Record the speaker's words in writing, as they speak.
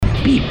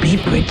Beep,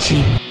 beep,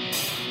 Richie.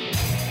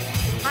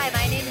 Hi,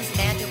 my name is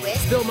Amanda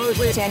Wiss. Bill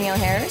Moseley. Danielle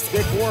Harris.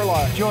 Dick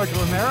Warlock. George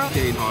Romero.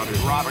 Kane Hodder.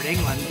 Robert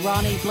England.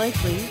 Ronnie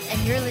Blakely.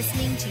 And you're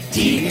listening to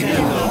Deep in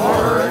the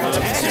Horror of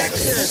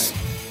Texas.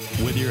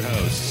 With your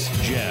hosts,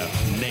 Jeff,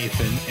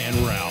 Nathan, and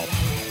Ralph.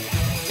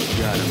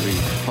 You gotta be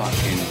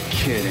fucking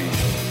kidding.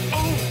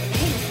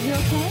 Hey, you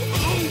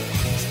okay?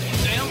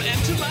 Damn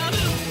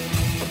enchilada.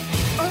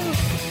 Oh,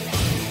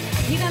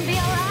 you gonna be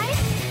all right?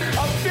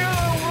 I'm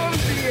feeling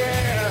woozy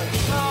here.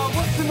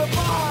 What's in the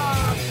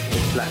box?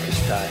 The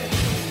blackest tie.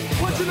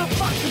 What's in the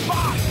fucking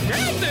box?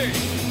 Anything.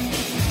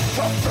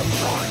 Shut the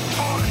front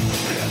door,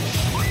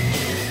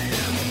 bitch.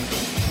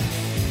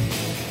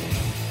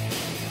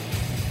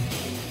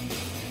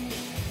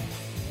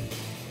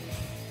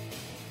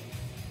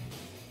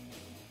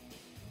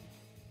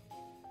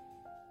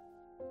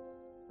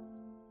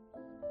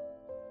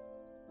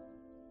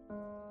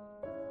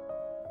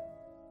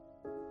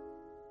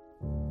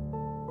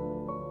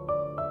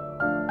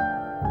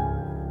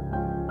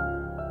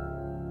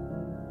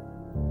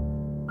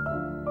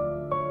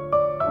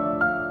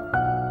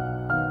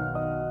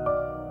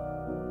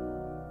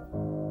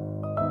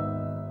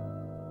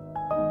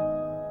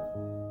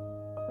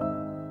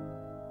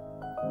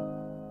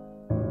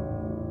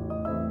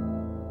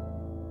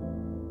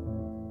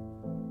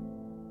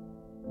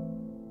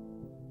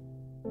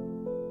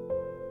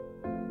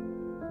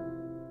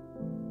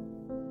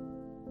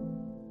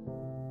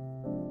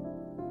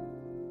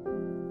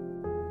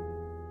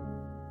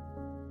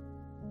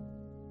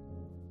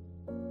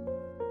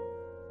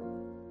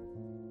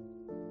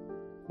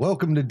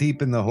 Welcome to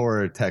Deep in the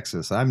Horror of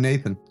Texas. I'm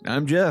Nathan.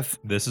 I'm Jeff.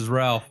 This is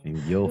Ralph. And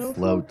you'll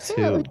float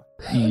too.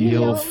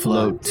 You'll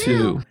float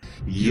too.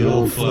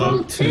 You'll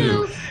float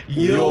too.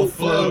 You'll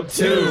float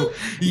too.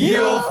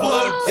 You'll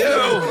float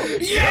too.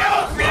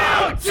 You'll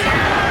float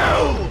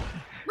too.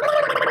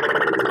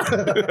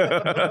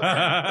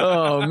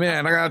 Oh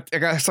man, I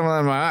got something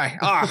in my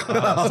eye.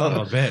 Son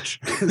of a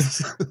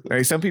bitch.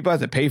 Hey, some people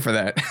have to pay for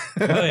that.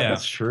 Oh, yeah.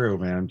 That's true,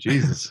 man.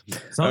 Jesus.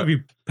 Some of you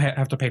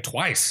have to pay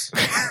twice.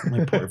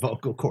 My poor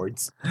vocal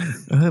cords.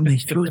 My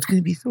throat's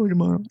gonna be sore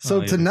tomorrow. So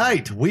Oh, yeah.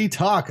 tonight we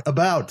talk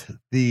about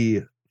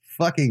the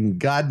fucking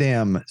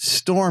goddamn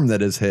storm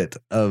that has hit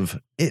of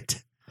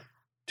It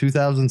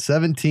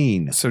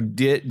 2017. So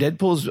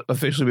Deadpool's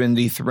officially been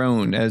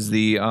dethroned as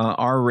the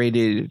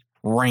R-rated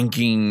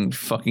ranking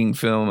fucking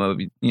film of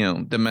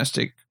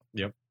domestic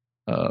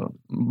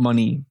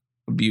money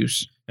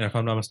abuse. And if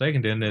I'm not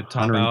mistaken, didn't it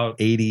top out?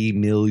 180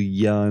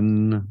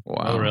 million. Wow.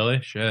 Oh, really?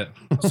 Shit.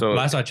 So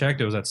Last I checked,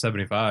 it was at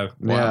 75.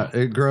 Yeah,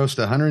 it grossed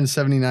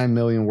 179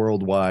 million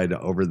worldwide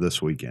over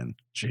this weekend.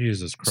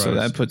 Jesus Christ. so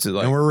that puts it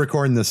like And we're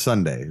recording this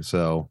Sunday,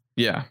 so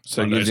yeah.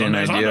 So it Sunday, gives you an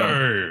Sunday, idea.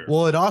 Sunday.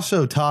 well, it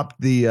also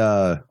topped the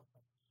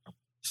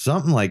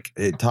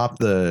it topped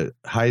the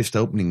highest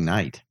opening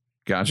night.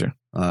 Gotcha.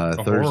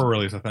 A horror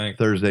release, I think.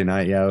 Thursday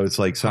night. Yeah, it's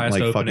like something Highest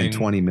like fucking opening-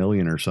 20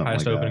 million or something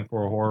Highest like opening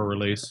for a horror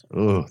release. that.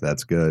 Oh,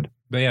 that's good.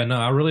 But yeah, no,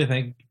 I really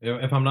think,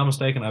 if I'm not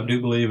mistaken, I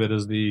do believe it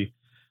is the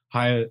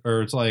high,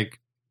 or it's like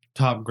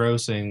top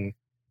grossing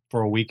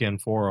for a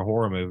weekend for a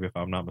horror movie, if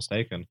I'm not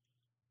mistaken.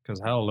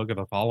 Because hell, look at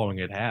the following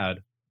it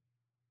had.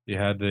 You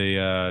had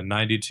the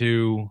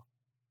 92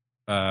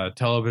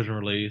 television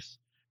release,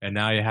 and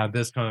now you have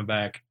this coming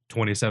back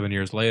 27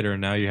 years later,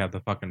 and now you have the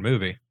fucking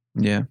movie.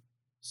 Yeah.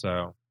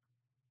 So,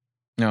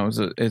 No,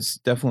 it's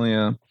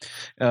definitely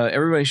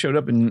everybody showed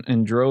up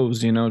in droves,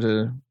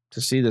 to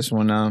see this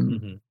one.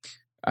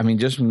 I mean,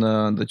 just from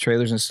the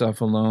trailers and stuff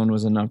alone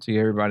was enough to get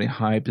everybody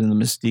hyped, and the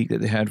mystique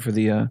that they had for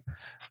the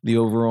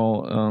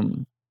overall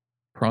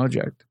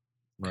project.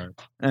 right.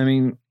 I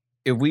mean,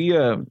 if we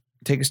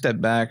take a step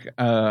back,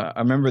 I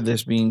remember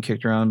this being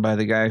kicked around by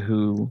the guy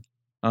who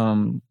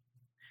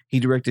he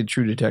directed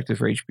True Detective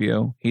for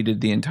HBO. He did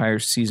the entire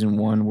season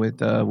 1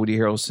 with Woody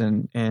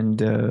Harrelson and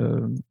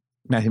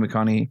Matthew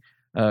McConaughey.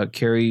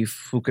 Kerry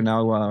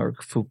Fukunaga or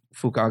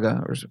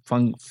Fukaga or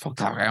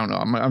Fukaga, I don't know.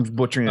 I'm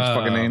butchering his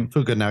fucking name.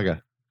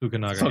 Fukunaga.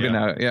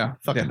 Fukunaga, yeah.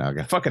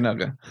 Fukunaga.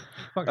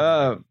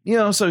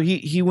 Fukunaga. So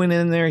he went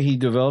in there. He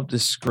developed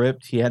this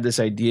script. He had this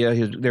idea.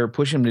 They were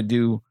pushing him to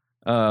do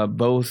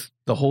both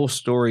the whole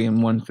story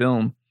in one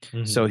film.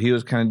 Mhm. So he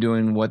was kind of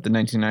doing what the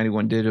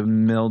 1991 did of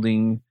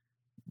melding,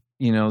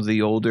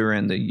 the older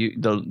and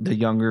the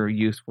younger,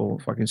 youthful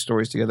fucking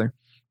stories together.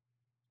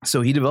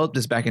 So he developed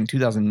this back in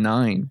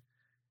 2009.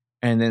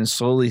 And then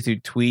slowly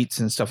through tweets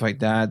and stuff like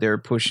that, they were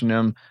pushing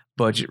him,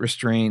 budget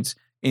restraints,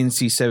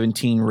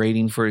 NC-17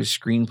 rating for his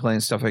screenplay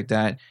and stuff like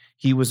that.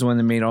 He was the one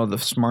that made all the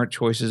smart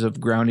choices of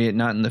grounding it,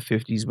 not in the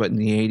 50s, but in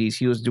the 80s.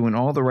 He was doing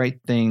all the right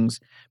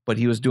things, but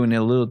he was doing it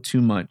a little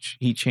too much.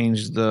 He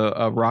changed the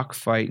rock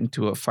fight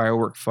into a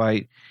firework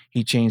fight.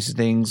 He changed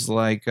things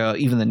like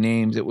even the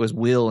names. It was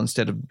Will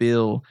instead of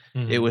Bill.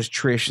 Mhm. It was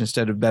Trish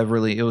instead of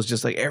Beverly. It was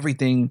just like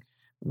everything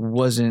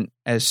wasn't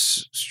as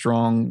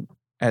strong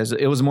as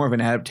it was more of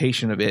an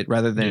adaptation of it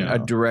rather than Yeah. a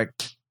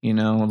direct,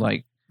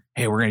 like,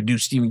 hey, we're going to do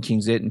Stephen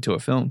King's It into a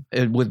film.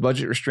 With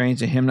budget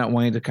restraints and him not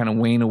wanting to kind of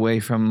wane away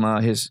from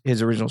his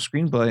original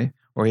screenplay,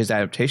 or his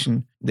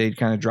adaptation, they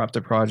kind of dropped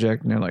the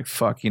project and they're like,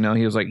 fuck, he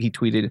was like, he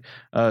tweeted,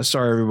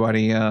 sorry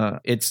everybody,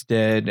 it's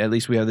dead. At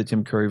least we have the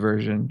Tim Curry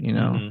version,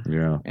 Mhm.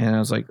 Yeah. And I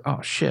was like,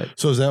 oh shit.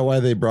 So is that why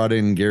they brought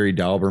in Gary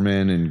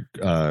Dalberman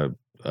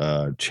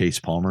and Chase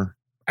Palmer?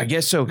 I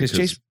guess so, because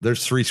Chase,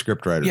 there's 3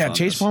 scriptwriters. yeah, on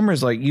Chase this. Palmer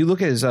is like, you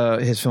look at his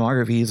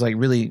filmography, he's like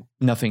really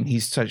nothing.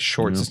 He's such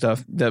shorts and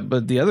stuff.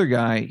 But the other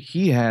guy,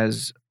 he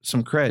has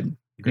some cred.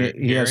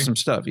 He has some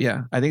stuff.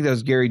 Yeah. I think that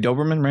was Gary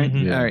Doberman, right?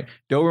 Mhm. Yeah. All right.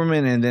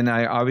 Doberman. And then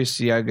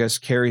I guess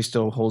Carey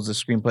still holds the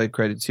screenplay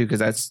credit too, because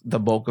that's the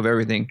bulk of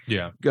everything.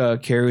 Yeah.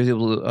 Carey was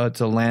able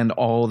to land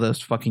all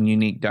those fucking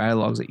unique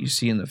dialogues that you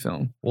see in the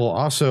film. Well,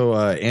 also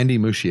Andy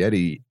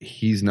Muschietti,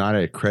 he's not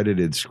a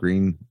credited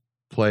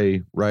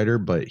screenplay writer,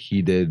 but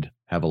he did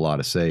have a lot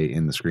of say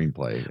in the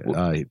screenplay.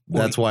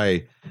 That's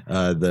why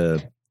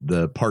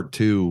the part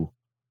 2,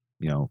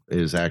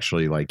 is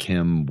actually like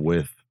him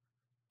with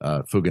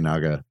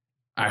Fukunaga.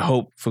 I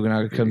hope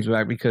Fukunaga comes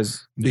back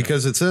because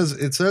it says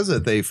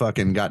that they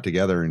fucking got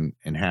together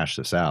and hashed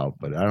this out,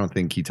 but I don't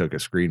think he took a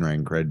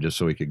screenwriting credit just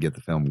so he could get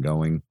the film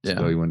going. Yeah.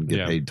 So he wouldn't get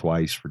Yeah. paid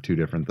twice for 2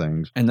 different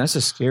things. and that's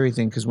a scary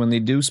thing because when they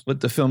do split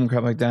the film and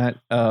crap like that,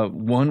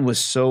 one was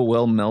so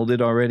well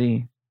melded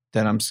already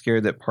that I'm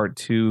scared that part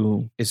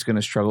 2 is going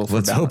to struggle for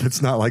Let's balance. hope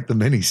it's not like the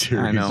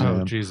miniseries. I know. Oh,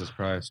 man. Jesus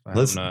Christ. I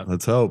Let's hope not.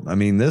 let's hope. I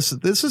mean, this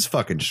is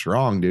fucking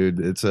strong, dude.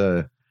 It's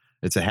a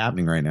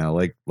happening right now.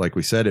 Like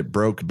we said, it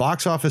broke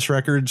box office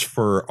records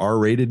for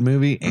R-rated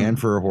movie and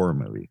for a horror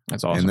movie.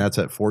 That's awesome. And that's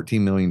at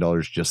 $14 million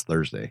just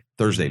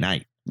Thursday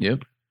night. Yep.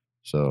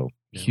 So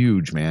Yeah.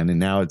 huge, man.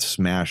 And now it's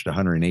smashed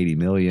 180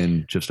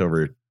 million just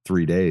over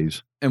 3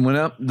 days. And when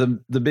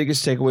the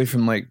biggest takeaway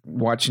from like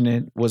watching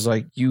it was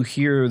like you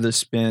hear the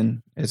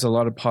spin. It's a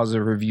lot of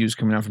positive reviews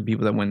coming out from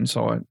people that went and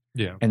saw it,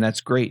 Yeah. and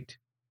that's great.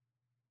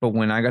 But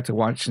when I got to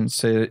watch and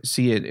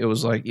see it, it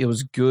was like it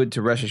was good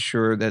to rest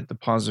assured that the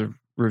positive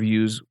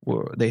reviews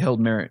they held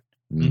merit.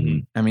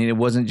 Mhm. I mean, it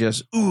wasn't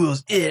just ooh,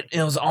 it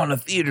was on a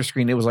theater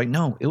screen. It was like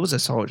no, it was a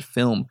solid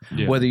film.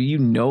 Yeah. Whether you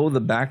know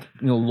the back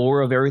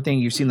lore of everything,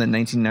 you've seen the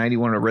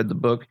 1991 or read the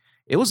book,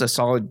 it was a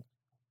solid,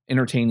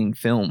 entertaining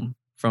film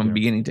from Yeah.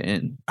 beginning to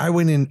end. I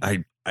went in,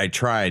 I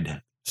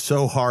tried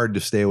so hard to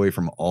stay away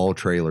from all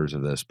trailers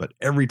of this, but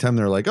every time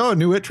they're like, "Oh,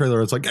 new It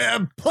trailer," it's like,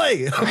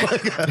 play. I'm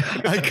like,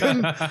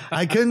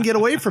 I couldn't get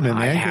away from it, man.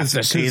 I have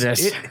to see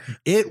this.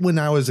 It when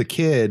I was a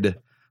kid,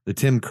 the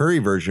Tim Curry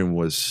version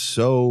was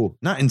so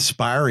not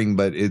inspiring,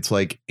 but it's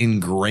like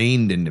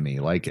ingrained into me.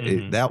 Like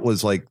Mhm. that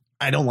was like,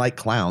 I don't like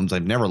clowns.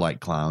 I've never liked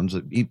clowns.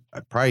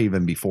 Probably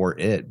even before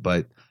it,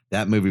 but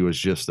that movie was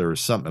just, there was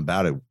something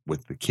about it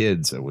with the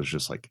kids that was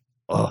just like,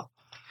 oh,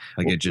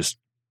 like it just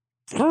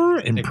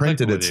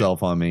imprinted with you.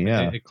 itself on me.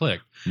 Yeah. It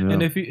clicked. Yeah.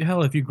 And if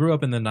you grew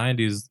up in the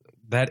 90s,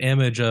 that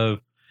image of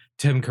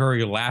Tim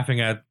Curry laughing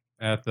at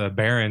the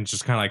Barons,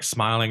 just kind of like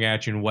smiling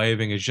at you and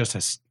waving, is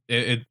just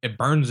it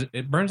burns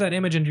that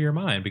image into your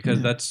mind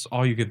because that's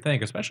all you could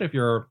think, especially if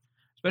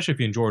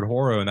you enjoyed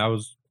horror and that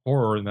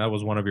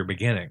was one of your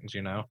beginnings,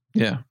 Yeah.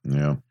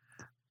 Yeah.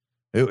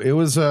 It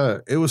was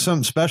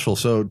something special.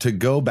 So to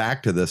go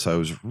back to this, I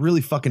was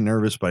really fucking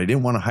nervous, but I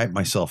didn't want to hype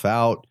myself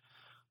out.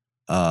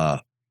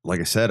 Like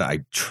I said, I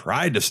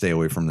tried to stay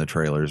away from the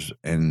trailers,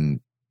 and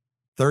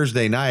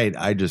Thursday night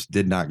I just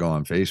did not go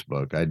on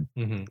Facebook.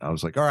 I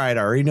was like, all right, I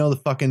already know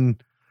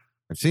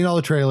I've seen all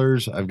the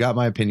trailers. I've got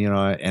my opinion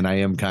on it, and I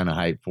am kind of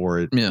hyped for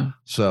it. Yeah.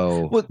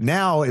 So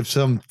now if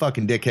some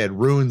fucking dickhead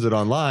ruins it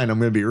online, I'm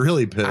going to be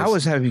really pissed. I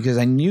was happy because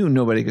I knew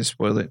nobody could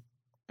spoil it.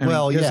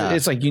 Well, 'cause yeah.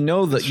 it's like the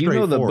book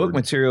straightforward.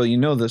 material,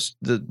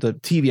 the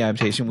TV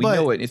adaptation, we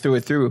know it through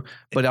and through.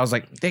 But I was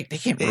like, they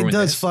can't ruin It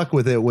does this. fuck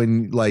with it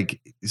when,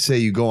 like, say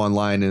you go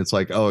online and it's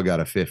like, oh, I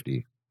got a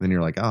 50. Then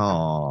you're like,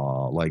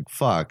 oh, like,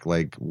 fuck.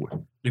 Like,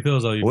 You feel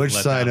as though you which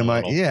let side down am a I?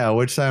 little. Yeah,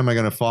 which side am I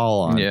going to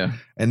fall on? Yeah.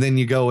 And then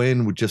you go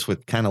in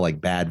with kind of like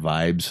bad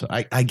vibes.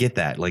 I get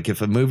that. Like,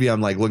 if a movie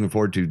I'm like looking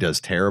forward to does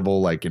terrible,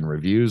 like in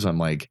reviews, I'm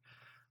like,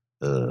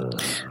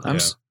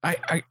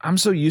 I'm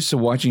so used to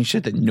watching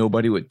shit that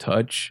nobody would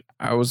touch.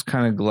 I was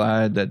kind of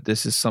glad that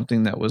this is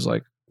something that was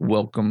like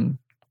welcome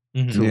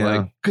Mhm. to Yeah.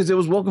 like, because it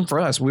was welcome for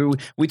us.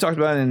 We talked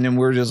about it, and then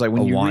we're just like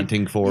when a you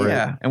wanting for it.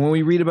 yeah, and when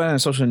we read about it on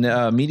social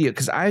media,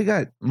 because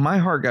my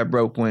heart got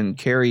broke when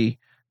Carrie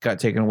got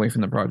taken away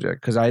from the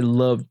project because I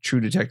loved True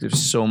Detective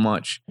so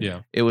much.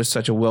 Yeah. It was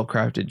such a well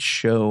crafted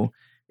show.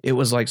 It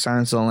was like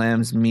Silence of the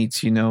Lambs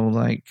meets,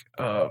 like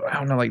I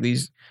don't know, like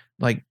these,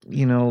 like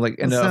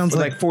and sounds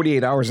like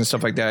 48 Hours and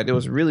stuff like that. It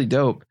was really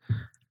dope.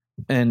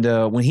 And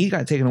when he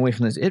got taken away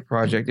from this It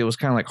project, it was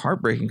kind of like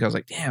heartbreaking because I was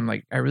like, damn,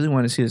 like I really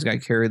want to see this guy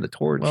carry the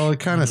torch. Well, it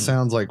kind of Mhm.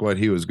 sounds like what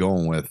he was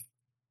going with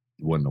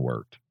wouldn't have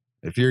worked.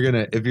 If you're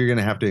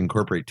gonna have to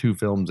incorporate 2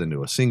 films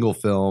into a single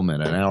film in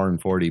an hour and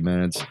 40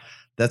 minutes,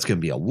 that's gonna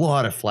be a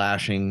lot of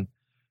flashing.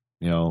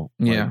 Like,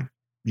 Yeah.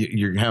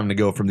 you're having to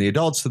go from the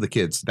adults to the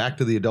kids, back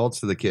to the adults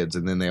to the kids,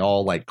 and then they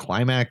all like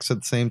climax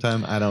at the same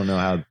time. I don't know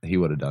how he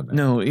would have done that.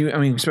 No, I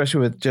mean, especially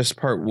with just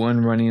part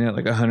 1 running at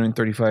like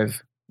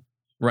 135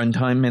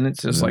 runtime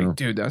minutes. It's Yeah. like,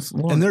 dude, that's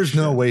long And there's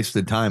no shit.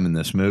 wasted time in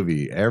this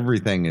movie.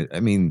 Everything, I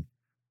mean,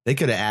 They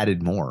could have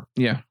added more.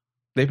 Yeah.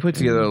 They put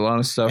together a lot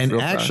of stuff. And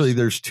real actually, fast.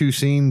 there's 2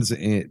 scenes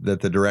that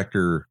the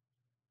director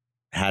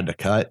had to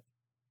cut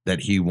that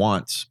he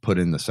wants put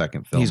in the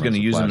second film. He's going as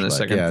to a use them in the flashback.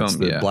 second It's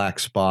film. the black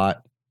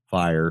spot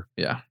fire.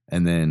 Yeah.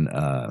 And then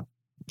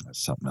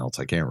something else.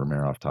 I can't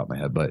remember off the top of my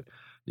head. But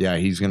yeah,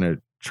 he's going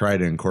to try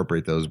to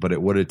incorporate those. But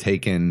it would have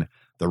taken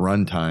the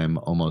runtime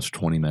almost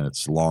 20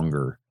 minutes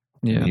longer.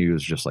 Yeah. And he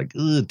was just like,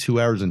 2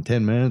 hours and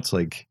 10 minutes.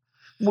 Like,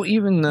 Well,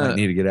 even I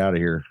need to get out of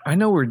here. I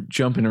know we're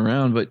jumping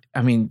around, but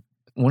I mean,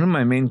 one of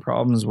my main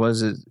problems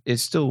was it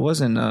still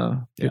wasn't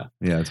Yeah,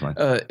 that's fine.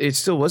 it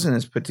still wasn't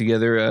as put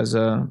together as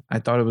I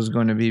thought it was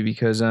going to be,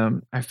 because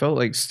I felt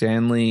like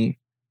Stanley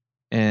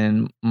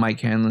and Mike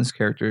Hanlon's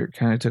character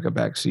kind of took a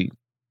backseat.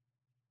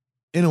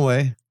 In a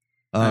way.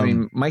 I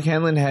mean, Mike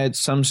Hanlon had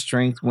some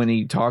strength when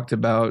he talked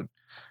about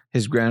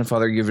his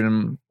grandfather giving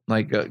him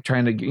like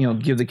trying to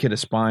give the kid a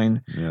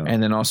spine, yeah.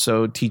 and then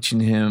also teaching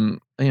him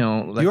like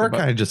you are about-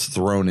 kind of just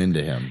thrown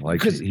into him. Like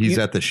 'Cause he's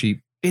at the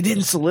sheep. it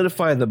didn't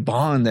solidify the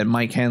bond that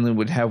Mike Hanlon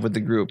would have with the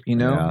group,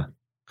 Yeah.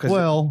 'Cause-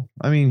 Well,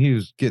 I mean, he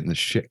was getting the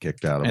shit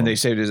kicked out of him. and they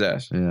saved his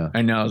ass. Yeah.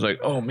 And now I was like,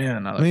 oh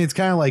man. I mean, it's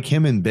kind of like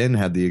him and Ben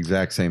had the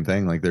exact same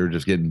thing. Like they were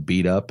just getting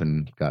beat up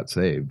and got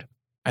saved.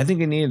 I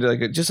think it needed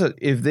like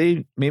if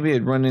they maybe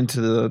had run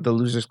into the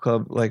Losers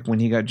Club like when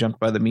he got jumped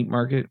by the meat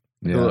market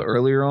a little Yeah.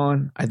 earlier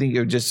on, I think it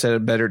would just set a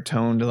better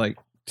tone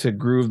to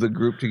groove the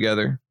group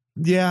together.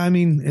 Yeah. I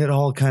mean, it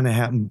all kind of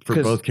happened for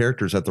 'Cause- both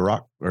characters at the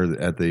rock or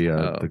at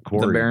the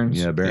quarry. Barrens.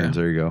 Yeah. Barrens.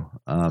 Yeah. There you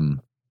go.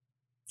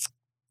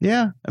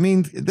 Yeah. I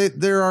mean,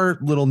 there are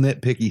little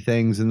nitpicky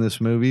things in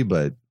this movie,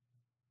 but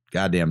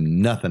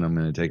goddamn nothing I'm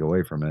going to take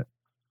away from it.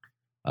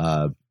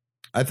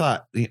 I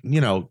thought,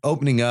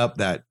 opening up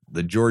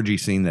the Georgie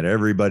scene that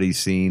everybody's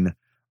seen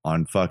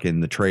on fucking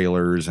the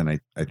trailers, and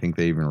I think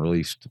they even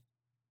released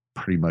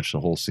pretty much the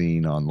whole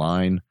scene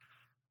online.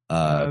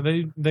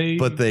 They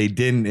But they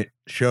didn't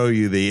show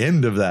you the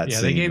end of that yeah,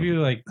 scene. they gave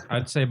you like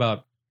I'd say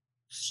about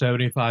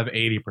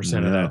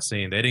 75-80% of Yeah. that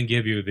scene. They didn't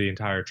give you the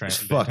entire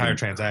It's entire fucking-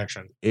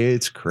 transaction.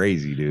 It's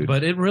crazy, dude.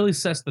 But it really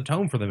sets the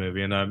tone for the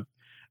movie. And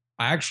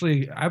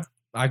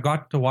I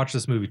got to watch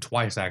this movie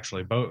twice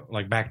actually, both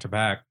like back to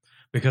back,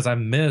 because I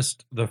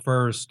missed the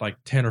first like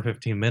 10 or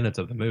 15 minutes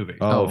of the movie.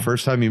 Oh,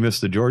 first time you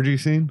missed the Georgie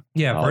scene?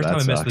 Yeah, Oh, first that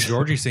time I missed the sucks.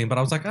 Georgie scene, but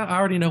I was like, I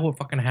already know what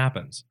fucking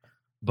happens.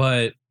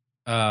 But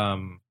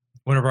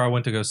whenever I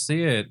went to go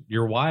see it,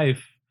 your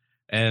wife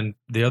and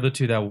the other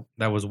two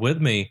that was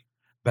with me,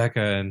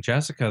 Becca and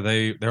Jessica,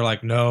 they're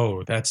like,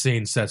 no, that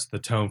scene sets the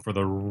tone for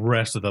the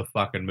rest of the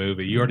fucking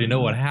movie. You already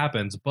know what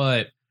happens,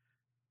 but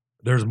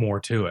there's more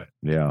to it.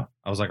 Yeah.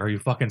 I was like, are you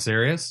fucking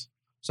serious?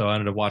 So I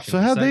ended up watching. So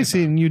the how'd they second see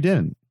it time. and you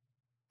didn't?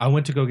 I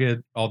went to go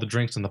get all the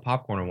drinks and the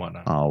popcorn and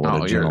whatnot. Oh,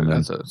 what a gentleman.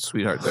 That's a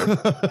sweetheart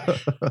there.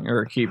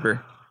 You're a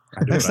keeper.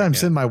 I do Next what I time, can.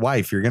 send my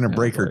wife. You're going to Yeah,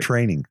 break her right.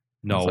 training.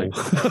 No.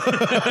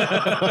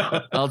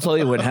 I'll tell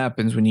you what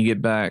happens when you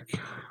get back.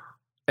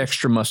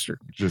 Extra mustard.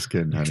 Just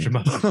kidding, honey. Extra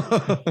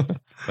mustard.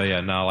 But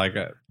yeah, no, like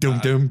Doom,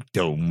 doom,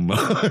 doom.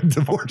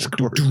 Divorce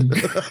court. dun,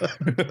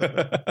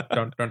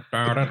 dun, dun,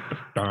 dun,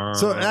 dun.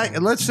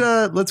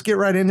 So let's get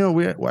right into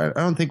it. I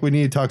don't think we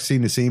need to talk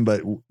scene to scene,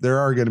 but there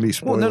are going to be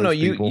Well, spoilers. no.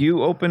 people.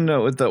 You opened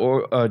with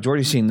the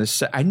Georgie scene.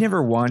 I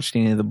never watched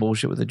any of the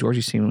bullshit with the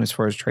Georgie scene as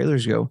far as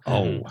trailers go.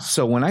 Oh,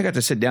 So when I got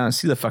to sit down and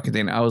see the fucking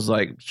thing, I was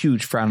like,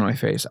 huge frown on my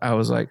face. I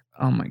was like,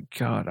 oh my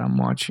God, I'm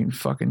watching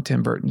fucking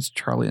Tim Burton's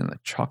Charlie and the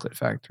Chocolate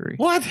Factory.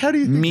 what? How do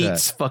you think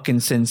Meets fucking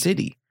Sin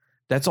City.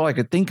 That's all I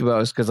could think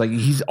about is because like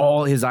his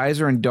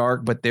eyes are in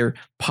dark, but they're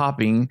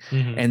popping.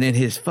 Mhm. And then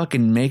his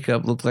fucking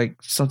makeup looked like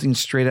something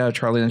straight out of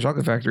Charlie and the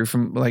Chocolate Factory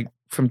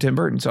from Tim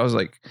Burton. So I was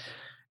like,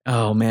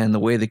 oh man, the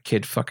way the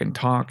kid fucking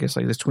talk, it's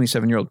like this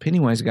 27-year-old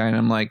Pennywise guy. And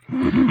I'm like,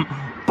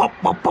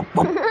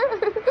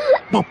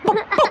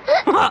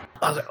 I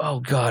was like, oh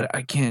God,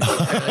 I can't.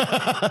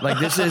 Like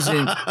this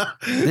isn't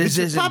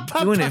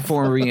doing it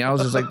for me. I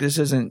was just like, this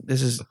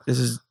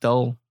is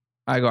dull.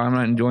 I go, I'm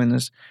not enjoying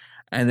this.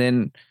 And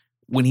then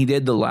when he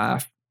did the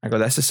laugh, I go,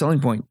 that's the selling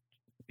point.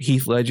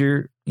 Heath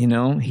Ledger,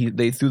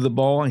 they threw the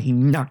ball and he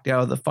knocked it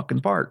out of the fucking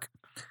park.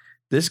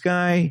 This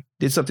guy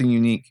did something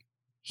unique.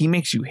 He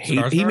makes you hate.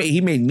 Skarsgård?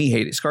 He made me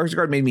hate it.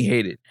 Skarsgård made me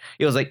hate it.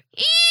 It was like,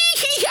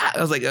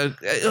 I was like,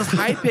 it was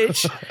high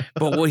pitch,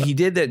 but what he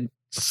did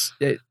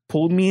that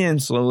pulled me in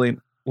slowly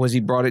was he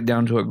brought it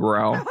down to a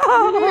growl.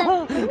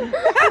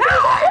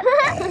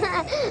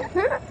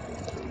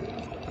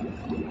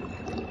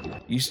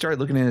 You start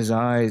looking in his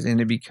eyes, and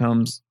it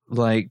becomes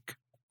like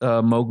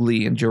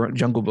Mowgli in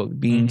Jungle Book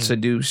being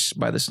seduced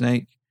by the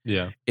snake.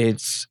 Yeah.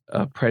 It's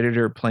a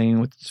predator playing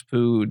with his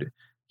food.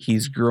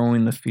 He's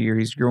growing the fear.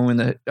 He's growing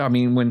the. I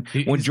mean, when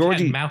He's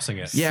Georgie mousing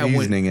it. yeah,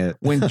 seasoning it.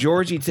 when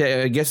Georgie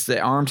gets the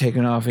arm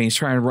taken off and he's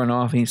trying to run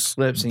off and he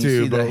slips and you see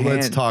Dude, the but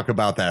let's hand. talk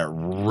about that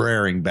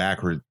rearing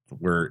backward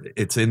where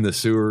it's in the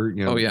sewer,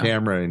 Oh, yeah.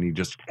 camera, and he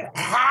just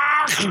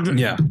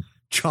Yeah.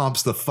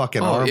 chomps the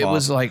fucking arm it off.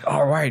 was like,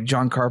 all right,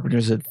 John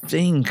Carpenter's a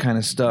thing kind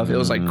of stuff. It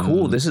was like,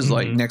 cool, this is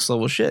like next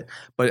level shit.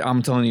 But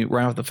I'm telling you,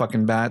 right off the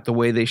fucking bat, the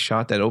way they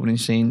shot that opening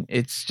scene,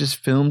 it's just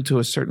filmed to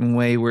a certain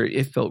way where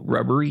it felt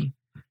rubbery.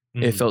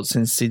 It felt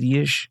Sin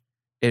City-ish.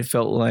 It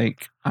felt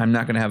like I'm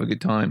not going to have a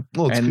good time.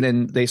 Well, and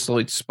then they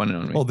slowly spun it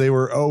on me. Well, they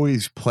were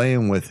always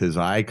playing with his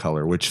eye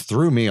color, which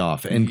threw me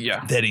off. And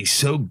that he's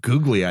so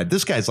googly eyed.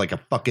 This guy's like a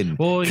fucking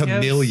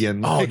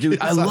chameleon. Oh,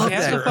 dude, I love He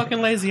has a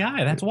fucking lazy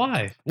eye. That's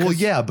why. Well,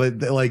 yeah,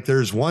 but like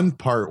there's one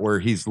part where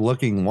he's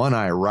looking one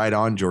eye right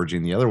on Georgie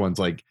and the other one's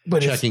like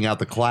checking out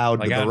the cloud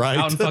like to the right.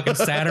 Out in fucking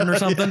Saturn or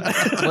something.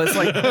 Well, it's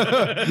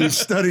like he's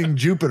studying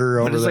Jupiter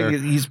over there.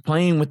 Like he's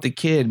playing with the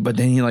kid, but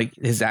then he like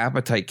his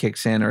appetite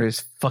kicks in, or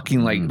his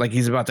fucking like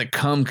he's about to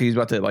come because he's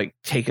about to like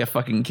take a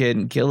fucking kid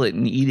and kill it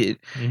and eat it.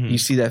 You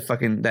see that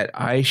fucking that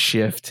eye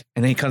shift,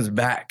 and then he comes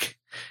back.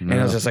 And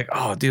I was just like,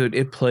 oh, dude,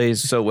 it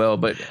plays so well.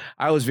 But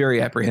I was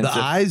very apprehensive.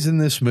 The eyes in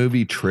this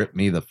movie trip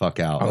me the fuck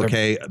out. Oh,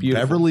 okay,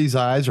 Beverly's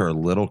eyes are a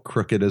little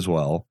crooked as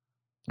well.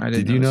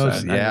 Did you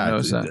notice?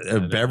 Yeah,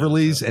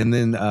 Beverly's, and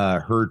then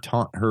her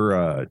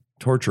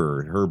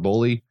torturer, her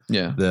bully,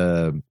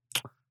 the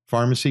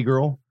pharmacy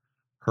girl.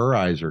 Her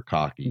eyes are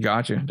cocky.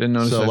 Gotcha. Didn't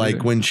notice. So that like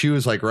either. when she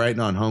was like writing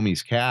on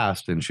Homie's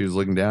cast and she was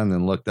looking down and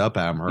then looked up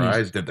at him, her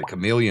eyes did the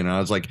chameleon. And I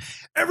was like,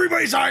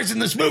 everybody's eyes in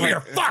this movie are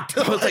fucked.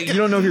 It's like you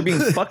don't know if you're being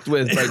fucked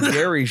with by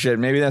dairy shit.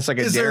 Maybe that's like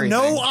a Is dairy. there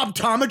no thing.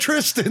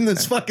 optometrist in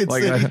this fucking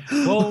Like, city?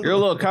 Well, you're a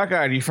little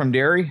cockeyed. Are you from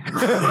dairy?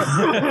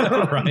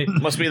 Right.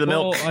 Must be the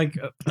milk. Well, like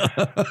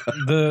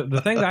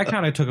the thing that I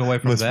kind of took away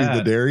from Must that be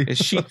the dairy.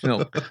 It's sheep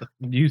milk.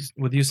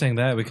 With you saying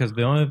that, because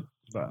the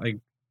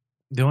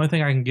only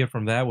thing I can get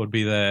from that would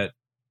be that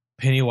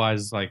Pennywise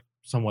is like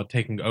somewhat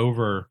taking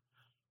over.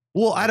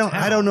 Well, I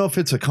don't know if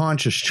it's a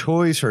conscious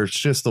choice or it's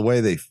just the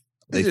way they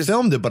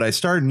filmed it, but I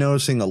started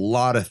noticing a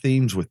lot of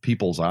themes with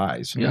people's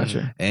eyes.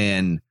 Gotcha.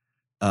 And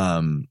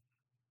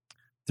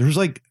there's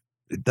like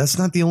that's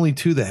not the only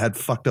two that had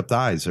fucked up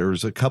eyes. There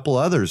was a couple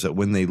others that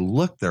when they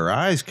looked, their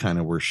eyes kind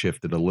of were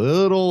shifted a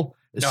little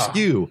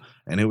askew,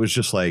 and it was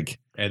just like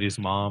Eddie's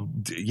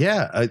mom.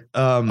 Yeah.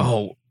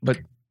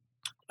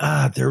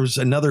 There was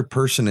another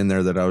person in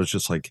there that I was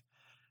just like,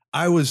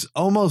 I was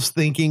almost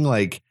thinking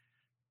like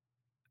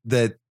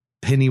that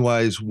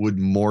Pennywise would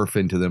morph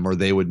into them or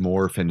they would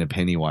morph into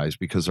Pennywise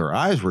because their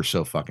eyes were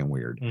so fucking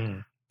weird.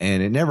 And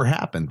it never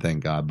happened,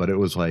 thank God. But it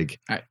was like,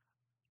 I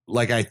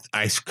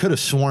could have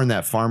sworn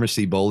that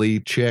pharmacy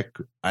bully chick,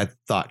 I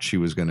thought she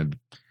was going to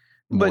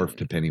morph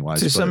to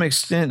Pennywise. To some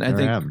extent,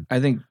 I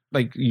think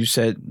like you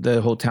said,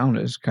 the whole town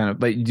is kind of,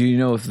 but do you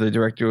know if the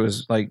director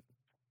was like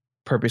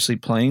purposely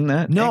playing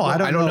that? No,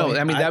 angle? I don't know.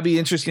 I mean, that'd be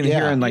interesting to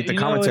hear in like the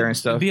commentary and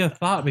stuff. It'd be a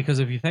thought because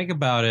if you think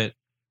about it,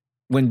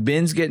 when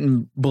Ben's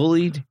getting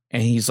bullied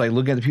and he's like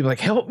looking at the people like,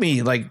 help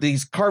me, like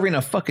he's carving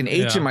a fucking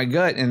H in my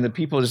gut, and the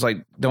people just like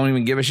don't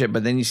even give a shit.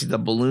 But then you see the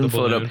balloon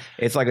float up.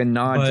 It's like a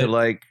nod to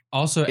like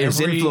also his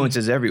influence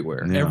is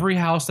everywhere. Every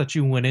house that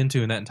you went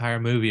into in that entire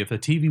movie, if the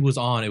TV was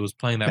on, it was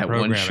playing that one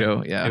programming.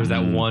 show. Yeah, it was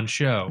that one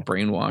show.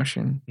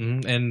 Brainwashing.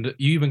 And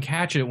you even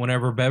catch it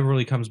whenever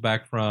Beverly comes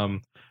back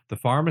from the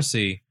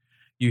pharmacy.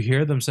 You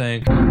hear them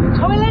saying,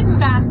 Toilet and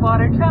bath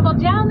water travel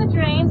down the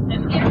drains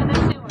and into the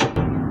sewer.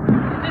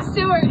 The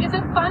sewer is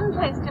a fun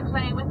place to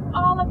play with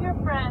all of your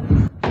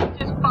friends.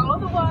 Just follow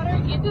the water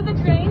into the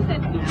drains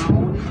and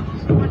down to the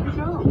sewer you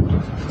go.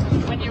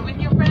 When you're with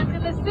your friends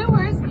in the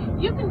sewers,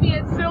 you can be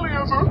as silly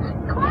as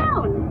a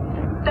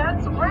clown.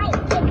 That's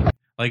right.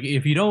 Like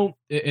if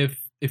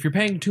you're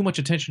paying too much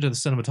attention to the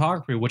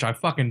cinematography, which I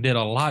fucking did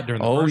a lot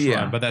during the first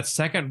run, but that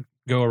second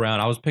go around,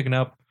 I was picking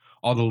up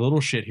all the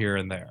little shit here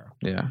and there.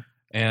 Yeah.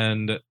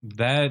 And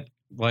that,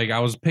 like, I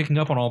was picking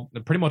up on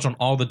pretty much on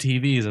all the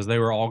TVs as they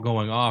were all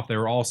going off. They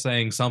were all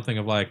saying something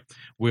of like,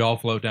 we all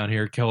float down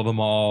here, kill them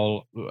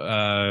all,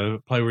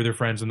 play with your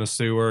friends in the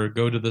sewer,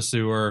 go to the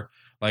sewer.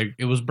 Like,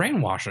 it was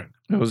brainwashing.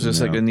 It was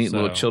just like a neat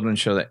little children's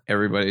show that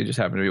everybody just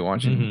happened to be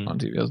watching on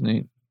TV. It was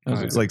neat.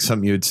 It's like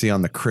something you would see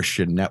on the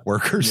Christian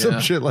network or some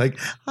shit like,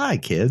 hi,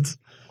 kids.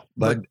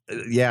 But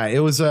yeah, it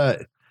was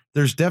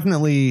there's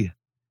definitely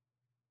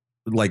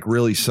like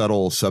really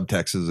subtle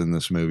subtexts in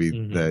this movie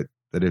that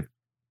if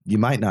you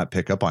might not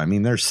pick up on. I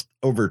mean, there's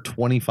over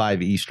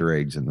 25 Easter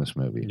eggs in this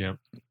movie.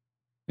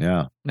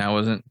 Yeah. I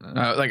wasn't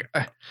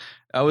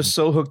I was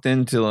so hooked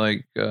into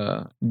like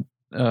how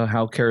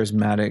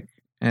charismatic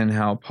and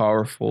how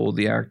powerful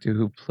the actor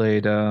who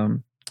played Bill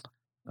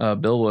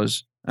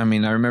was. I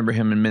mean, I remember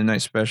him in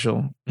Midnight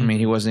Special. I mean,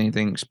 he wasn't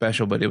anything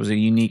special, but it was a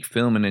unique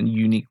film and a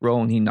unique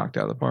role, and he knocked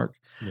out of the park.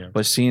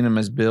 But seeing him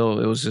as Bill,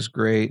 it was just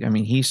great. I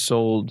mean, he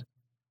sold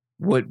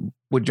what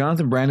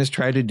Jonathan Brandis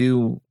tried to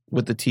do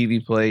with the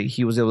TV play,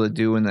 he was able to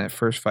do in that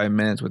first 5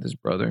 minutes with his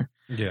brother.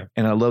 Yeah.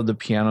 And I love the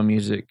piano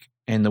music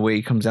and the way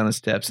he comes down the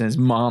steps and his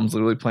mom's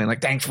literally playing like,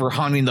 thanks for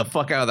haunting the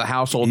fuck out of the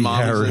household, mom.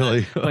 Yeah,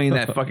 really. Playing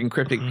that fucking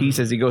cryptic piece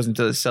as he goes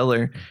into the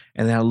cellar.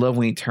 And then I love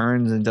when he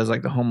turns and does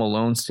like the Home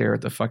Alone stare at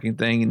the fucking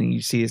thing. And then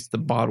you see it's the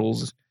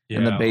bottles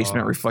in the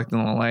basement reflecting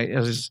on the light. It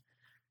was just,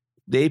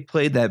 they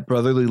played that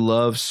brotherly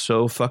love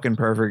so fucking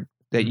perfect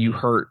that you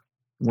hurt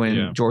when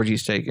Yeah.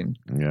 Georgie's taken.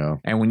 Yeah.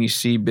 And when you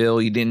see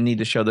Bill, you didn't need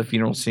to show the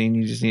funeral scene.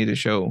 You just needed to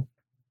show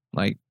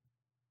like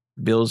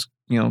Bill's,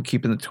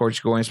 keeping the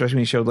torch going, especially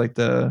when he showed like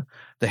the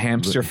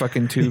hamster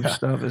fucking tube Yeah.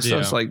 stuff. It's Yeah.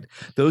 just like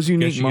those Guess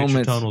unique you get your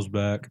moments. tunnels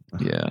back.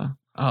 Yeah.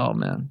 Oh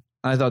man.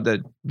 I thought that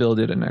Bill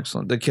did an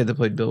excellent. The kid that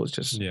played Bill was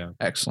just Yeah.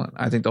 excellent.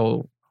 I think the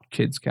whole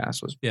kids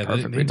cast was Yeah, the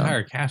perfectly done.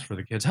 entire cast for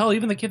the kids. Hell,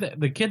 even the kid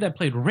that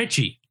played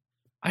Richie.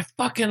 I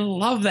fucking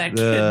love that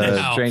The kid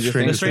now. Stranger The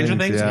Things. Stranger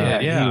Things. Yeah.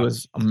 Yeah. He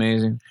was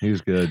amazing. He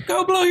was good.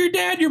 Go blow your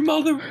dad, your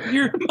mother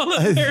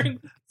bearing.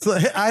 So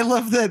I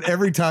love that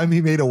every time he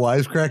made a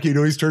wisecrack, he'd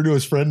always turn to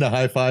his friend to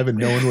high five, and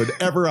no one would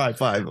ever high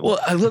five him. Well,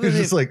 I love It's it.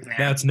 just like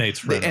That's Nate's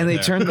friend. And they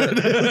right there. turned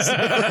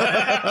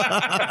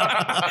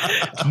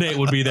Nate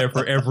would be there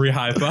for every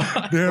high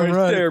five. damn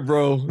right. there,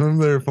 bro. I'm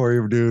there for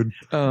you, dude.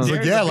 It's like,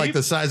 There's yeah, the like beef-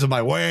 the size of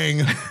my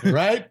wing,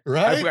 right?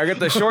 Right, I got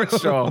the short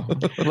straw.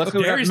 Let's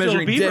go Gary's still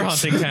measuring beaver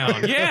dicks. hunting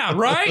town. Yeah,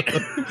 right.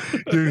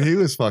 dude. He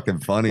was fucking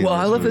funny. in Well,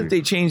 I this love movie. that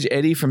they changed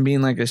Eddie from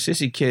being like a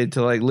sissy kid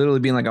to like literally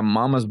being like a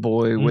mama's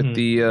boy with Mhm.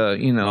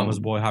 the Mama's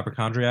boy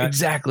hypochondriac.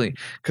 exactly.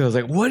 Because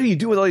like, what do you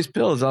do with all these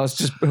pills? I was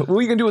just, what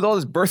are you gonna do with all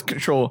this birth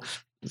control?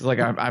 It's like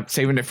I'm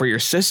saving it for your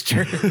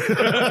sister.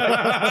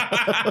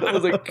 I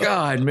was like,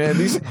 God, man,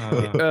 these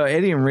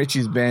Eddie and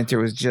Richie's banter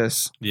was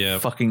just Yeah.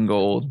 fucking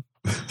gold.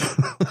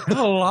 A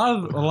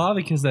lot of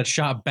the kids that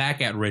shot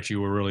back at Richie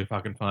were really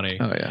fucking funny.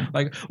 Oh yeah.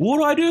 Like, what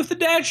do I do if the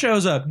dad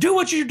shows up? Do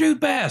what you do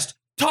best.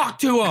 Talk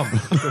to him.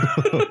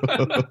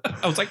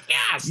 I was like,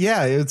 yes.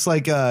 Yeah, it's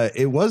like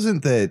it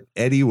wasn't that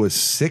Eddie was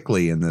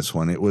sickly in this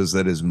one. It was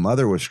that his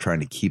mother was trying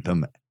to keep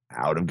him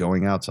out of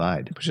going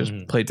outside. Which just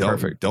Mhm. played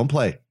perfect. Don't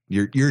play.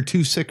 You're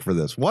too sick for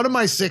this. What am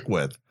I sick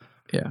with?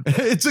 Yeah.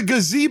 It's a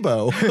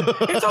gazebo.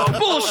 It's all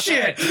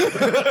bullshit.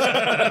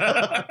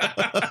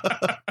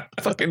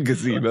 Fucking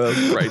gazebo.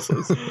 That's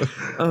priceless.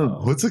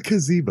 What's a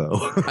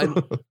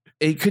gazebo?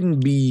 It couldn't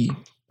be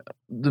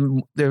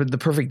the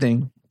perfect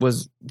thing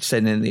was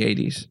set in the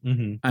 80s.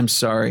 Mm-hmm. I'm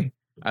sorry.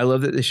 I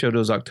love that they showed it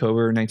was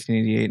October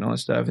 1988 and all that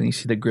stuff. And you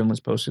see the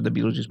Gremlins poster, the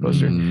Beetlejuice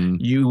poster. Mhm.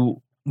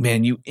 You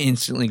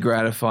instantly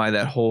gratify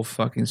that whole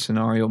fucking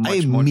scenario I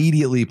much more.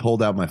 immediately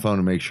pulled out my phone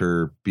to make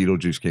sure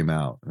Beetlejuice came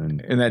out.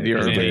 And In that year.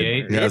 it did.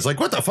 88? Yeah, I was like,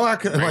 what the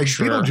fuck? Like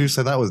sure. Beetlejuice,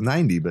 I thought was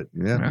 90, but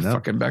yeah, no.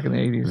 Fucking back in the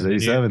It was 80s.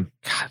 87.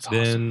 God, it's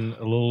awesome. Then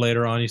a little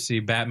later on, you see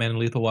Batman and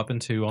Lethal Weapon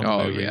 2 on the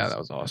Oh, movies. yeah, that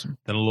was awesome.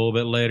 Then a little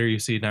bit later, you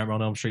see Nightmare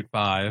on Elm Street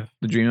 5.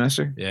 The Dream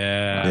Master?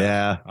 Yeah.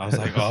 Yeah. I was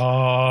like,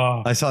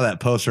 oh. I saw that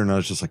poster and I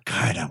was just like,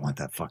 God, I want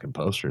that fucking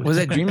poster. Was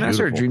that Dream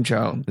Master or Beautiful. Dream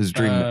Child? This is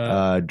Dream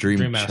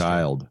Dream Master.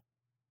 Child.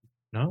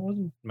 No, it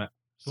wasn't.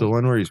 It's the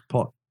one where he's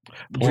pulling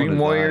Dream his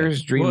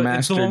Warriors, Dream Well,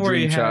 it's the Master, one where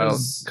he Dream Child.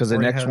 has- Because the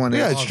where he next has one the-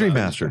 is. Yeah, it's Dream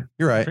Master.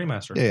 You're right. Dream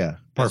Master. Yeah, yeah. Part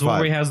That's the one where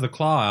 5. he has the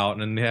claw out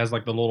and he has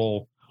like the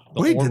little.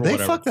 The Wait, orb did or they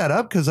whatever. fuck that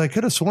up? Because I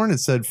could have sworn it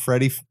said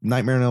Freddy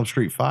Nightmare on Elm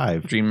Street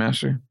 5. Dream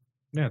Master.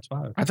 Yeah, it's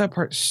 5. I thought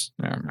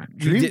never mind.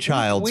 Dream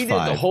Child's we did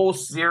 5. the whole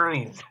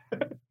series.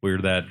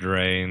 Weird that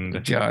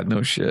drained. God,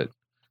 no shit.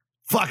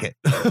 Fuck it.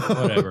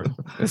 Whatever.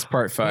 It's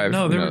part 5.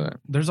 No, You know that.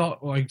 there's all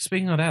like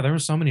speaking of that, there were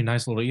so many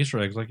nice little Easter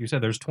eggs. Like you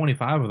said, there's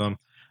 25 of them.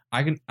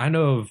 I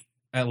know of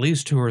at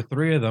least 2 or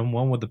 3 of them.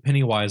 One with the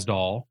Pennywise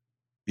doll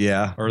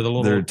Yeah. or the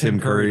little They're Tim Tim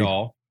Curry Curry.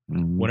 doll.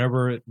 Mhm.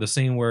 Whenever the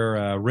scene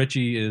where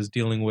Richie is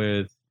dealing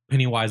with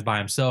Pennywise by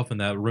himself in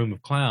that room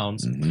of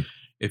clowns, Mhm.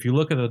 if you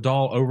look at the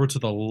doll over to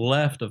the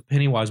left of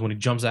Pennywise when he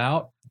jumps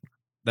out,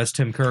 that's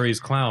Tim Curry's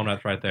clown.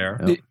 That's right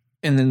there. Yep.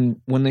 And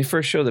then when they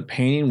first showed the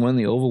painting, one of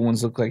the oval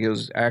ones looked like it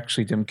was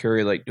actually Tim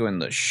Curry, like doing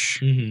the shh.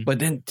 Mhm. But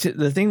then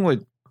the thing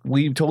with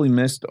we totally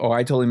missed, or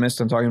I totally missed,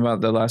 I'm talking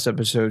about the last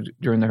episode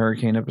during the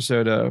hurricane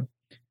episode.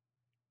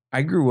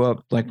 I grew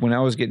up, like when I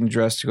was getting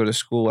dressed to go to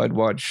school, I'd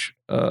watch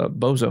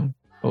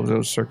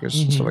Bozo's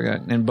Circus and stuff like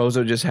that. And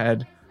Bozo just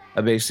had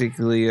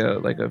basically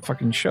like a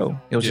fucking show.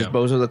 It was just Yeah.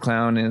 Bozo the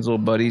Clown and his little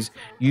buddies.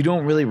 You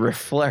don't really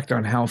reflect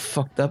on how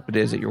fucked up it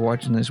is that you're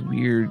watching this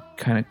weird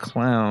kind of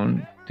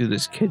clown do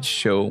this kid's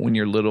show when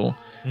you're little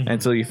Mhm.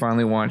 until you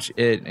finally watch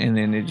it. And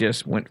then it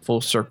just went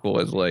full circle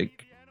as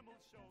like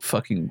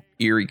fucking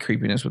eerie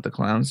creepiness with the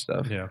clown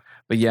stuff. Yeah.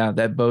 But yeah,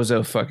 that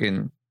Bozo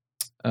fucking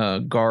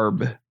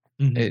garb,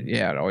 Mhm.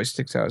 it always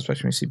sticks out,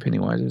 especially when you see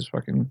Pennywise's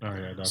fucking Oh yeah,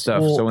 definitely.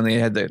 stuff. Well- So when they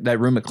had that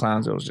room of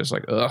clowns, it was just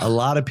like, ugh. A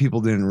lot of people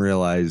didn't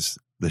realize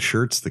the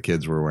shirts the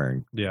kids were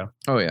wearing. Yeah.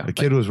 Oh yeah, The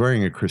kid was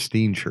wearing a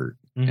Christine shirt.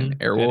 and Mhm.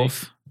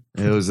 Airwolf,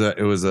 It was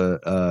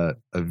a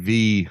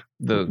V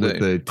the with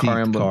the car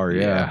teeth emblem. car,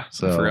 yeah. I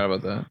So forgot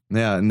about that.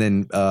 yeah, and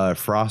then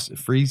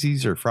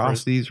Freezies or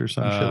Frosties or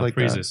some shit like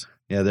that. Freezes.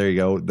 Yeah, there you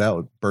go. That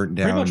was burnt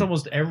down. Pretty much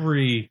almost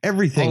Everything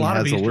a lot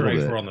of has a Easter little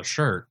eggs bit. were on the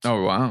shirt.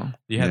 Oh wow,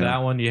 You had Yeah. that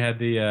one. You had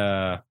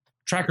the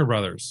Tracker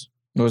Brothers.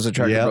 what was the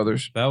Tracker Yep.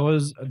 Brothers? That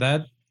was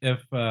that.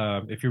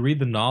 If you read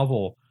the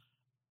novel,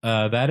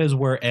 that is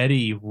where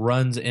Eddie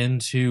runs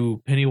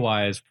into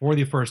Pennywise for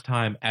the first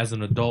time as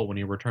an adult when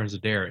he returns to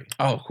Derry.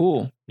 Oh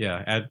cool.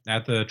 Yeah,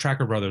 at the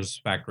Tracker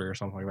Brothers factory or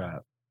something like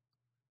that.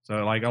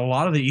 So like a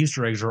lot of the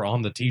Easter eggs are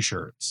on the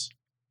T-shirts.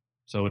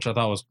 So which I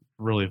thought was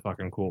really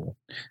fucking cool.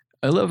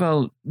 I love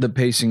how the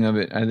pacing of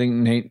it. I think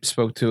Nate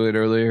spoke to it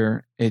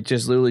earlier. It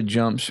just literally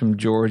jumps from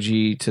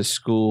Georgie to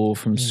school,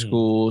 from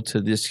school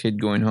to this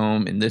kid going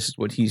home, and this is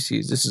what he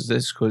sees. This is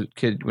this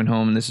kid going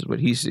home, and this is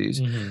what he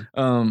sees.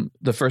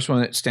 The first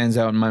one that stands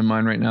out in my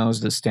mind right now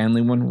is the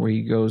Stanley one, where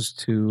he goes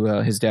to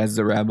his dad's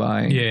the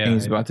rabbi, and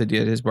he's about to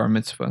get his bar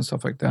mitzvah and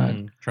stuff like that.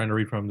 Trying to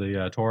read from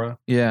the Torah.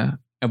 Yeah.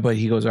 But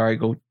he goes, all right,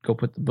 go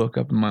put the book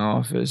up in my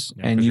office.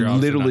 Yeah, and you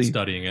literally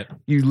studying it.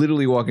 You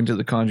literally walk into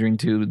the Conjuring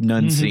 2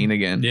 nun scene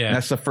again. Yeah.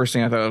 That's the first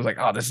thing I thought. I was like,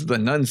 oh, this is the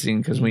nun scene.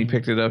 Because when he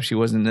picked it up, she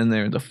wasn't in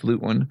there, the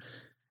flute one.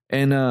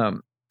 And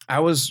I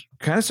was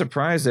kind of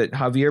surprised that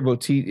Javier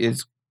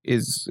Botet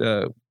is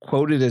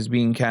quoted as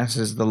being cast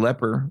as the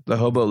leper, the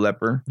hobo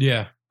leper.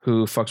 Yeah.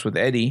 Who fucks with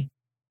Eddie.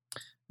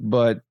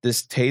 But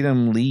this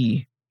Tatum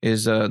Lee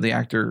is the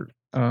actor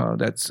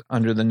that's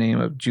under the name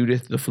of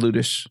Judith the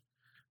Flutist.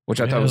 Which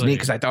I thought was neat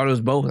because I thought it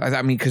was both.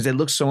 I mean, because it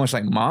looks so much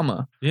like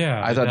Mama.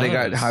 Yeah. I thought they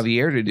got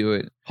Javier to do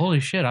it. Holy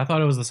shit. I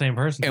thought it was the same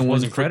person. And it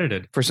wasn't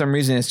credited. For some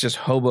reason, it's just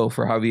hobo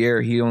for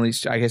Javier. He only,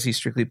 I guess he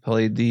strictly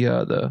played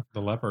the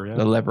leper, yeah.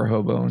 The leper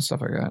hobo and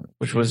stuff like that,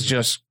 which was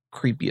just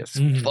creepy as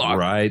fuck.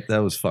 Right.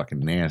 That was fucking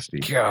nasty.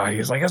 God, he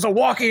was like, it's a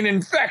walking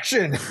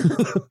infection.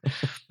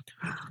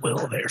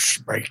 Will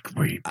this make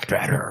me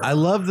better? I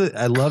love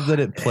that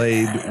it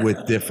played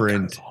with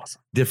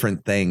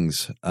different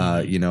things.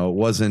 You know, it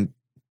wasn't.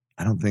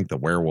 I don't think the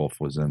werewolf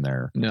was in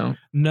there. No,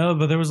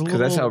 but there was a little.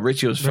 Because that's how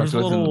Richie was fucked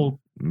with him.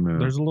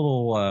 There's a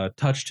little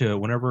touch to it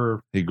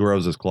whenever he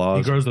grows his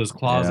claws. He grows those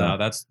claws out.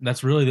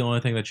 That's really the only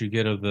thing that you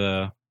get of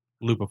the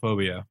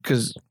lupophobia.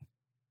 Because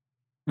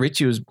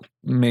Richie was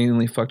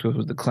mainly fucked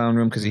with the clown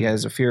room because he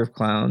has a fear of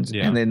clowns.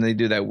 Yeah. And then they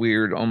do that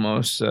weird,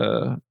 almost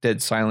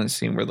dead silence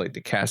scene where like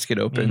the casket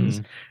opens,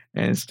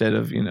 and instead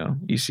of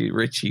you see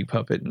Richie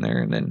puppet in there,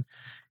 and then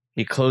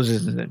he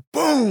closes and then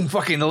boom,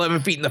 fucking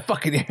 11 feet in the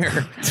fucking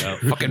air. Yep.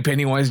 Fucking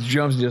Pennywise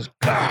jumps and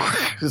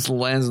just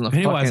lands on the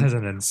Pennywise fucking... has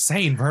an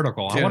insane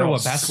vertical. I wonder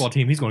what basketball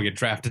team he's going to get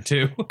drafted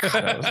to. God,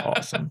 that was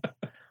awesome.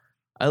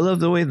 I love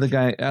the way the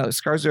guy,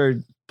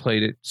 Skarsgård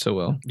played it so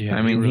well. Yeah,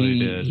 I mean, he really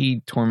did.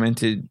 He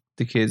tormented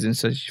the kids in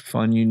such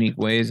fun, unique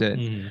ways that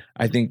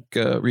I think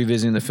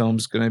revisiting the film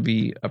is going to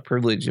be a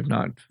privilege, if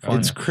not fun.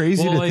 It's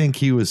crazy to think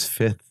he was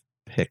fifth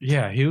picked.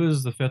 Yeah, he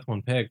was the fifth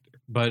one picked.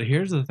 But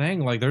here's the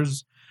thing, like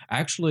there's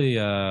actually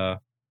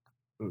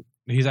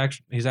he's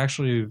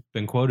actually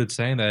been quoted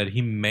saying that he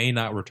may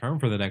not return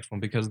for the next one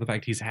because of the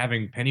fact he's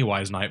having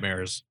Pennywise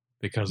nightmares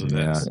because of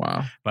this.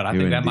 Wow. But I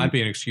think that might be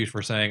an excuse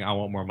for saying I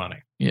want more money.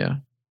 Yeah.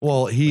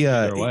 Well, he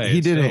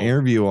did an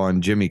interview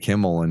on Jimmy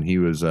Kimmel and he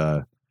was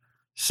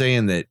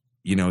saying that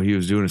he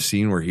was doing a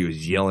scene where he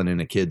was yelling in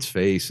a kid's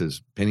face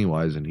as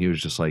Pennywise, and he was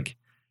just like,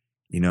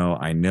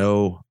 I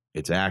know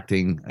it's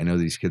acting. I know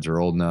these kids are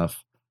old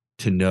enough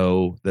to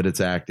know that it's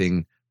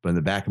acting. But in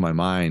the back of my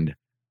mind,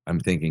 I'm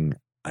thinking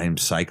I am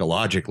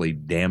psychologically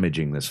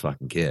damaging this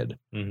fucking kid.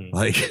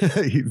 Like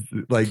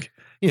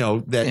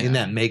in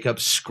that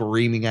makeup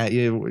screaming at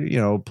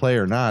you, play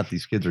or not,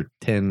 these kids are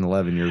 10,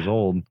 11 years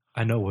old.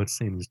 I know what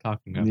scene he's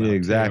talking about. Yeah,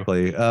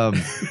 exactly.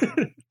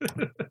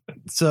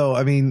 So,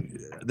 I mean,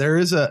 there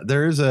is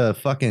a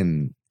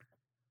fucking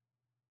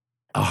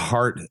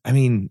heart. I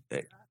mean,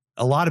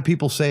 a lot of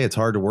people say it's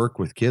hard to work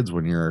with kids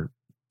when you're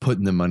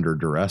putting them under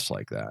duress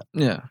like that.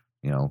 Yeah.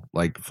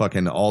 Like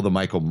fucking all the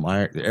Michael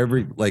Myers,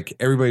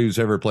 everybody who's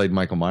ever played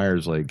Michael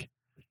Myers, like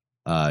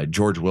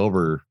George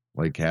Wilbur,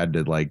 like had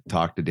to like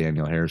talk to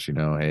Daniel Harris,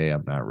 hey,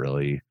 I'm not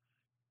really,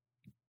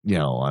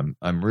 I'm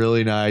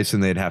really nice,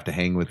 and they'd have to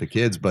hang with the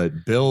kids,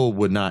 but Bill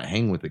would not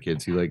hang with the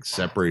kids. He like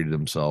separated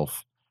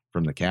himself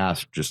from the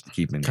cast just to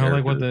keep in kind of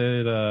like what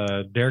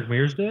Derek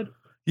Mears did.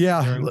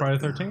 Yeah, during Friday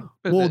the 13th.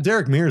 Well,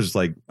 Derek Mears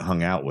like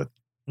hung out with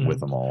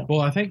them all.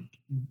 Well, I think.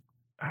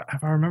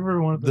 If I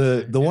remember one of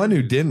the one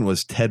who didn't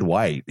was Ted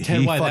White.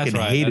 He fucking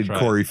hated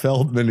Corey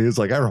Feldman. He was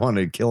like, I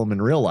wanted to kill him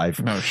in real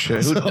life. Oh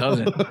shit, who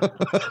doesn't?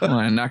 I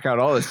want to knock out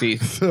all his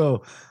teeth.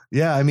 So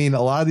yeah, I mean,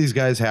 a lot of these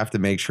guys have to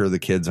make sure the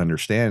kids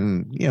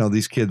understand.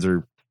 These kids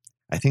are,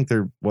 I think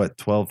they're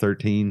 12,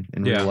 13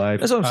 in real life.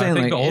 That's what I'm saying.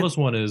 I think the oldest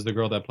one is the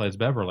girl that plays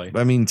Beverly.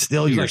 I mean,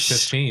 still, She's you're like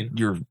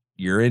 15.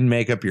 You're in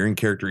makeup, you're in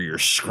character, you're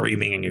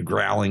screaming and you're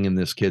growling in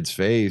this kid's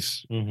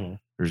face.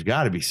 There's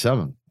got to be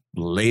some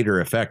later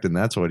effect, and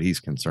that's what he's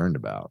concerned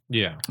about.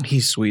 Yeah,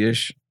 he's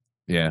Swedish.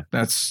 Yeah,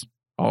 that's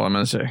all I'm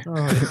gonna say.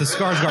 Oh, it's the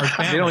Skarsgård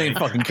family. They don't even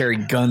fucking carry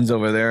guns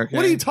over there. Okay?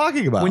 What are you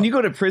talking about? When you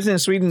go to prison in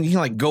Sweden, you can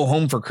like go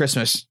home for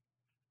Christmas.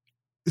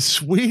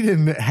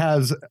 Sweden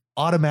has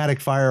automatic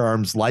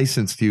firearms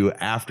licensed to you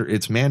after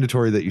it's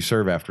mandatory that you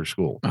serve after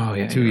school. Oh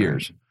yeah, 2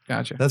 years. Right.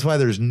 Gotcha. That's why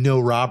there's no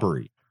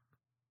robbery.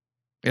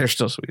 They're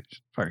still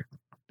Swedish. Sorry.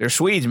 They're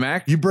Swedes,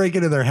 Mac. You break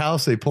into their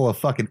house, they pull a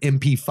fucking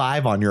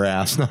MP5 on your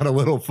ass, not a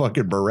little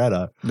fucking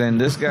Beretta. Then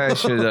this guy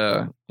should,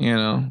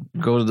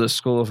 go to the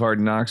School of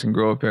Hard Knocks and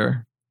grow up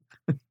there.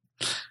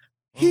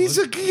 He's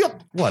a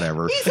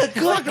whatever. He's a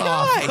good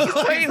guy. He's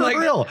playing like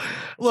real.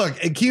 Look,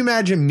 can you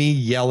imagine me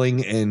yelling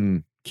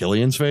in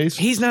Killian's face.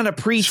 He's not a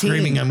preteen.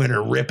 Screaming, I'm going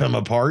to rip him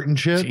apart and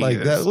shit. Like,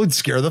 Jesus. that would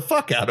scare the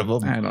fuck out of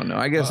him. I don't know.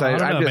 I guess I don't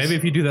know. just, Maybe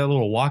if you do that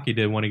little walk he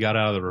did when he got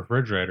out of the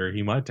refrigerator,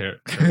 he might tear.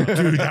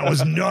 Dude, that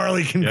was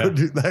gnarly. Yeah.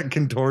 That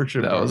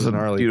contortion. that was a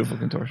gnarly. beautiful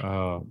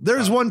contortion.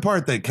 There's one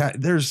part that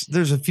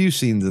there's a few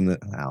scenes in the.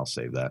 I'll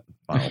save that.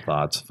 Final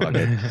thoughts. Fuck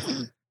it.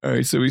 All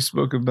right, so we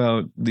spoke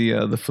about the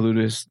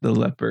flutist, the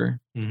leper.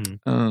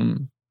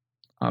 Mhm.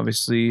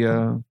 Obviously,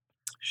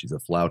 She's a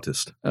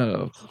flautist.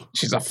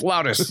 she's a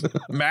flautist,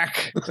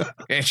 Mac,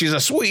 and she's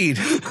a Swede.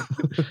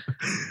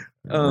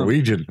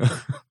 Norwegian.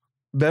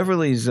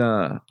 Beverly's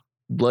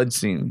blood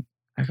scene.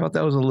 I felt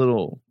that was a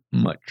little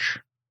much.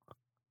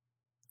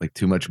 Like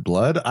too much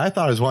blood. I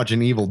thought I was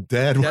watching Evil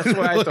Dead. That's what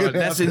I Look thought. at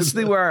That's that.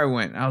 instantly where I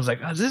went. I was like,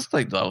 "Oh, is this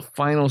like the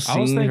final I was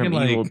scene thinking from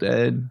like Evil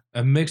Dead?"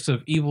 A mix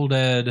of Evil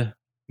Dead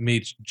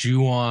meets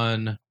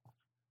Ju-on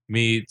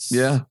meets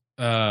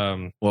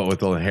What with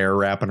the hair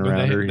wrapping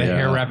around her? the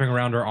hair wrapping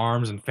around her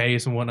arms and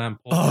face and whatnot.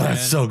 Oh,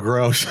 that's so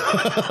gross.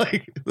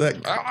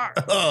 Like,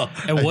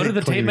 and what did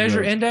the tape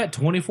measure end at?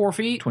 24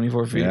 feet?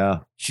 24 feet. Yeah.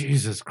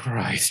 Jesus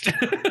Christ.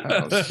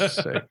 That was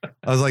sick.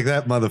 I was like,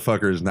 that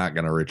motherfucker is not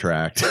going to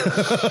retract.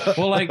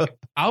 Well, like,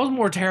 I was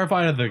more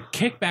terrified of the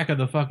kickback of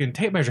the fucking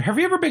tape measure. Have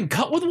you ever been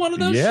cut with one of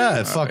those? Yeah,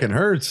 shit? it fucking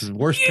hurts.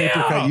 Worst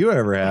paper cut you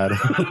ever had.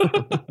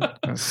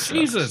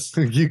 Jesus.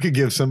 You could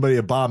give somebody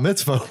a bar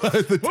mitzvah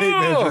with the tape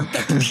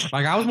measure.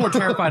 Like, I was more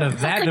terrified of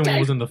that than what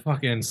was in the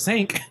fucking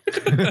sink.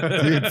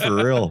 Dude, for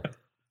real.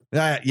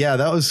 Yeah,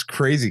 that was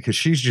crazy because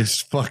she's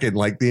just fucking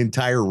like the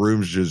entire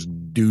room's just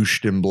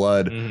douched in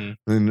blood.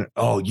 Mm-hmm. And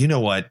oh, you know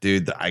what,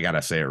 dude? I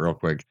gotta say it real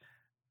quick.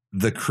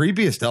 The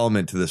creepiest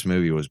element to this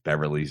movie was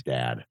Beverly's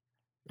dad.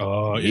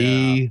 Oh,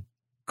 yeah.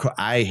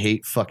 I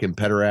hate fucking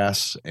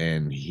pederasts,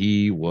 and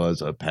he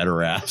was a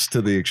pederast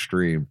to the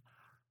extreme.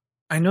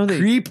 I know that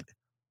Creep.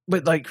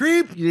 but like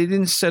creep. They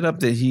didn't set up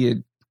that he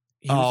had.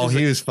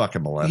 He was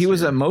fucking molesting. He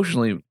was her.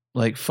 emotionally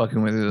like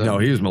fucking with her. Though. No,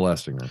 he was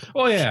molesting her.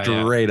 Oh, yeah.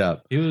 Straight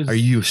up. He was, Are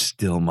you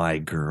still my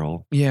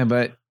girl? Yeah,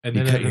 but and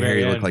You then cut at the your hair, very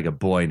you look end- like a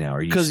boy now.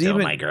 Are you 'Cause still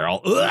even- my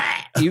girl?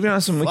 even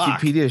on some Fuck.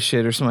 Wikipedia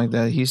shit or something like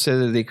that, he said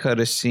that they cut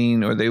a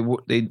scene or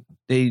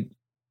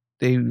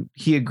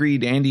he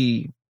agreed.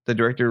 Andy, the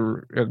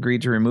director,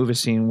 agreed to remove a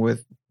scene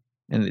with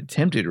an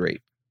attempted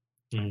rape.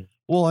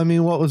 Well, I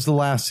mean, what was the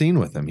last scene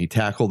with him? He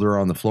tackled her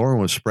on the floor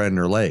and was spreading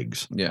her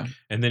legs. Yeah,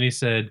 And then he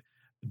said,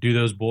 do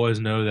those boys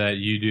know that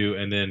you do?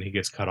 And then he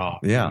gets cut off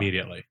Yeah.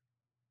 immediately.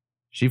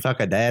 She fuck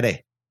a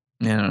daddy.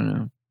 I don't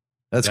know.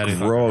 That's Daddy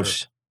fucking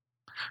gross.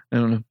 I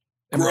don't know.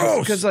 Gross.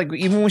 Because like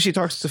even when she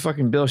talks to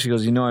fucking Bill, she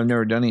goes, "You know, I've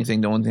never done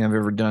anything. The only thing I've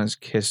ever done is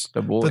kiss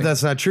a boy." But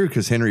that's not true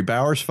because Henry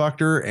Bowers fucked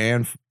her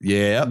and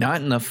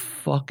not in the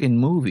fucking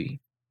movie.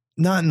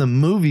 Not in the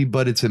movie,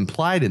 but it's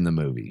implied in the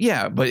movie.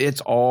 Yeah, but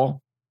it's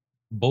all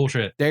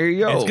bullshit. There you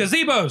go. It's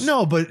gazebos.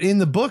 No, but in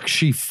the book,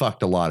 she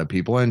fucked a lot of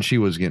people and she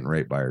was getting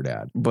raped by her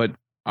dad. But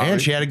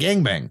and she had a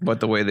gangbang. But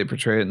the way they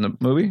portray it in the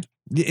movie,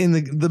 in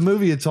the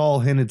movie, it's all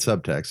hinted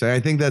subtext, and I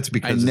think that's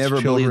because I it's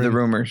never believe the children.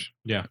 rumors.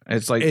 Yeah,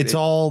 it's like It's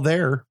all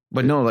there.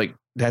 But no, like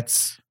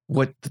that's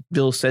what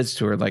Bill says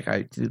to her. Like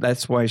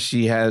that's why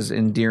she has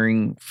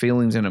endearing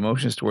feelings and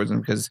emotions towards him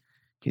because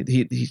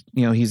he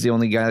you know he's the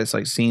only guy that's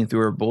like seeing through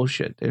her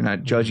bullshit. They're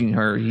not judging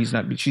her.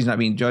 She's not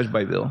being judged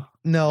by Bill.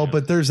 No,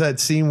 but there's that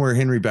scene where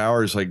Henry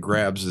Bowers like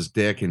grabs his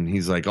dick and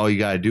he's like, all you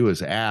got to do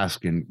is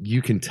ask. And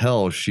you can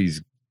tell she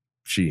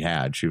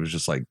was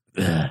just like,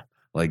 ugh,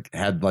 like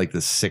had like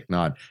this sick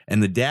nod.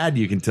 And the dad,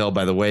 you can tell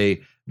by the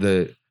way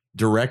the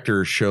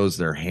director shows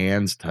their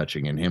hands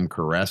touching and him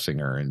caressing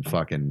her and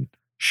fucking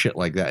shit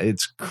like that.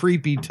 It's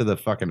creepy to the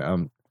fucking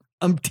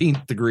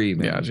umpteenth degree,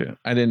 man. Gotcha.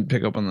 I didn't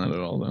pick up on that at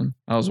all then.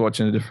 I was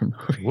watching a different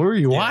movie. What were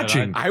you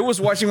watching? I was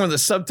watching when the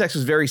subtext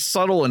was very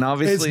subtle and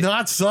obviously It's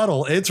not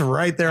subtle. It's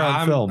right there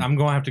on film. I'm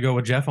going to have to go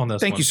with Jeff on this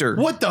Thank one. you, sir.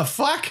 What the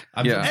fuck?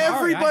 Yeah.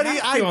 Everybody I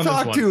have to I on this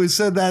talked one. to has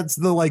said that's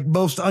the like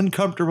most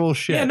uncomfortable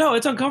shit. Yeah, no,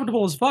 it's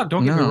uncomfortable as fuck.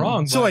 Don't get me No.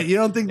 wrong. So but wait, you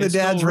don't think the it's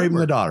dad's still a raping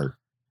rumor. the daughter?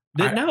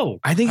 No.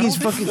 I think he's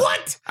don't think- fucking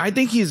what? I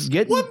think he's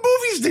getting What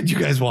movies did you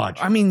guys watch?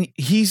 I mean,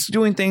 he's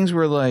doing things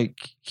where like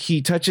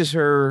he touches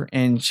her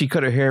and she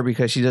cut her hair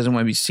because she doesn't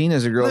want to be seen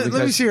as a girl.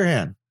 Let me see your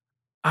hand.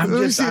 Let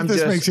me see if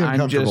this makes you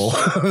uncomfortable.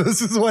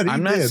 This is what he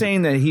I'm not did.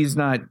 saying that he's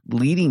not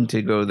leading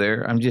to go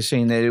there. I'm just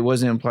saying that it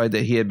wasn't implied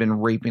that he had been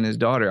raping his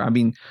daughter. I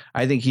mean,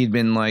 I think he'd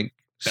been like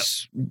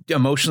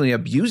emotionally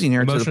abusing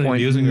her to the Emotionally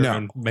point. abusing her No.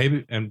 and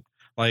maybe and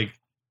like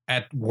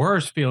at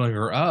worst feeling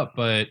her up,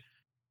 but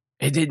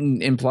It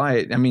didn't imply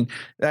it. I mean,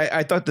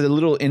 I thought the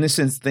little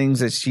innocent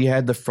things that she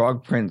had the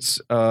Frog Prince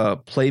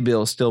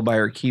playbill still by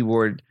her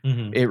keyboard.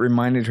 Mhm. It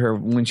reminded her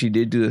when she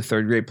did do the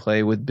third grade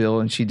play with Bill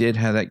and she did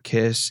have that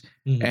kiss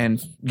Mhm.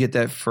 and get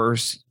that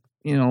first,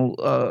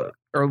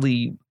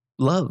 early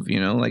love,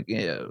 like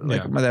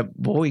that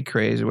boy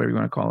craze or whatever you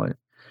want to call it.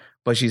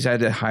 But she's had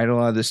to hide a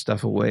lot of this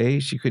stuff away.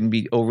 She couldn't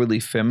be overly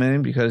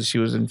feminine because she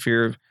was in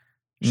fear of,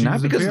 She not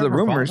was in because of fear the of her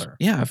rumors. father.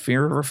 Yeah,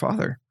 fear of her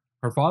father.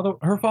 her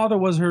father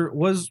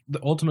was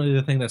ultimately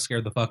the thing that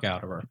scared the fuck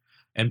out of her.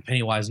 And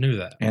Pennywise knew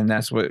that. And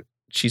that's what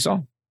she saw.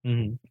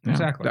 Mhm. Yeah,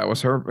 Exactly. That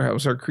was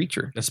her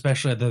creature.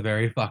 Especially at the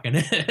very fucking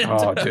end.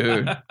 Oh,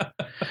 dude.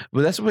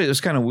 But that's what it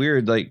was kind of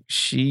weird. Like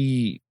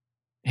she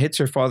hits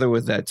her father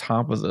with that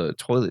top of the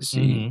toilet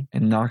seat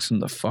and knocks him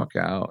the fuck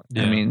out.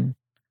 Yeah. I mean,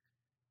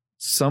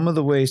 some of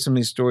the way some of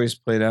these stories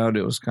played out,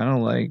 it was kind of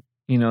like,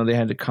 you know, they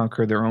had to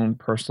conquer their own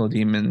personal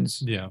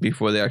demons Yeah.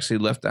 before they actually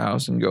left the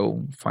house and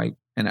go fight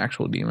an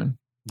actual demon.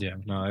 Yeah.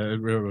 No, it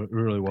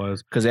really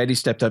was. Because Eddie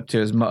stepped up to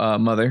his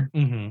mother,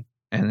 Mm-hmm.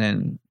 and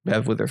then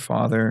Bev with her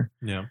father.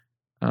 Yeah.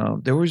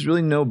 There was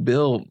really no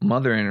Bill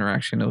mother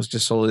interaction. It was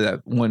just solely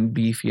that one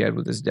beef he had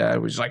with his dad,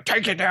 which was like,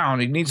 take it down.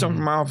 He needs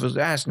something off his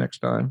ass next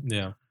time.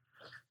 Yeah.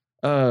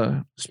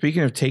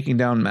 Speaking of taking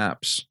down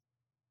maps,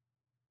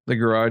 the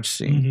garage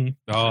scene.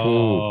 Mm-hmm.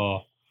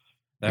 Oh,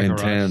 that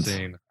garage Intense.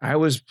 scene. I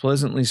was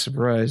pleasantly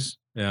surprised.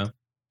 Yeah.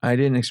 I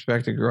didn't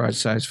expect a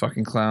garage-sized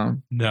fucking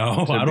clown.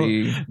 No, to I don't.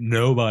 be-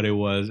 Nobody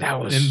was.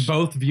 That was- In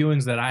both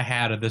viewings that I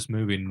had of this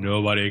movie,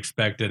 nobody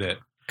expected it.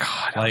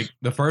 God, Like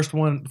the first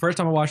time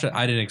I watched it,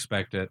 I didn't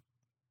expect it.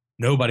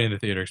 Nobody in the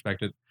theater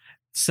expected it.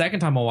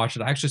 Second time I watched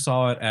it, I actually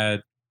saw it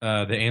at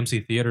the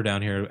AMC theater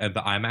down here at the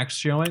IMAX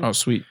showing. oh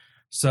sweet.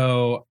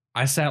 So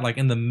I sat like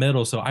in the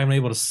middle, so I'm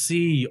able to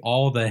see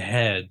all the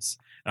heads.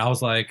 And I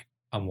was like,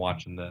 I'm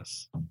watching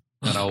this.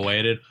 And I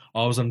waited.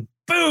 All of a sudden,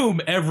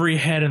 boom! Every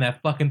head in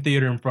that fucking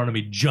theater in front of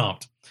me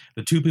jumped.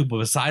 The two people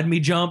beside me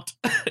jumped.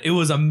 It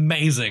was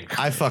amazing.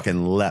 I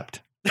fucking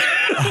leapt.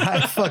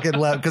 I fucking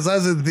leapt because I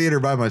was in the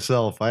theater by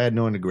myself. I had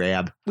no one to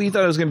grab. We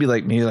thought it was gonna be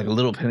like maybe like a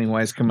little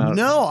Pennywise come out.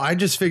 No, I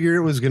just figured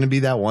it was going to be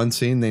that one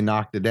scene. They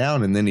knocked it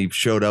down, and then he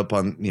showed up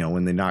on, you know,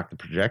 when they knocked the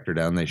projector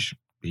down,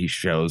 he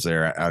shows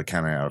there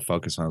kind of out of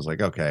focus. And I was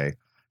like, okay,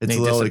 it's He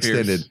a little disappears.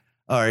 extended.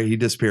 All right, he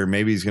disappeared.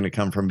 Maybe he's going to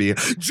come from being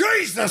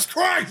Jesus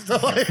Christ. It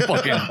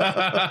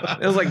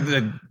was like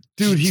the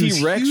Dude, he was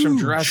T-Rex from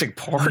huge. Jurassic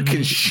Park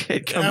and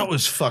shit. That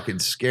was fucking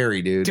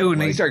scary, dude. Dude,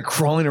 and he Like, started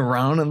crawling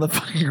around in the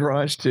fucking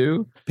garage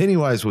too.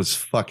 Pennywise was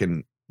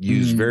fucking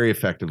used very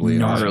effectively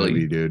in this Gnarly.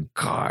 movie, dude.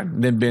 God.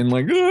 And then Ben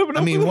like, "Oh, but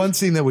I mean, one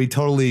scene that we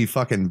totally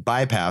fucking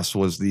bypassed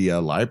was the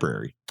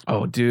library.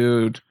 oh,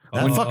 dude.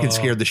 That fucking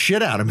scared the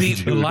shit out of me,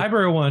 The dude.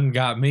 library one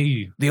got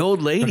me. The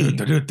old lady.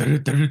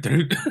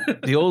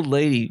 The old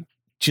lady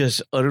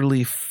just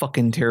utterly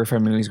fucking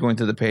terrified me when he's going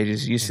through the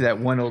pages. You see that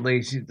one old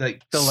lady, she's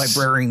like the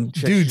librarian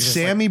chick, Dude, she's just,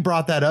 like, Sammy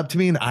brought that up to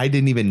me, and I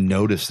didn't even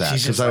notice that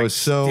she's because just, I like, was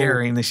so.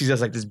 staring. And she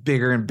does like this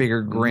bigger and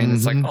bigger grin.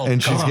 It's like, Mhm. oh,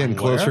 and she's God, getting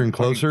closer where? and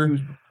closer.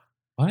 Fucking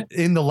What?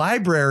 In the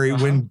library,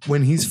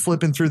 when he's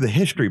flipping through the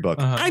history book,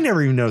 Uh-huh. I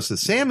never even noticed that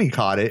Sammy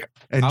caught it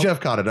and Jeff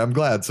caught it. I'm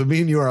glad. So me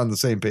and you are on the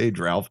same page,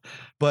 Ralph.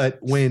 But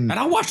when And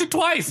I watched it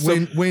twice.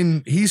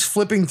 when he's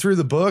flipping through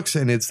the books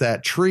and it's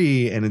that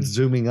tree and it's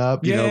zooming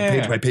up, you know, Yeah.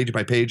 page by page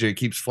by page, and it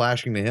keeps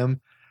flashing to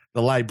him.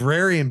 The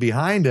librarian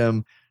behind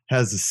him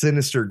has a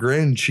sinister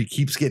grin. She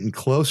keeps getting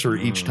closer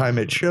each time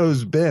it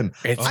shows Ben.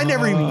 I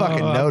never even fucking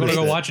I'm gonna noticed.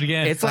 go it. watch it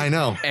again. It's like I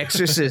know.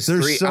 Exorcist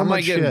There's 3. so I'm like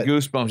much getting shit.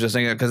 goosebumps just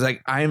thinking because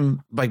like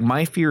I'm like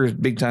my fear is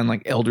big time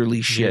like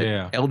elderly shit.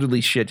 Yeah.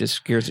 Elderly shit just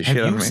scares the Have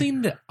shit out you of me.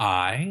 seen The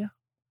Eye?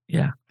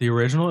 Yeah. The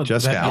original?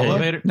 Jessica that Alba?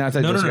 elevator? Not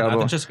that no, Jessica not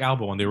Alba. the Jessica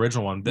Alba one. The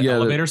original one. The Yeah, the-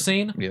 elevator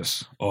scene?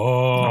 Yes.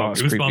 Oh, it's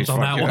creepy as goosebumps on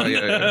that fuck. one.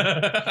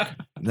 Yeah.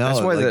 No,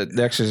 That's why like,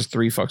 the Exorcist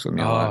 3 fucks with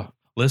me a lot. Oh,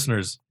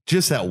 listeners,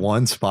 just that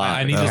one spot.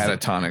 I need to-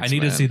 Catatonics. I need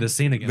to man. see the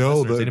scene again. No,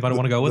 Listeners, anybody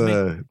want to go with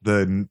me?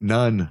 The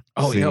nun.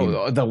 Oh, scene.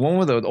 yo, the one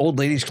where the old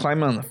lady's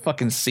climbing on the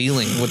fucking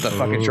ceiling with the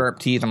fucking sharp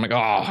teeth. I'm like,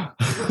 oh.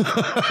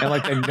 And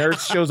like the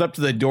nurse shows up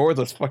to the door with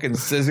those fucking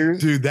scissors.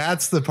 Dude,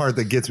 that's the part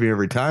that gets me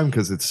every time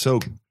because it's so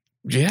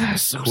Yeah,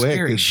 so quick.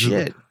 scary It's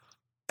shit.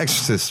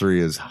 Exorcist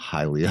 3 is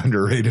highly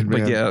underrated,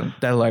 man. But yeah,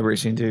 that library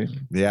scene too.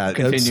 Yeah.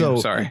 Continue, So,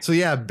 sorry. So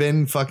yeah,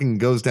 Ben fucking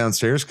goes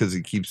downstairs because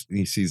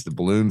he sees the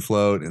balloon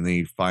float and then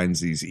he finds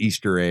these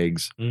Easter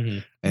eggs Mm-hmm.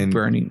 and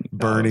Burning.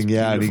 burning. Oh, it's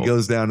Yeah. And he beautiful.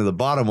 goes down to the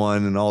bottom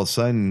one and all of a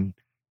sudden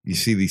you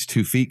see these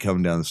 2 feet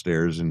coming down the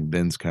stairs and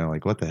Ben's kind of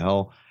like, what the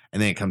hell?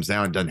 And then it comes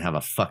down and doesn't have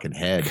a fucking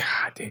head.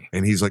 God damn.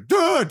 And he's like,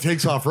 duh,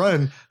 takes off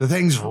running. The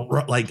thing's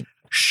like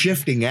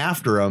shifting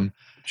after him.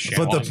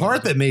 But the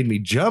part that made me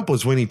jump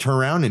was when he turned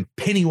around and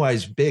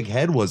Pennywise's big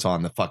head was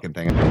on the fucking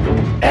thing.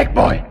 Egg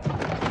boy.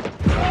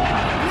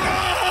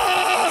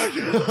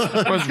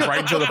 Goes right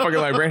into the fucking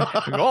librarian.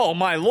 Oh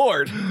my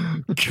lord.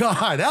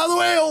 God, out of the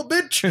way, old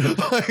bitch.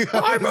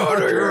 I'm out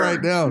here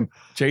right down.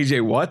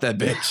 JJ, what that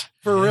bitch?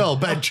 For real,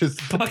 Ben just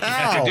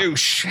pow.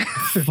 Douche.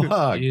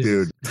 Fuck,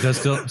 dude.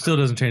 That still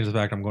doesn't change the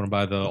fact I'm going to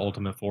buy the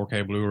ultimate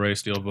 4K Blu-ray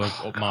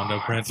Steelbook Mondo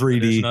print 3D.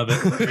 edition of it.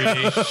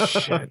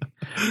 3D shit.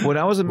 What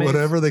I was amazed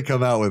Whatever they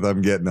come out with,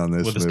 I'm getting on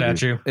this with the movie.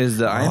 statue. is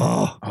the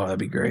Oh. oh, that'd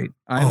be great.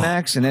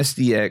 IMAX and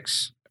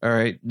SDX. All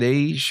right,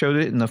 they showed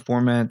it in the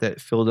format that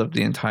filled up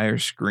the entire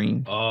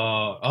screen.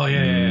 Oh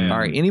yeah. All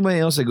right, anybody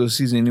else that goes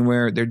sees it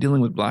anywhere, they're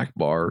dealing with black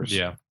bars.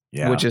 Yeah.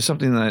 Yeah. Which is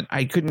something that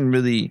I couldn't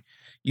really.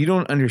 You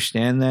don't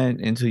understand that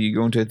until you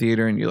go into a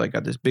theater and you're like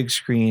got this big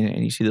screen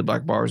and you see the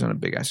black bars on a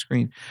big ass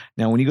screen.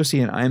 Now, when you go see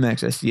an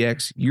IMAX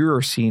SDX,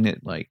 you're seeing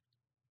it like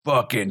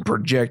fucking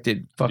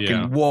projected fucking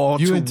Yeah. wall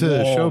You to went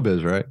to wall.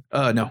 Showbiz, right?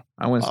 No,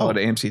 I went and saw it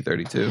at AMC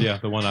 32. Yeah,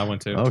 the one I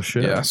went to. Oh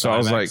shit. Yeah, so I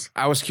was IMAX. like,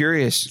 I was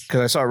curious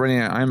because I saw it running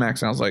at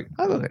IMAX, and I was like,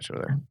 I love that show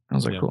there. I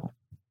was like, Yeah. cool.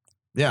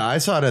 Yeah, I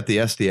saw it at the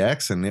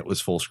SDX and it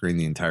was full screen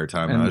the entire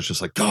time. And I And- was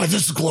just like, God,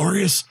 this is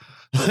glorious.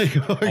 Like,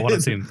 I want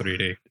to see it in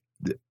 3D.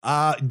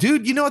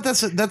 dude, you know what?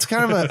 That's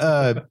kind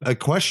of a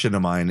question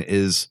of mine.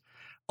 Is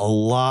a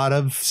lot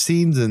of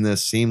scenes in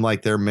this seem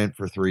like they're meant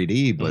for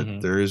 3D, but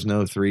Mhm. there is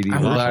no 3D.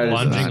 I'm A lot glad of it's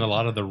lunging, not. a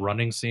lot of the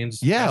running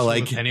scenes. Yeah, especially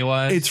like, with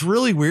Pennywise. It's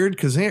really weird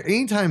because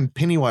anytime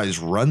Pennywise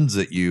runs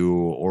at you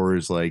or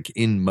is like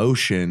in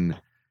motion,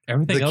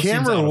 everything the else seems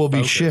camera out of will be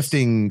focus.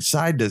 shifting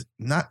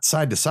not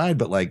side to side,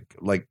 but like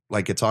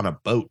it's on a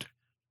boat.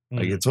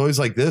 Like Mhm. it's always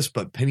like this,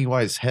 but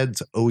Pennywise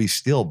head's always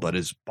still, but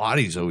his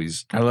body's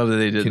always I love that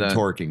they did that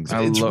contorting.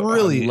 I It's lo- I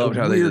really a loved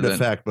how they weird did that.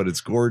 effect, but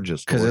it's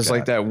gorgeous to because look it's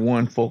like at. that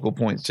one focal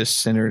point just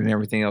centered, and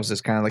everything else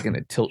is kind of like in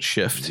a tilt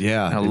shift.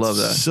 Yeah, I love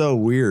it's that. So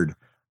weird.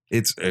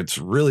 It's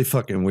really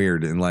fucking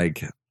weird. And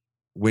like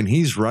when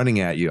he's running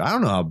at you, I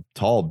don't know how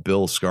tall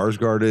Bill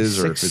Skarsgård is,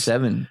 or if it's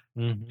 6'7".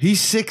 Mhm. he's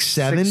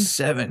 6'7".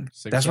 6'7".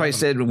 6'7". That's why I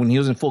said when he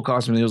was in full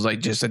costume, he was like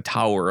just a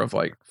tower of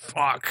like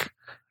fuck.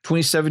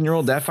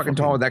 27-year-old that fucking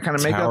tall with that kind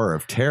of makeup. Tower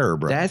of Terror,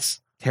 bro.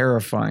 That's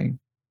terrifying.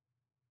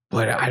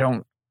 But I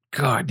don't.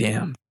 God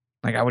damn.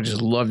 Like I would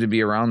just love to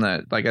be around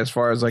that. Like as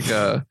far as like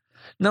a,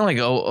 not like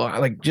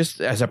like just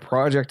as a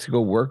project to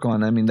go work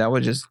on. I mean that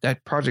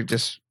project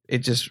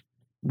just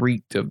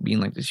reeked of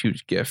being like this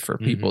huge gift for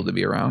people to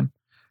be around.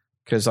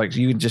 Because like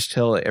you could just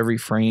tell every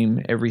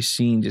frame, every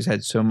scene just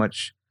had so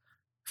much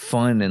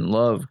fun and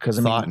love. Because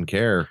I thought mean, and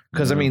care.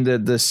 because I mean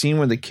the scene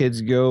where the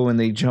kids go and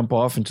they jump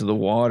off into the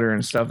water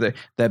and stuff,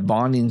 that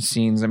bonding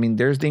scenes. I mean,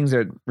 there's things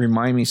that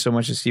remind me so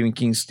much of Stephen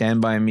King's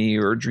Stand By Me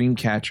or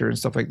Dreamcatcher and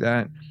stuff like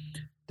that.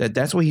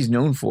 That's what he's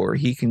known for.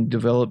 He can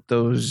develop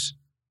those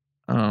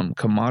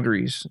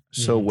camaraderies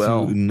so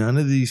well. So none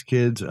of these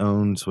kids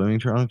own swimming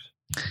trunks.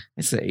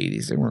 It's the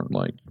 80s. They weren't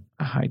like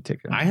a high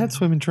ticket. I had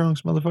swimming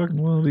trunks, motherfucker.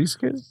 Well, these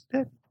kids.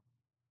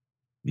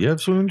 You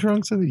have swimming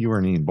trunks? You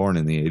weren't even born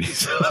in the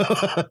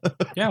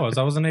 80s. Yeah,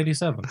 I was in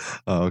 87.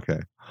 Oh, okay.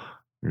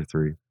 You're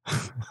 3.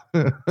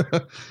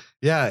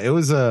 Yeah, it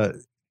was oh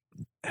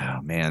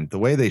man, the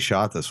way they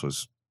shot this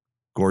was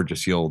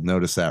gorgeous. You'll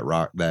notice that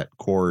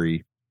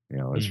quarry,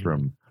 is Mhm.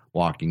 from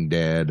Walking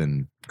Dead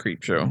and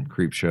Creep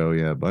Show.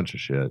 Yeah, a bunch of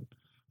shit.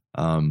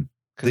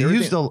 They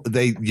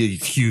everything-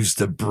 used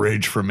the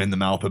bridge from In the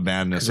Mouth of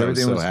Madness. I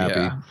was so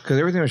happy. Because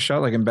everything was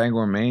shot like in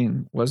Bangor,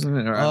 Maine, wasn't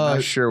it? Or I'm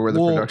not sure where the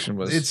production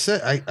was. It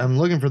said I'm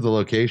looking for the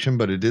location,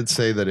 but it did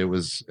say that it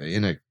was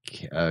in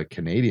a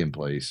Canadian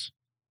place,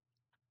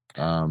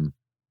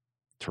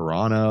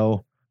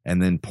 Toronto,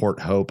 and then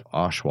Port Hope,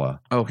 Oshawa.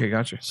 Okay,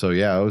 gotcha. So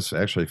yeah, it was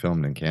actually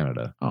filmed in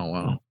Canada. Oh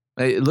wow,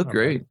 hey, it looked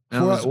great.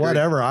 No, it was great.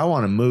 Whatever. I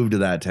want to move to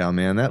that town,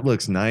 man. That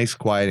looks nice,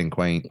 quiet, and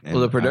quaint. Well,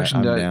 the and production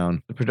I'm did-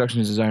 down. The production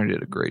designer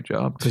did a great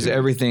job because Dude.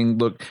 everything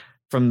looked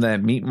from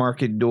that meat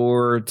market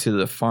door to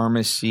the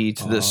pharmacy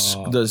to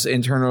those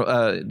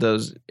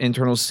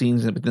internal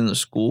scenes within the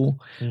school.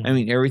 Mhm. I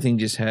mean, everything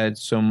just had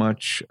so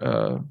much.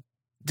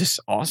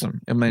 Just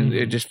awesome. I mean,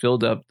 it just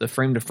filled up the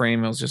frame to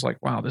frame. I was just like,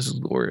 wow, this is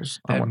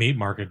glorious. That meat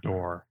market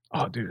door.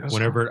 Oh, dude. That's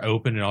Whenever it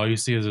opened and all you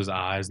see is his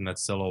eyes and that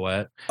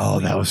silhouette. Oh,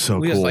 that was so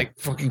we cool. was like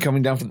fucking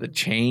coming down from the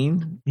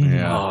chain.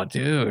 Yeah. Oh,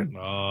 dude.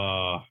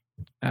 Oh,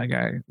 That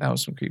guy, that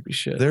was some creepy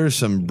shit. There's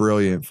some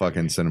brilliant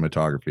fucking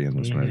cinematography in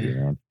this movie,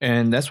 man.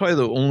 And that's why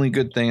the only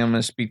good thing I'm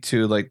going to speak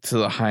to, like to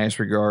the highest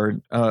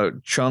regard,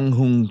 Chung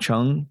Hoon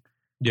Chung.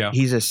 yeah.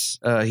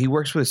 He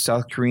works with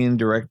South Korean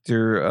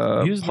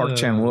director He was Park the-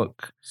 Chan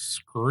Wook.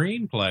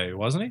 Screenplay,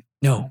 wasn't he?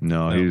 No,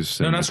 No, he was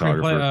No, not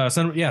cinematographer.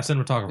 screenplay.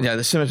 Cinematographer. yeah,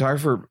 the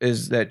cinematographer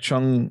is that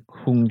Chung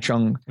Hoon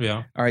Chung.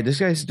 Yeah. All right, this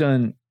guy's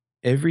done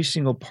every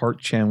single Park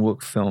Chan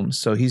Wook film.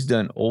 So he's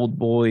done Old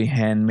Boy,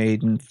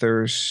 Handmaiden,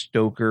 Thirst,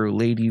 Stoker,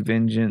 Lady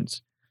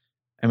Vengeance.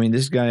 I mean,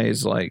 this guy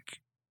is like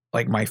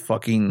my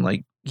fucking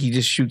like. He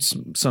just shoots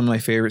some of my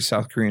favorite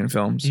South Korean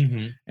films,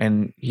 Mm-hmm.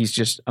 and he's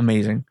just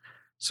amazing.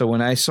 So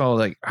when I saw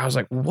I was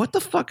like, what the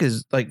fuck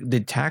is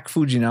did Tak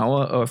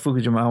Fujinawa,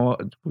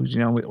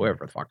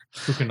 whatever the fuck.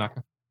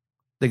 Fukunaka.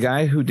 The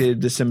guy who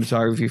did the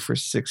cinematography for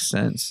Sixth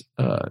Sense,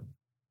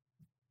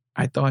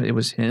 I thought it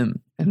was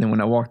him. And then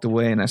when I walked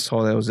away and I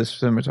saw that it was this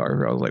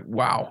cinematographer, I was like,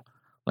 wow.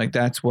 Like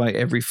that's why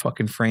every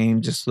fucking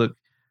frame just looked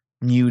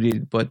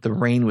muted, but the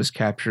rain was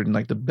captured in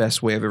like the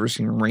best way I've ever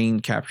seen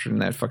rain captured in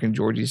that fucking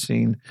Georgie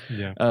scene.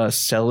 Yeah.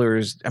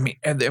 Cellars. I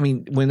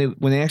mean, when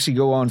they actually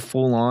go on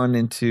full on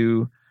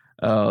into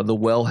the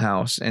well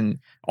house and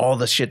all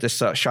the shit that's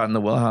shot in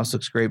the well house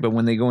looks great, but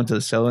when they go into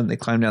the cellar and they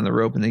climb down the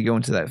rope and they go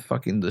into that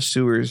fucking the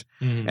sewers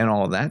Mhm. and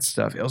all of that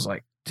stuff, it was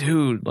like,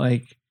 dude,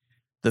 like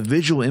the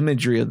visual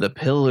imagery of the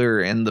pillar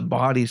and the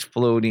bodies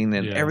floating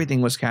and Yeah.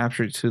 everything was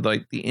captured to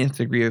like the nth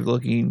degree of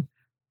looking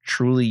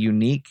truly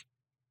unique,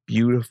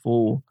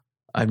 beautiful.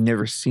 I've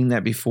never seen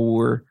that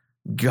before.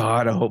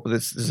 God, I hope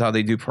this is how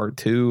they do part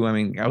 2. I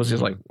mean, I was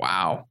just like,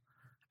 wow.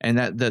 And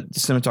that the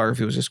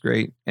cinematography was just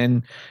great.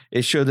 And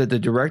it showed that the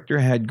director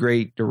had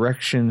great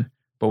direction,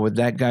 But with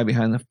that guy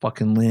behind the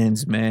fucking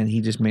lens, man,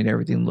 he just made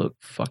everything look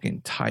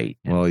fucking tight.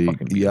 and Well, you,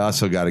 fucking you beautiful.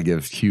 also got to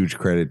give huge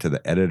credit to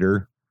the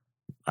editor.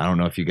 I don't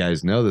know if you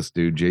guys know this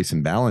dude,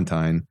 Jason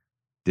Ballantyne,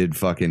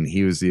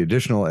 he was the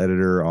additional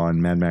editor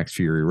on Mad Max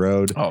Fury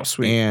Road Oh,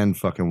 sweet. and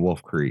fucking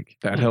Wolf Creek.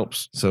 That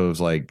helps. So it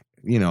was like,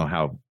 you know,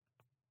 how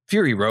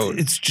Fury Road.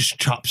 it's just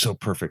chopped so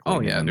perfectly. Oh,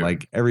 yeah, man. dude.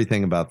 Like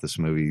everything about this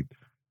movie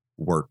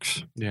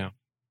works. Yeah.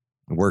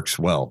 It works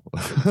well.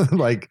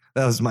 Like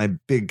that was my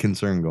big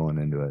concern going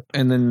into it.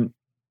 And then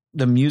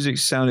the music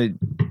sounded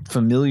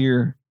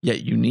familiar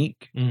yet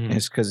unique. Mhm.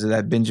 It's because of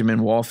that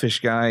Benjamin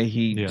Wallfish guy.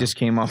 He Yeah. just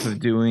came off of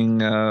doing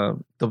the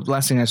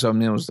last thing I saw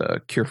him in was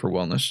Cure for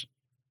Wellness.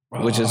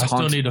 Which is I still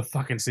haunting. need to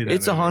fucking see that.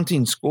 It's a movie.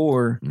 haunting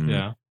score, Mm.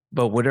 Yeah.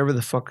 but whatever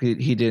the fuck he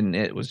did in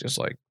it was just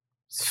like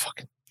it's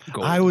fucking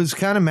gold. I was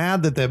kind of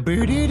mad that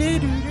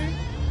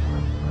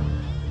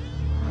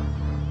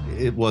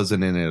it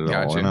wasn't in it at all.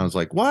 Gotcha. And I was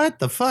like, what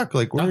the fuck?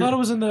 Like, I thought it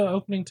was in the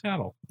opening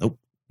title. Nope.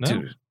 No.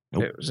 Dude,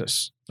 Nope. it was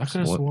just I could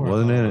have sworn.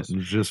 wasn't I in thought it. It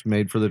was just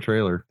made for the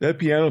trailer. that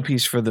piano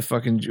piece for the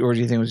fucking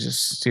Georgie thing was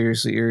just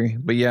seriously eerie.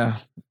 But yeah,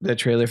 that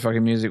trailer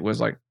fucking music was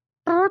like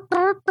I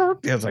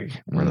was like,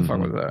 where the fuck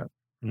was that?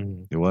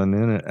 Mhm. It wasn't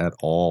in it at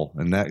all.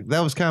 And that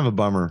was kind of a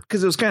bummer.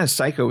 Because it was kind of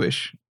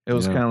psycho-ish. It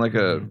was Yeah. kind of like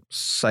a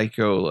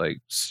psycho,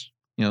 like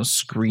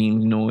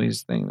scream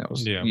noise thing that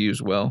was Yeah.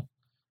 used well.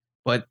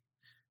 But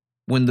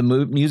when the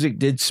music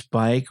did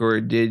spike or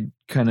it did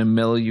kind of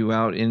mellow you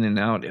out in and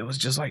out, it was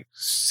just like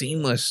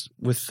seamless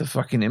with the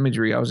fucking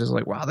imagery. I was just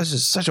like, wow, this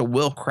is such a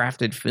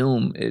well-crafted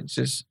film. It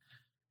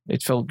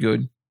felt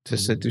good to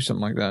sit through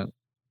something like that.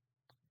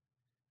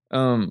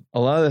 A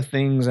lot of the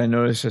things I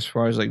noticed as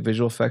far as like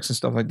visual effects and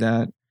stuff like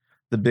that,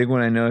 the big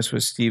one I noticed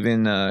was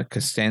Steven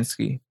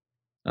Kostansky.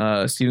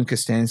 Steven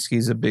Kostansky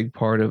is a big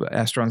part of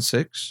Astron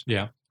 6.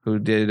 Yeah. Who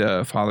did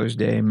Father's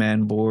Day,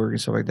 Manborg,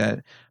 and stuff like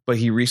that. But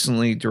he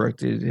recently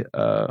directed,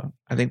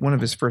 I think one of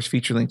his first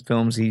feature-length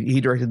films, he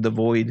directed The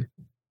Void.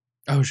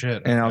 Oh,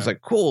 shit. And I was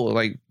like, cool.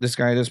 Like, this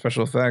guy does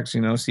special effects,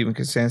 Steven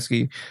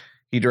Kostansky.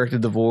 He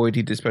directed The Void.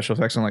 He did special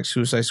effects on, like,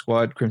 Suicide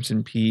Squad,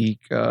 Crimson Peak.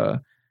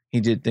 He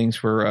did things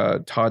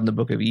for Todd and the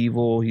Book of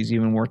Evil. He's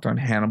even worked on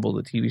Hannibal,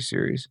 the TV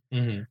series.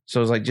 Mhm.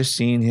 So it was like just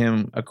seeing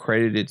him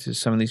accredited to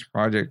some of these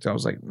projects. I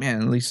was like,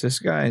 man, at least this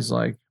guy is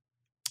like,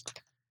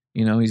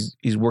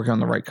 he's working on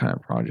the right kind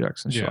of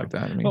projects and shit Yeah. like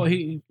that. I mean, Well,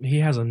 he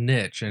has a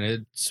niche and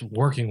it's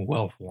working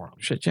well for him.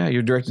 shit, yeah,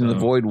 you're directing The So-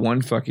 Void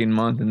one fucking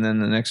month, and then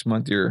the next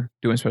month you're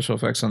doing special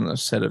effects on the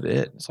set of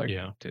it. It's like,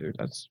 Yeah. dude,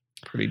 that's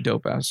pretty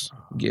dope ass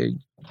gig.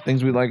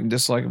 Things we like and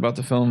dislike about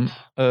the film.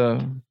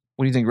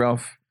 What do you think,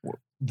 Ralph?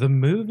 The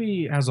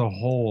movie as a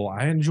whole,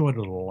 I enjoyed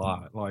it a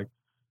lot. Like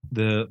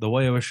the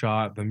way it was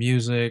shot, the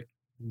music,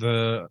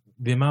 the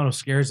amount of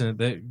scares in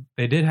it.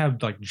 They did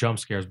have like jump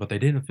scares, but they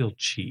didn't feel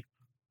cheap.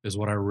 Is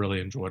what I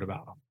really enjoyed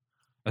about them.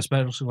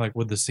 Especially like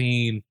with the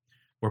scene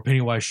where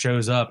Pennywise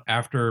shows up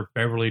after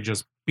Beverly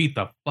just beat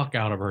the fuck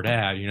out of her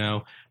dad.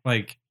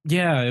 Like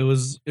yeah, it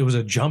was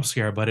a jump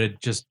scare, but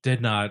it just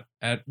did not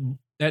at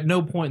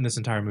no point in this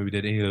entire movie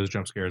did any of those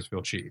jump scares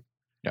feel cheap.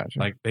 Gotcha.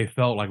 Like they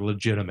felt like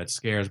legitimate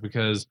scares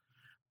because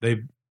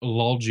they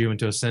lulled you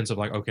into a sense of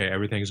like, okay,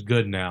 everything's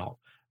good now.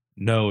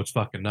 No, it's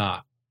fucking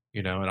not.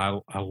 And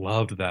I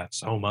loved that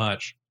so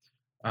much.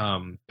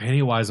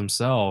 Pennywise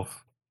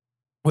himself,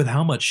 with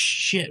how much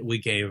shit we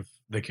gave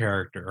the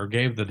character or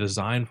gave the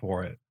design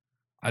for it,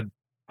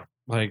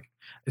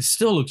 it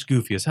still looks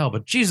goofy as hell,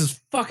 but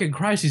Jesus fucking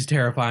Christ, he's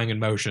terrifying in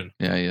motion.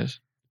 Yeah, he is.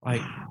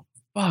 Like,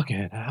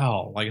 fucking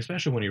hell. Like,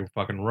 especially when he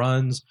fucking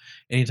runs,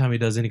 anytime he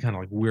does any kind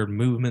of like weird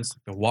movements,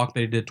 like the walk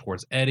they did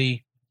towards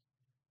Eddie,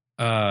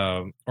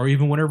 or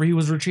even whenever he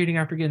was retreating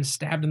after getting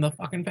stabbed in the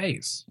fucking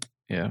face.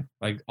 Yeah.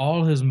 Like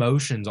all his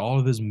motions, all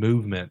of his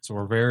movements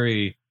were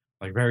very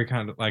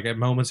kind of like at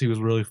moments he was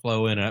really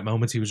flowing and at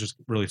moments he was just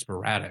really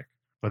sporadic.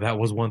 But that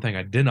was one thing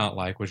I did not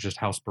like was just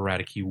how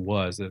sporadic he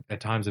was. At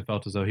times it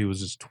felt as though he was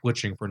just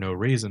twitching for no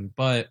reason.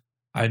 But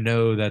I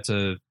know that's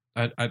I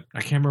can't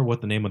remember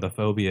what the name of the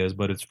phobia is,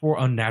 but it's for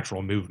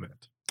unnatural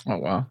movement. Oh,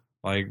 wow.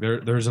 Like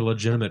there's a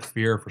legitimate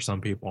fear for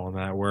some people on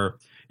that where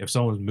if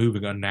someone's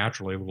moving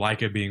unnaturally,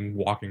 like it being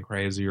walking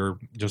crazy or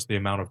just the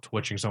amount of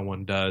twitching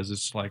someone does,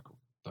 it's like,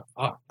 the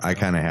fuck? I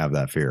kind of have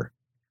that fear.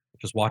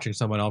 Just watching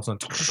someone else on.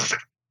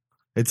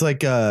 It's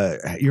like you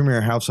remember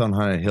House on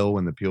Haunted Hill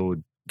when the people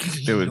would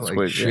like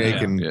twitch, shake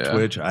yeah. and Yeah.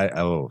 twitch.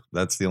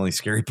 That's the only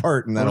scary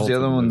part in that. What was the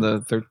whole other one? thing.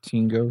 The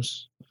 13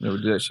 Ghosts. They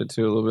would do that shit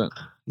too a little bit.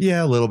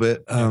 Yeah, a little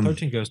bit.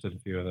 13 Ghosts did a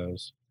few of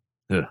those.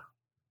 Yeah.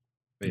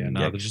 But yeah,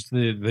 no, just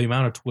the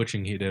amount of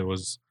twitching he did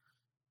was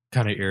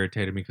kind of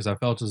irritated me because I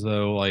felt as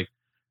though like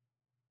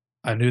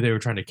I knew they were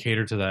trying to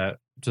cater to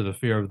the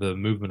fear of the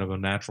movement of a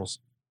natural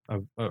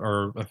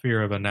or a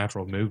fear of a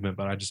natural movement,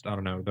 but I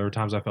don't know. There were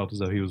times I felt as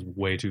though he was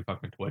way too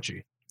fucking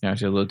twitchy. Yeah,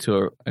 actually a little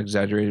too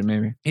exaggerated,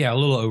 maybe. Yeah, a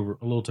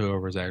little too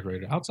over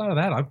exaggerated. Outside of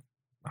that,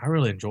 I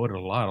really enjoyed it a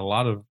lot. A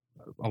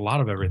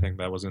lot of everything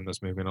that was in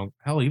this movie. And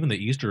hell, even the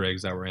Easter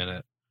eggs that were in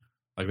it.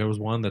 Like there was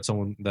one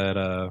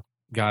that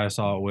guy I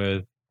saw it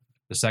with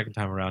the second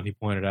time around. He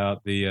pointed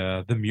out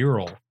the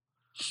mural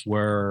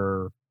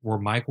where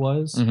Mike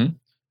was. Mhm.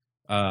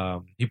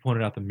 He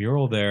pointed out the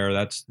mural there.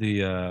 That's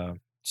the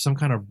some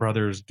kind of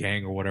brothers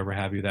gang or whatever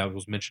have you that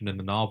was mentioned in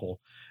the novel.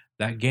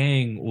 That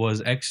gang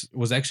was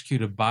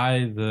executed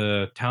by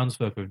the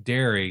townsfolk of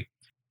Derry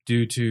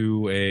due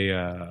to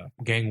a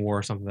gang war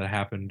or something that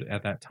happened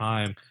at that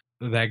time.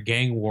 That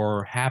gang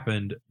war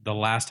happened the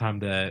last time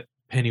that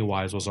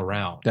Pennywise was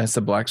around. That's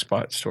the Black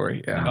Spot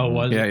story. Yeah. Oh,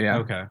 was Yeah, it? yeah.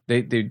 Okay.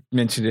 They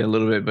mentioned it a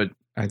little bit, but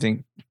I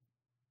think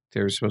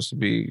there was supposed to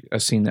be a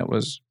scene that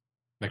was.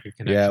 Like a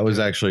connection Yeah, it was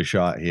to actually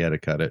shot. He had to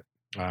cut it.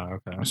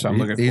 Okay. So I'm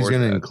looking He's forward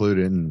going to to that. include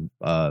it in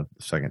the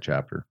second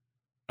chapter.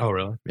 Oh,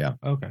 really? Yeah.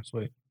 Okay,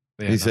 sweet.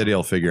 Yeah, He said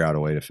he'll figure out a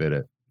way to fit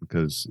it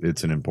because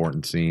it's an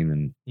important scene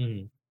and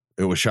Mhm.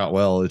 it was shot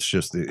well. It's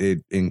just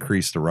it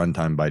increased the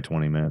runtime by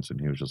 20 minutes, and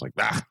he was just like,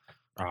 ah.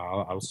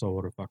 I still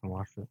would have fucking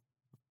watched it.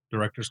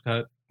 Director's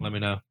cut. Let me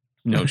know.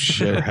 No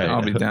shit. Right.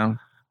 I'll be down.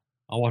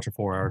 I'll watch a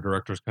 4-hour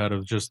director's cut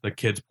of just the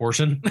kids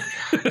portion.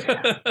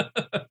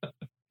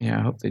 Yeah,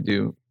 I hope they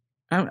do.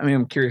 I mean,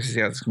 I'm curious to see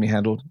how it's gonna be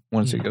handled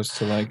once it goes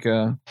to like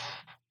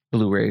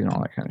Blu-ray and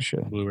all that kind of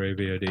shit. Blu-ray,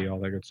 VOD, all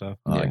that good stuff.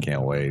 Oh, I Yeah.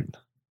 can't wait.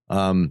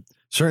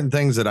 Certain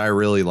things that I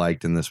really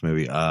liked in this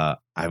movie.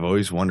 I've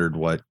always wondered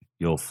what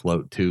 "You'll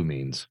Float Too"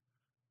 means,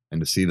 and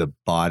to see the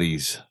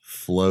bodies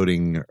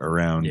floating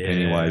around Yeah.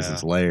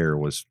 Pennywise's lair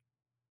was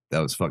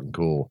fucking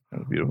cool. That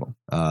was beautiful.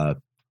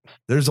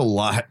 There's a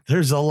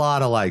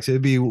lot of likes.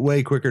 It'd be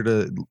way quicker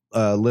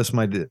to list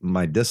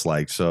my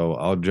dislikes, so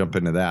I'll jump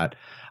into that.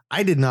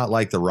 I did not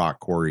like the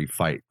rock quarry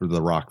fight or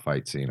the rock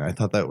fight scene. I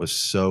thought that was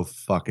so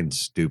fucking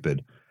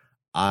stupid.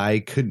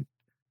 The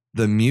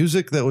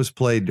music that was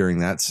played during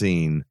that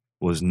scene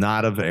was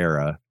not of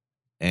era,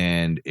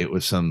 and it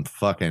was some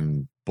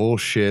fucking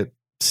bullshit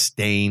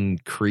Stain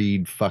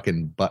Creed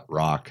fucking butt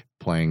rock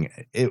playing.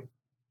 It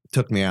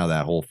took me out of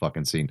that whole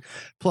fucking scene.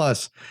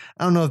 Plus,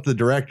 I don't know if the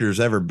director's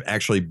ever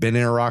actually been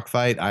in a rock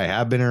fight. I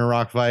have been in a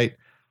rock fight.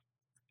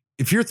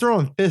 If you're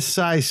throwing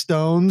fist-sized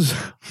stones,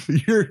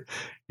 you're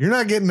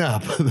not getting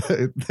up.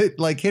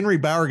 Like Henry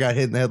Bauer got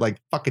hit in the head like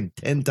fucking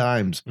 10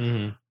 times.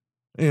 Mm-hmm.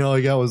 You know,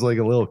 like I was like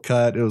a little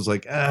cut. It was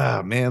like,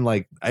 man,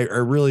 like I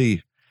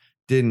really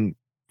didn't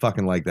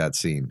fucking like that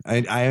scene.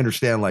 I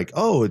understand like,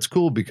 oh, it's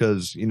cool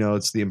because, you know,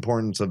 it's the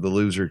importance of the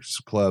Losers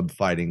Club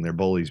fighting their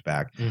bullies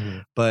back. Mm-hmm.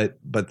 But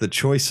the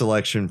choice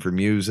selection for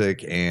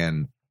music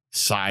and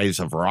size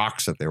of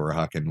rocks that they were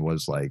hucking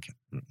was like,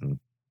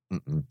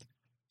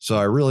 So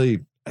I really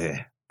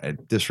I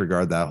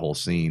disregard that whole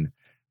scene.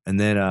 And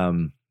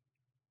then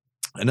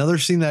another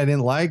scene that I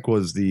didn't like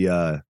was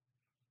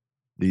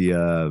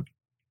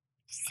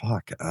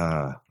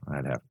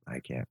I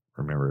can't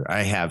remember.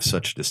 I have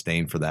such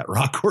disdain for that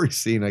rock quarry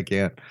scene. I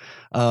can't.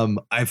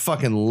 I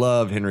fucking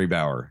love Henry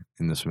Bauer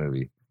in this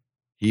movie.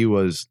 He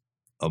was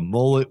a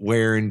mullet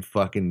wearing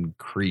fucking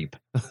creep.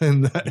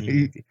 And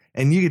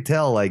you could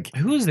tell like,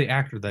 Who is the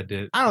actor that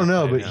did? I don't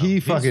know, that but now? he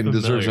He's fucking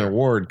deserves an familiar.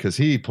 award because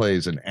he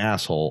plays an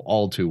asshole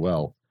all too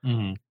well.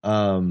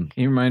 Mhm.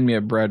 He reminded me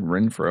of Brad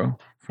Renfro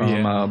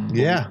from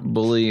Yeah.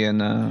 Bully and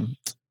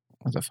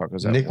what the fuck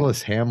was that?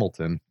 Nicholas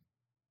Hamilton.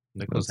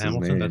 Nicholas That's his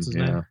Hamilton. name, That's his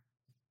yeah.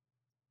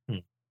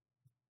 name.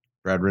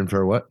 Brad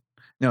Renfro, what?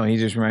 No, he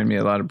just reminded me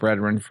a lot of Brad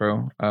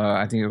Renfro.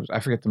 I think it was, I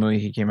forget the movie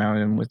he came out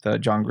in with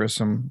John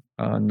Grisham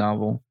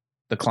novel,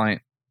 The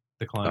Client.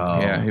 The client. Oh.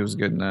 Yeah, he was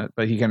good in that.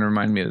 But he kind of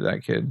reminded me of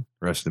that kid.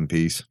 Rest in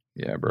peace.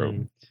 Yeah,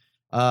 bro.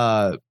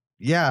 Mm.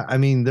 Yeah, I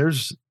mean,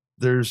 there's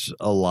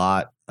a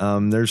lot.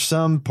 There's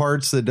some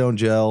parts that don't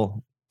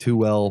gel too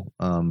well.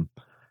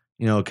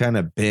 You know, kind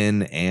of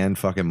Ben and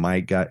fucking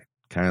Mike got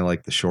kind of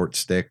like the short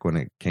stick when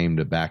it came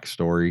to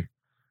backstory.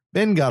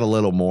 Ben got a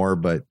little more,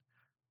 but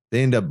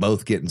they end up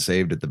both getting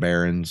saved at the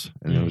Barrens,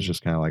 and it was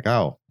just kind of like,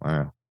 oh,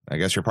 wow, I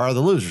guess you're part of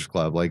the Losers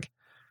Club. Like,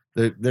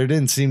 there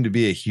didn't seem to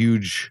be a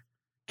huge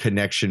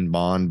connection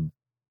bond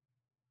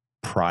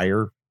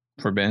prior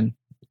For Ben.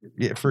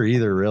 yeah, for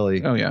either,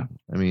 really. Oh, yeah.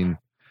 I mean,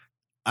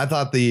 I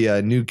thought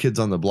the New Kids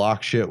on the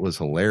Block shit was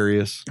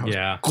hilarious.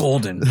 Yeah.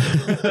 Golden.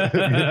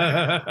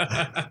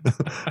 I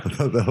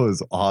thought that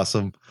was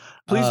awesome.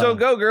 Please don't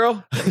go,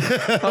 girl.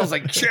 I was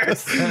like,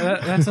 cheers.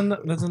 That's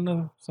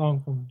another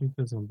song from New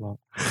Kids on the Block.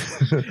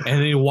 And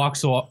then he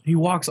walks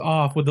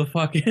off with the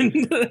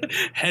fucking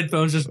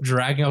headphones just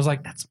dragging. I was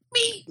like, that's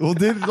me. Well,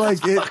 did like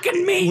it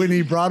fucking me. when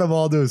he brought him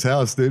all to his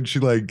house? Did she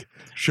like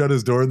shut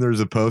his door and there's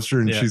a poster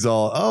and Yeah. she's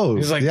all, oh,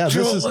 He's like, yeah,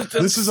 "Don't let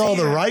them this is all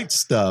see the it." right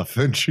stuff,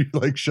 and she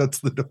like shuts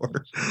the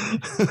door.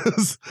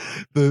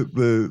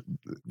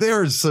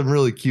 There's some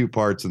really cute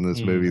parts in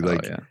this movie.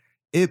 Like, yeah.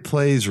 it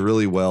plays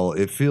really well.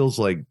 It feels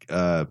like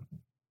kind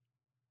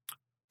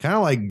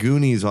of like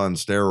Goonies on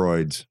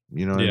steroids.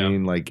 You know what Yeah. I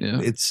mean? Like, Yeah.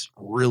 it's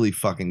really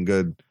fucking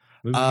good.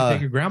 Movie you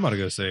take your grandma to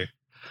go see.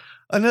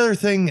 Another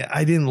thing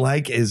I didn't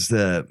like is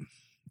the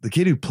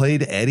kid who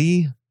played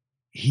Eddie.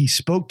 He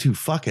spoke too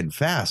fucking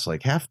fast.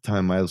 Like, half the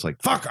time I was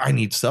like, fuck, I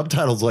need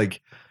subtitles.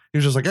 Like, he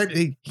was just like,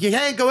 you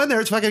can't go in there.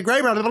 It's fucking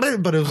great.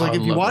 But it was like, I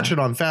if you love watch that. it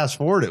on fast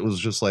forward, it was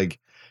just like,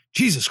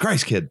 Jesus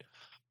Christ, kid,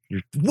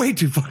 you're way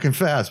too fucking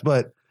fast.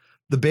 But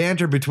the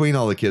banter between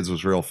all the kids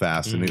was real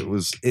fast, and it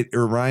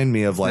reminded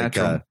me of like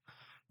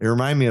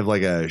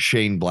a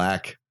Shane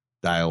Black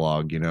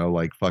dialogue,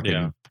 like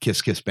fucking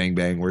kiss kiss bang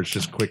bang, where it's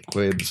just quick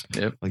quibs,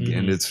 and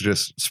it's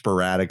just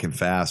sporadic and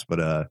fast. But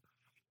I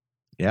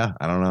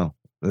don't know,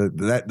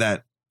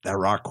 that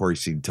rock quarry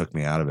scene took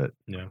me out of it.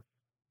 Yeah,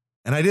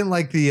 and I didn't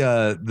like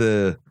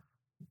the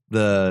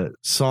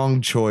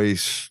song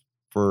choice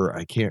for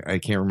I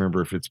can't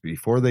remember if it's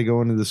before they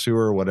go into the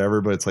sewer or whatever,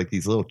 but it's like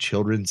these little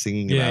children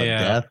singing about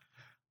death.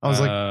 I was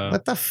like,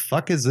 what the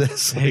fuck is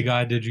this? Hey,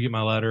 God, did you get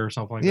my letter or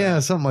something like that? Yeah,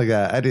 something like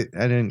that. I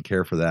didn't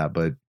care for that,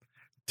 but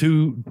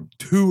two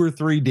or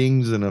three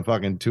dings in a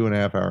fucking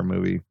 2.5 hour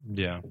movie.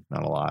 Yeah.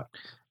 Not a lot.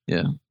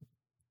 Yeah.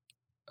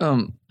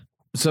 Some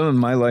of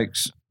my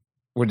likes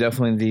were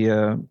definitely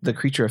the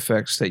creature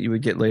effects that you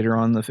would get later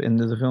on the end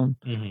of the film.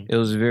 Mm-hmm. It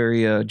was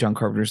very John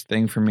Carpenter's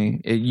thing for me.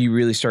 You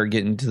really start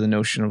getting to the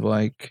notion of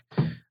like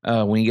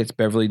when he gets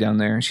Beverly down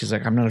there, and she's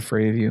like, "I'm not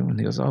afraid of you," and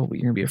he goes, "Oh,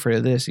 you're gonna be afraid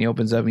of this." And he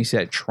opens up and you see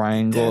that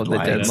triangle of the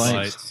dead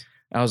lights.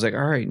 I was like,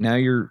 "All right, now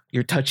you're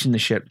touching the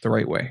shit the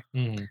right way.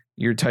 Mm-hmm.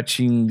 You're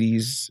touching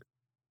these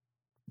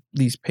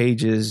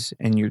pages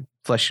and you're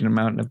fleshing them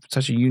out in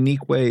such a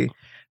unique way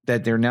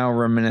that they're now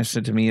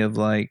reminiscent to me of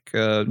like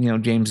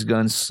James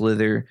Gunn's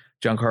Slither,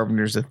 John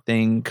Carpenter's The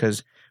Thing,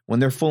 because when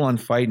they're full on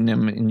fighting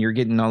him and you're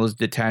getting all those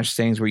detached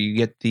things where you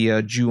get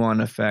the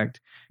Ju-on effect,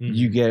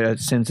 you get a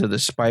sense of the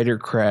spider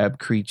crab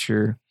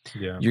creature,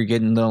 you're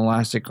getting the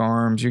elastic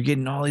arms, you're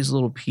getting all these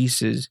little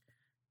pieces,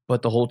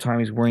 but the whole time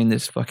he's wearing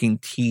this fucking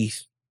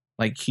teeth,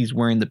 like he's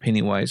wearing the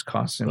Pennywise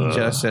costume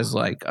just as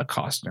like a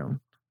costume.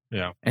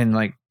 Yeah. And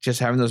like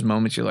just having those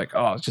moments, you're like,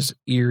 oh, it's just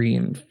eerie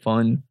and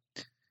fun.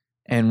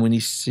 And when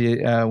he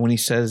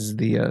says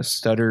the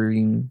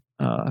stuttering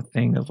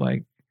thing of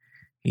like,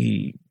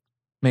 he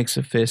makes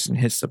a fist and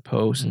hits the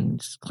post and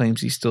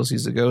claims he still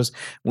sees the ghost.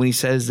 When he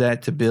says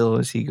that to Bill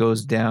as he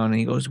goes down and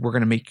he goes, "We're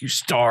going to make you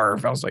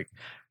starve." I was like,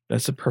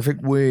 that's the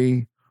perfect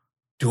way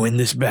to win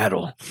this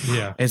battle.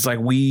 Yeah. It's like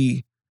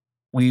we've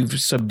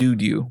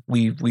subdued you.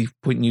 We've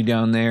put you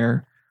down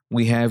there.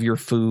 We have your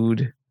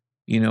food.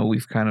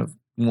 We've kind of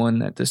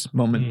won at this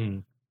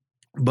moment.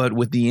 But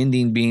with the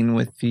ending being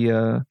with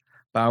the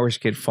Bowers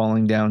kid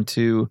falling down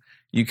too,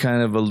 you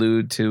kind of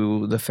allude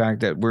to the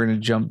fact that we're going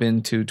to jump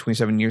into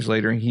 27 years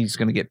later and he's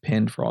going to get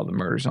pinned for all the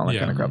murders and all that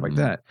kind of crap like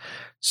that.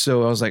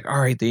 So I was like,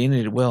 all right, they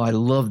ended it well. I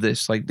love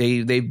this. Like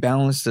they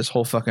balanced this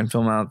whole fucking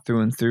film out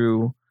through and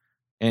through,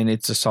 and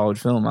it's a solid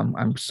film.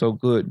 I'm so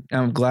good.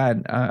 I'm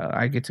glad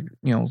I get to,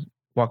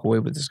 walk away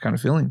with this kind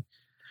of feeling.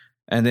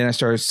 And then I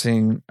started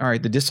saying, all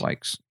right, the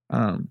dislikes.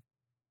 I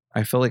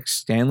felt like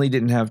Stanley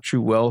didn't have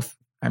true wealth.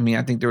 I mean,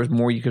 I think there was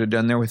more you could have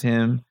done there with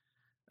him.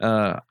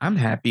 I'm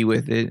happy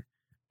with it.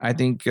 I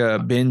think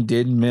Ben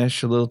did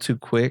mesh a little too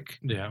quick.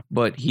 Yeah.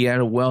 But he had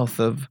a wealth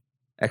of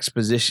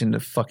exposition to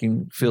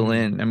fucking fill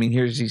in. I mean,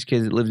 here's these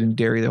kids that lived in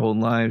Derry their whole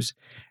lives,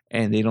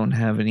 and they don't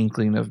have an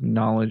inkling of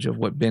knowledge of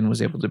what Ben was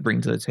able to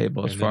bring to the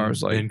table as far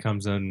as like. Ben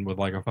comes in with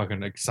like a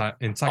fucking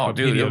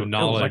encyclopedia of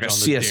knowledge. Like a on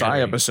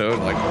CSI episode.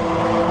 Like,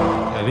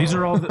 yeah, these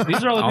are all the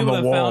people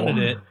that founded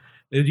it.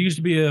 It used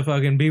to be a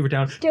fucking beaver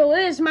town. Still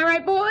is, am I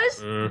right,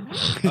 boys?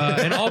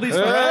 And all these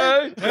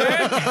and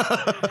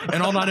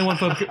all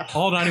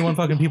 91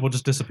 fucking people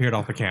just disappeared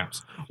off the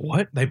camps.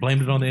 What? They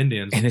blamed it on the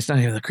Indians. And it's not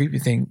even the creepy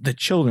thing. The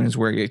children is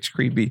where it gets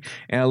creepy.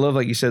 And I love,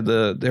 like you said,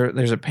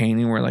 there's a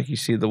painting where like you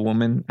see the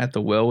woman at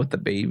the well with the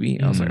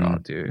baby. I was like, oh,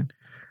 dude.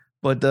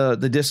 But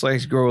the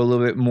dislikes grow a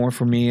little bit more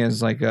for me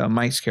as like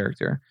Mike's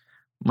character.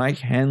 Mike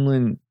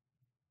Hanlon,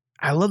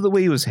 I love the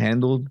way he was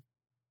handled.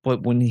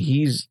 But when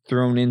he's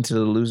thrown into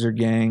the loser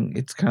gang,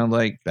 it's kind of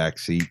like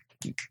backseat.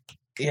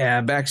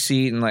 Yeah,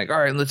 backseat and like, all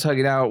right, let's hug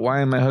it out.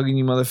 Why am I hugging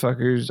you,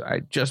 motherfuckers?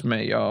 I just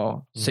met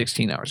y'all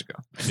 16 hours ago.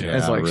 Yeah,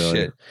 it's like really.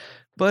 shit.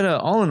 But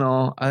all in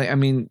all, I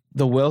mean,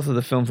 the wealth of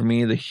the film for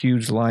me, the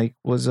huge like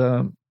was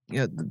the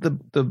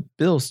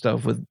Bill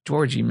stuff with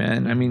Georgie,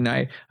 man. I mean,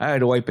 I had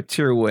to wipe a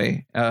tear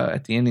away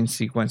at the ending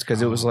sequence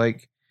because it was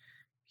like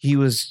he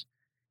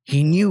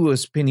knew it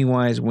was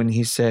Pennywise when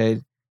he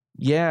said,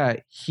 yeah,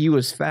 he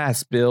was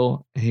fast,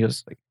 Bill. And he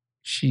was like,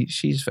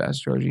 she's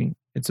fast, Georgie.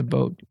 It's a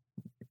boat.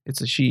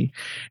 It's a she.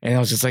 And I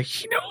was just like,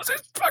 he knows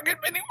it's fucking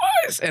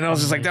Pennywise. And I was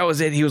just like, that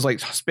was it. He was like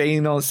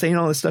saying all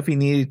the stuff he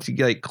needed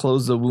to like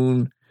close the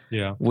wound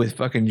with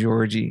fucking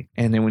Georgie.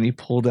 And then when he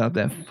pulled out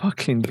that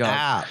fucking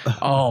gun,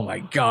 oh my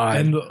God.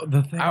 And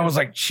the thing I was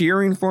like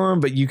cheering for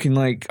him, but you can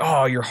like,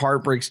 oh, your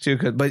heart breaks too.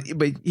 But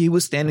he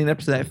was standing up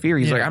to that fear.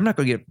 He's like, I'm not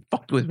going to get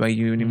fucked with by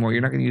you anymore.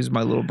 You're not going to use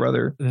my little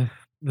brother.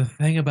 The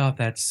thing about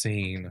that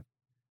scene,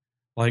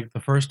 like the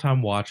first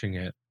time watching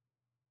it,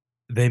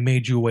 they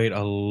made you wait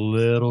a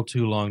little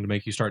too long to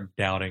make you start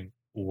doubting,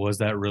 was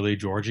that really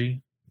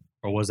Georgie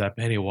or was that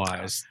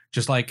Pennywise?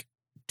 Just like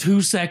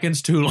 2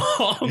 seconds too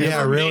long.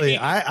 Yeah, really.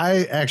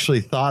 I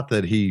actually thought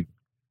that he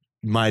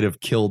might have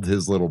killed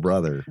his little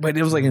brother. But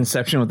it was like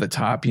Inception with the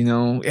top,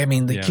 I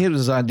mean, the kid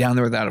was down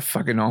there without a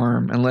fucking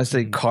arm, unless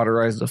they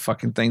cauterized the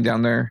fucking thing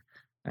down there.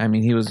 I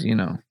mean, he was,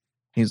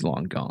 he's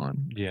long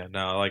gone. Yeah,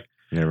 no, like.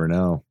 You never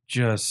know.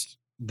 Just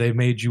they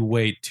made you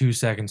wait 2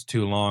 seconds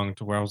too long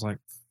to where I was like,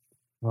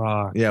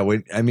 fuck. Yeah,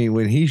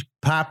 when he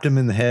popped him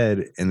in the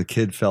head and the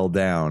kid fell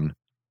down,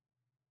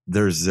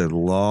 there's a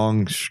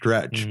long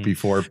stretch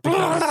before.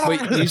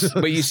 But you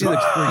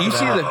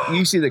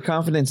see the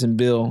confidence in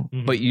Bill,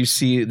 but you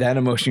see that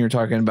emotion you're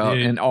talking about,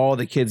 and all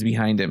the kids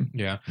behind him.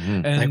 Yeah,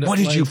 and like, what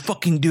did you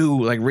fucking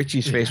do? Like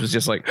Richie's face was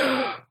just like,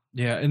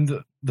 yeah.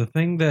 And the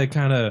thing that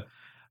kind of,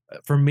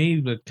 for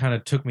me, that kind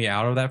of took me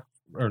out of that,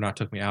 or not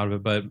took me out of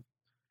it, but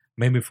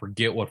made me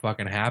forget what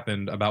fucking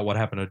happened about what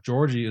happened to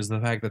Georgie, is the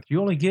fact that you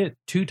only get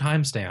 2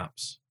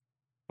 timestamps,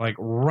 like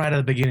right at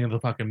the beginning of the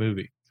fucking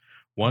movie.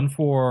 One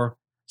for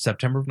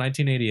September of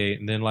 1988,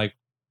 and then like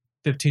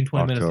 15,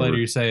 20 minutes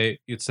later,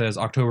 it says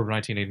October of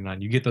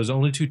 1989. You get those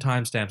only 2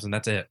 timestamps, and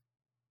that's it.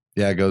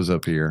 Yeah, it goes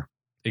up a year.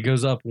 It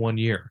goes up 1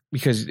 year.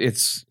 Because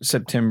it's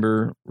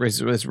September,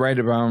 it's right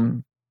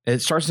around,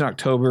 it starts in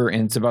October,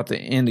 and it's about to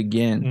end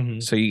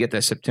again. So you get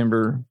that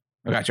September.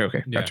 Oh, gotcha.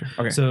 Okay. Gotcha.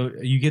 Okay. So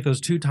you get those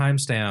 2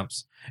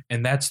 timestamps,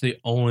 and that's the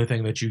only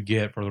thing that you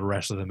get for the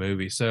rest of the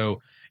movie.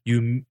 So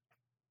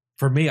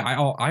for me,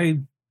 I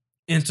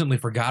instantly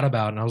forgot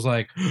about it, and I was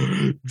like,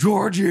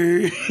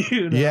 Georgie.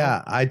 You know?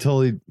 Yeah, I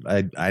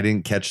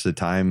didn't catch the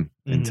time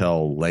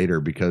until later,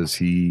 because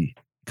he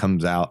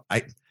comes out.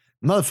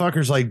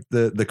 Motherfucker's like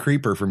the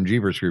creeper from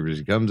Jeepers Creepers.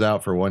 He comes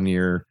out for 1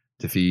 year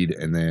to feed,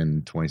 and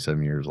then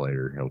 27 years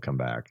later he'll come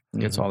back.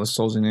 Gets all the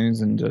souls and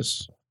needs and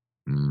just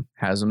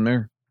has them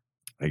there.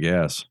 I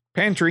guess.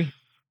 Pantry.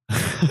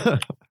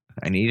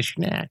 I need a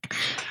snack.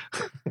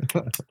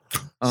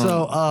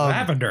 So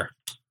lavender.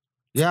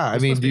 Yeah, I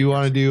mean, do you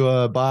want to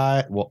do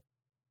buy? Well,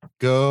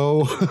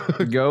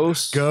 go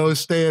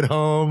stay at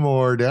home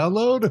or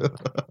download.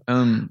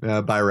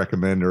 Buy,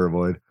 recommend, or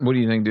avoid. What do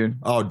you think, dude?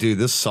 Oh, dude,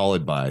 this is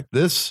solid buy.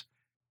 This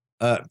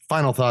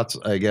final thoughts.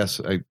 I guess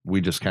we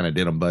just kind of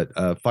did them, but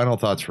final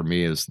thoughts for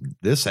me is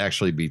this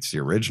actually beats the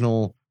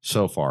original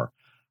so far.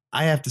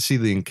 I have to see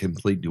the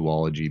incomplete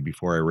duology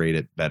before I rate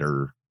it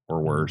better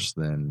or worse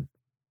than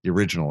the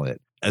original.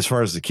 As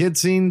far as the kid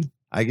scene,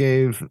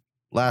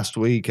 last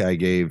week I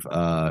gave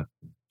the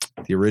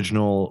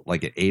original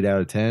like an 8 out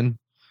of 10.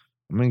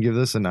 I'm gonna give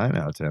this a 9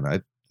 out of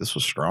 10. This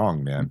was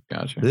strong, man.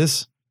 Gotcha.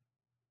 This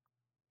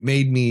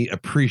made me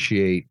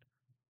appreciate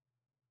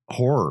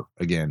horror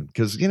again,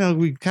 because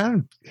we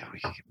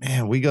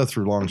go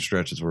through long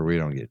stretches where we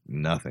don't get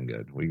nothing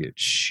good. We get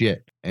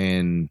shit,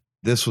 and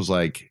this was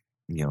like,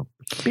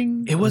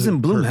 bing, it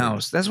wasn't Blumhouse.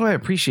 Perfect. That's why I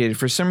appreciate it.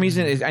 For some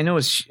reason, I know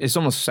it's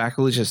almost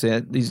sacrilege to say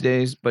it these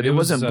days, but it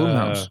wasn't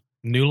Blumhouse.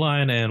 New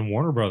Line and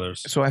Warner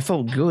Brothers. So I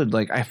felt good.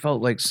 Like I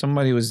felt like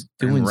somebody was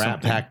doing Rat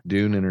something. Pack,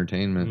 Dune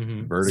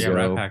Entertainment, Vertigo.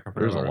 Yeah, Rat Pack,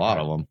 There's a lot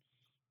of them.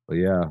 But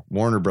yeah,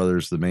 Warner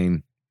Brothers, the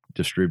main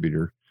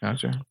distributor.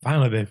 Gotcha.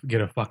 Finally, they get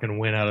a fucking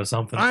win out of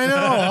something. I know.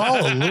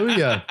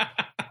 Hallelujah.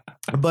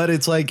 But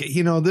it's like,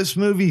 this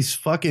movie's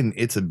fucking,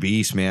 it's a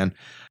beast, man.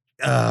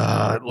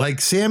 Like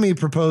Sammy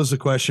proposed a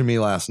question to me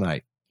last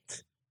night.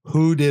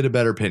 Who did a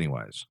better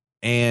Pennywise?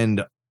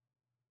 And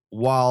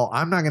while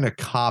I'm not going to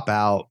cop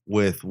out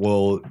with,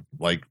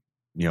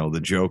 the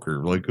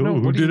Joker, like,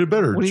 who did it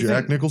better?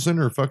 Jack Nicholson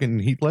or fucking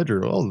Heath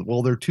Ledger? Oh,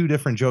 well, they're 2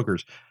 different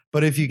Jokers.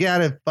 But if you got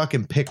to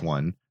fucking pick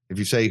one, if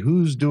you say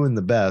who's doing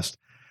the best,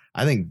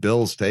 I think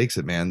Bills takes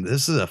it, man.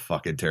 This is a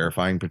fucking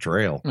terrifying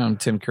portrayal. I'm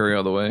Tim Curry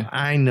all the way.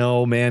 I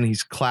know, man.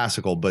 He's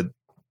classical, but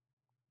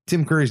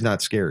Tim Curry's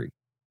not scary.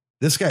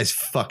 This guy's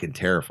fucking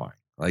terrifying.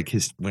 Like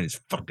when his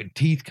fucking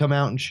teeth come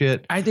out and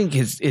shit. I think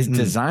his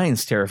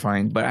design's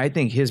terrifying, but I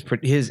think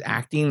his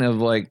acting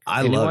of like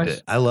I loved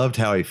it. I loved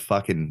how he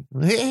fucking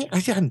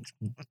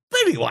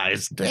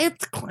Pennywise,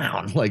 that's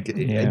clown. Like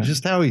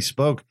just how he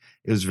spoke.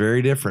 It was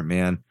very different,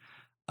 man.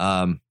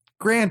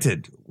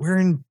 Granted, we're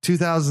in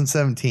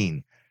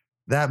 2017.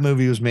 That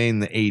movie was made in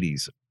the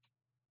 80s.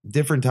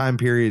 Different time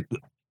period.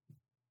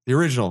 The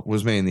original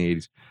was made in the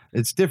 80s.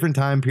 It's different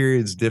time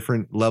periods,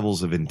 different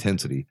levels of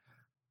intensity.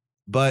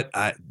 But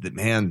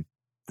man,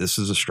 this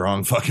is a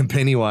strong fucking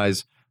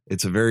Pennywise.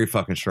 It's a very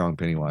fucking strong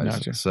Pennywise.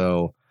 Gotcha.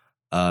 So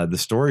the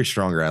story's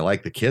stronger. I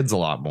like the kids a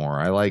lot more.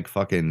 I like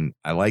the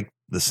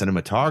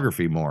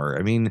cinematography more.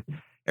 I mean,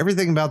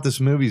 everything about this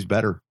movie's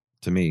better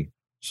to me.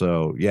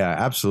 So yeah,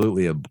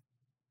 absolutely a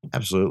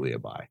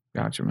buy.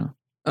 Gotcha, man.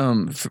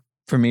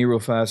 For me, real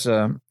fast,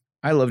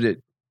 I loved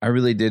it. I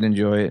really did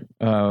enjoy it.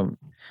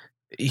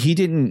 He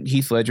didn't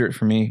Heath Ledger it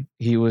for me.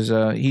 He was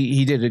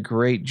he did a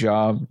great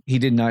job. He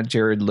did not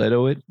Jared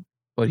Leto it,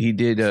 but he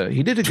did a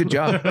good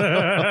job.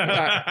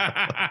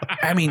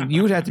 I mean,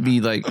 you would have to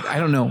be like, I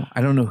don't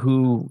know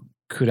who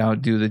could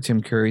outdo the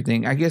Tim Curry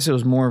thing. I guess it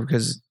was more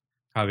because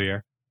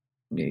Javier,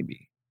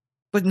 maybe,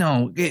 but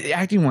no,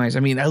 acting wise, I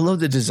mean, I love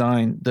the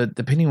design.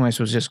 The Pennywise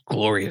was just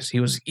glorious.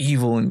 He was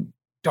evil and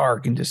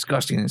dark and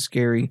disgusting and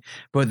scary.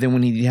 But then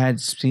when he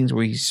had scenes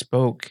where he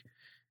spoke,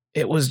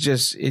 it was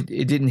just, it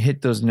didn't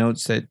hit those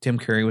notes that Tim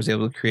Curry was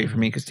able to create for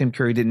me, because Tim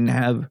Curry didn't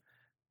have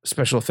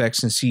special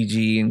effects and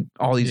CG and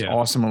all these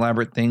awesome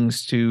elaborate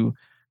things to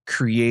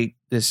create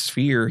this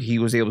fear. He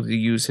was able to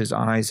use his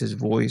eyes, his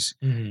voice,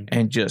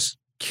 and just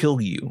kill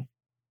you.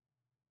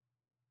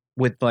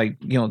 with like,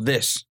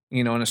 this,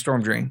 in a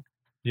storm drain.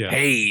 Yeah.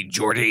 Hey,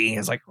 Jordy.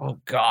 It's like, oh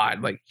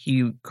God, like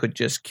he could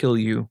just kill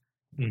you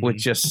with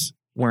just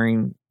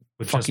wearing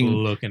fucking just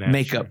looking at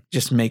makeup,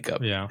 just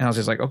makeup. Yeah. And I was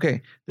just like,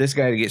 okay, this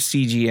guy to get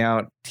CG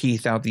out,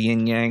 teeth out, the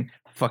yin yang,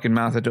 fucking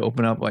mouth had to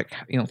open up like,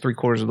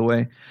 3/4 of the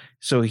way.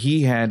 So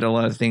he had a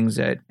lot of things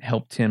that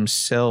helped him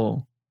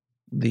sell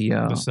the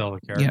sell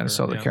the character. Yeah, to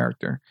sell the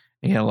character.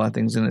 He had a lot of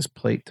things in his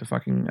plate to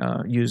fucking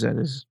use at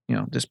his,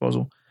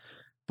 disposal.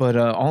 But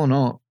all in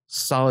all,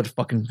 solid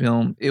fucking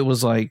film. It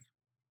was like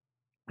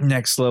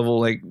next level,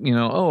 like,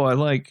 I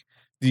like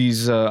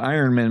these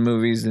Iron Man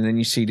movies, and then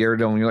you see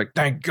Daredevil and you're like,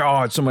 thank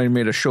God somebody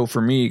made a show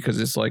for me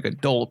because it's like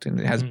adult and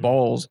it has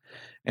balls.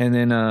 And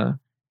then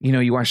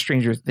you watch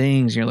Stranger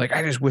Things and you're like,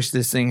 I just wish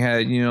this thing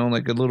had,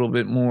 like a little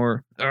bit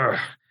more. Ugh.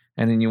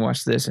 And then you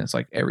watch this and it's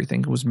like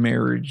everything was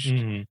marriage.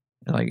 And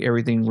like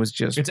everything was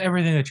just. It's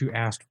everything that you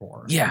asked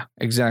for. Yeah,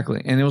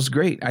 exactly. And it was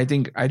great. I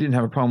think I didn't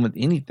have a problem with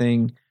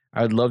anything.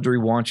 I would love to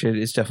rewatch it.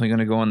 It's definitely going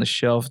to go on the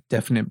shelf.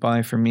 Definite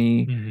buy for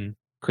me.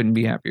 Couldn't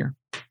be happier.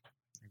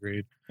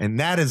 Agreed. And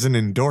that is an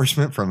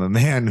endorsement from a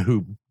man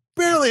who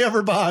barely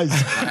ever buys.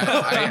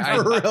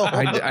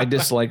 I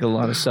dislike a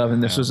lot of stuff,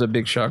 and this was a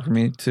big shock for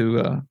me to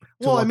well,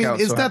 I walk mean, out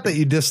it's so not happy. that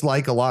you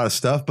dislike a lot of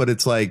stuff, but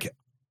it's like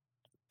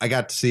I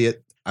got to see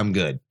it. I'm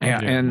good. Yeah,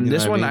 and You know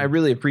this what one I I mean?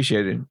 really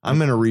appreciated. I'm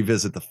going to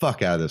revisit the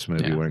fuck out of this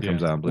movie when it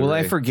comes out on Blu-ray. Will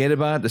I forget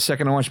about it the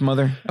second I watch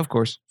Mother? Of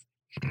course.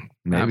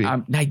 Maybe.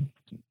 I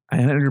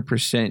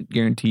 100%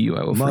 guarantee you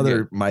I will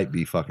Mother forget. might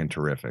be fucking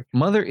terrific.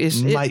 Mother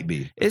is might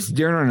be. It's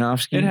Darren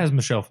Aronofsky. It has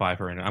Michelle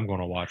Pfeiffer in it. I'm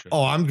going to watch it.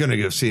 Oh, I'm going to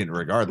go see it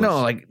regardless.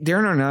 No, like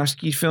Darren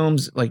Aronofsky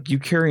films, like you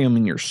carry them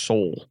in your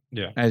soul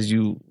as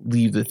you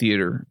leave the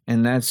theater.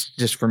 And that's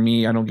just for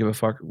me. I don't give a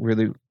fuck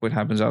really what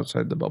happens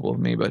outside the bubble of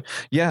me. But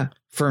yeah,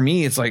 for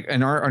me, it's like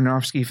an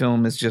Aronofsky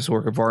film is just a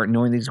work of art.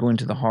 Knowing that he's going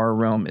to the horror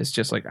realm is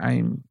just like,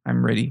 I'm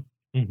ready.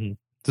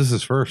 This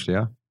is first,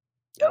 yeah?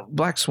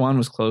 Black Swan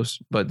was close,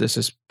 but this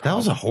is. That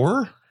was a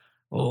horror?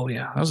 Oh,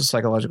 yeah. That was a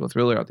psychological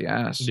thriller out the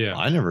ass. Yeah.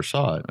 I never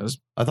saw it.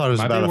 I thought it was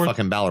about a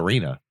fucking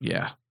ballerina.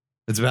 Yeah.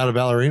 It's about a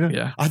ballerina?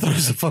 Yeah. I thought it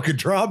was a fucking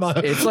drama.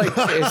 It's like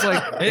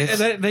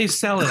they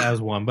sell it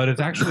as one, but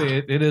it's actually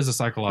it is a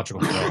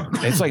psychological thriller.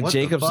 It's like What the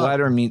Jacob's fuck?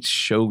 Ladder meets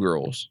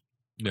Showgirls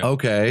Yeah.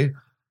 Okay.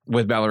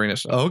 with ballerina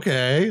stuff.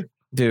 Okay.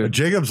 Dude,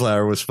 Jacob's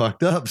Ladder was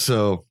fucked up,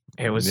 so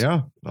it was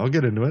yeah, I'll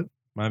get into it.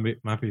 Might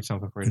be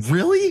something for you.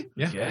 Really?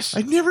 Yeah. yes.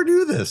 I never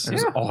knew this. It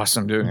was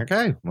awesome, dude.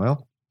 Okay,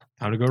 well,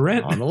 Time to go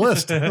rent. on the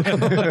list.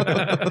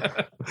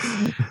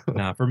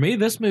 Nah, for me,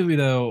 this movie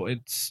though,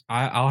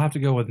 I'll have to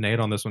go with Nate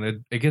on this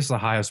one. It gets the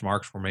highest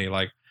marks for me.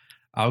 Like,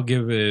 I'll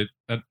give it.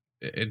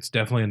 It's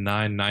definitely a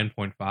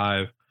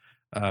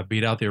 9.5.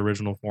 Beat out the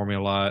original for me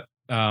a lot.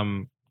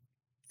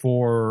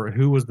 For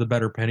who was the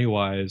better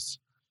Pennywise,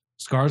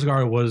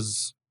 Skarsgård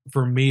was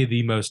for me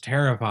the most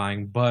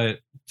terrifying. But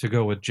to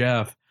go with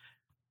Jeff,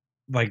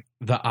 like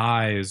the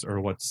eyes are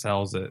what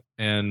sells it.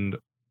 And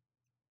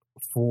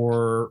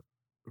for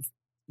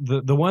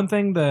the one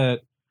thing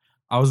that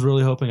I was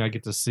really hoping I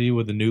get to see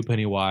with the new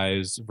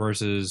Pennywise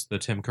versus the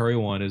Tim Curry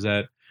one is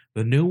that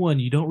the new one,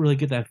 you don't really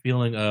get that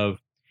feeling of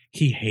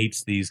he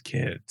hates these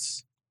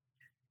kids.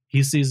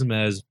 He sees them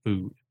as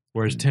food.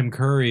 Whereas Tim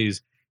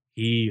Curry's,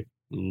 he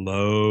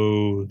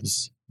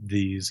loathes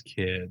these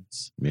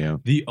kids. Yeah.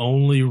 The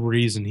only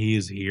reason he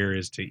is here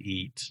is to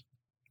eat.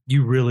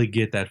 You really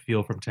get that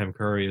feel from Tim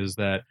Curry is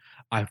that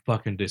I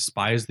fucking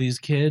despise these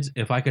kids.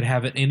 If I could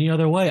have it any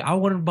other way, I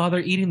wouldn't bother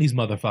eating these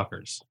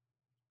motherfuckers.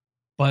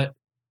 But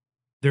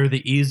they're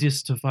the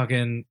easiest to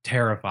fucking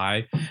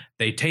terrify.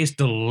 They taste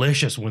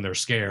delicious when they're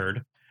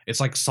scared. It's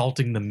like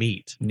salting the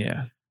meat.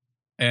 Yeah.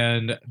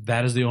 And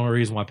that is the only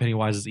reason why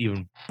Pennywise is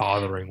even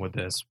bothering with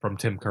this from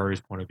Tim Curry's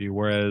point of view.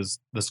 Whereas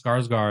the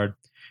Skarsgård,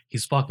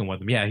 he's fucking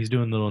with him. Yeah, he's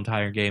doing the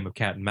entire game of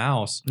cat and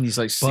mouse. He's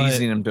like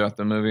seasoning him throughout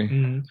the movie.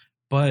 Mhm.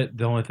 But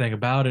the only thing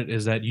about it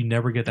is that you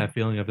never get that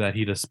feeling of that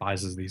he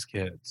despises these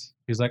kids.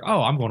 He's like,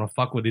 oh, I'm going to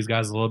fuck with these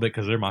guys a little bit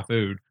because they're my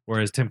food.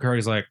 Whereas Tim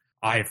Curry's like,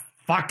 I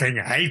fucking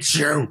hate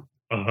you.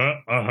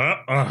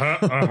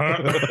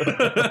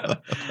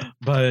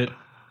 But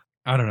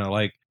I don't know,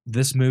 like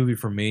this movie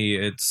for me,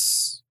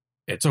 it's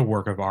a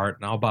work of art,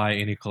 and I'll buy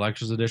any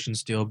collector's edition,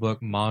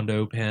 steelbook,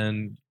 Mondo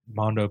pen,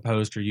 Mondo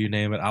poster, you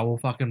name it. I will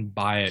fucking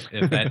buy it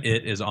if that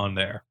it is on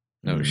there.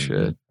 No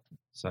shit.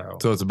 So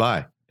it's a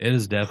buy. It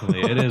is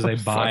definitely. It is a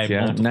buy. Fuck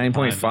yeah. multiple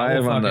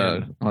 9.5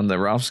 times. on the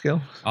Ralph scale.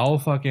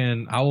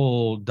 I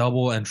will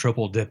double and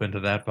triple dip into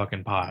that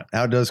fucking pot.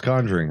 Outdoes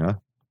Conjuring, huh?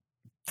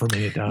 For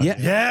me, it does. Yeah.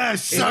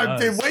 Yes, I've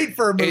been waiting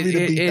for a movie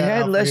to beat It that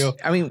had out for less. you.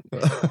 I mean,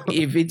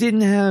 if it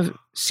didn't have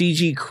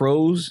CG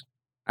crows,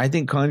 I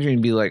think Conjuring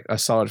would be like a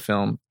solid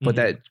film. But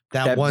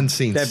that one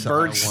scene, that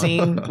bird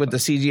scene with the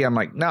CG, I'm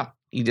like, no,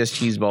 you just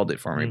cheeseballed it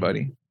for me,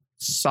 buddy.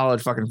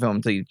 Solid fucking film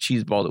until you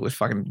cheeseballed it with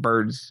fucking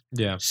birds.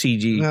 Yeah,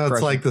 CG. No, it's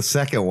crushing. like the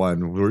second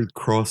one where it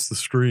crossed the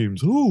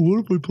streams. Oh,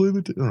 what if we play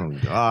the? Oh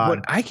God!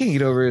 What I can't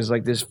get over is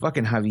like this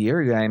fucking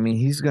Javier guy. I mean,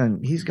 he's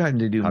gotten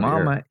to do Javier.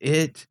 Mama,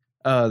 It.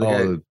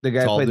 The guy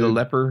who tall played the dude?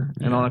 leper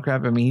and all that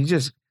crap. I mean, he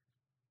just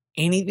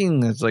anything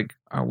that's like,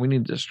 oh, we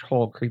need this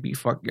whole creepy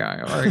fuck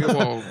guy. All right,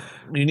 well,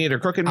 you need a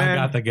crooked man. I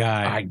got the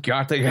guy. I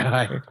got the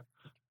guy.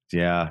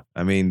 Yeah,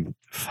 I mean,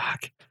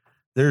 fuck.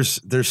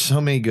 There's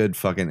so many good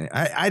fucking.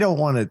 I don't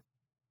want to,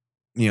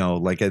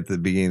 like at the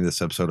beginning of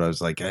this episode, I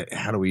was like,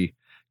 how do we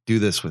do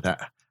this with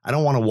that? I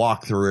don't want to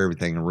walk through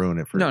everything and ruin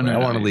it for everybody. I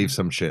want to leave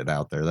some shit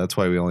out there. That's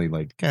why we only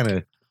like kind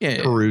of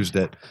perused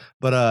it.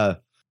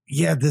 But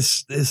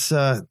this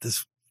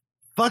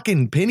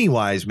fucking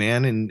Pennywise,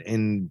 man,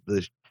 and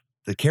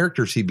the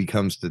characters he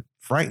becomes to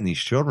frighten these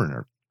children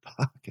are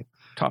fucking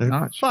top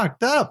notch,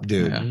 fucked up,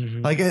 dude. Yeah.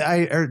 Mhm. Like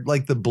I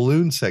like the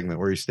balloon segment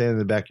where he's standing in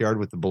the backyard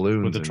with the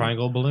balloons, With the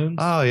triangle balloons.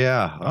 Oh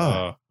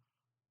yeah,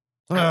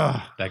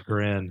 That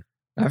grin.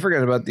 I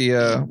forgot about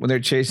the when they're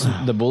chasing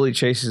the bully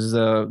chases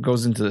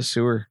goes into the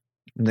sewer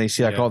and they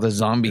see like all the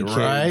zombie kids.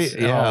 Right?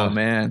 Yeah. Oh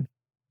man.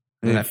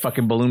 And that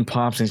fucking balloon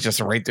pops and it's just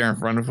right there in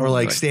front of him. Or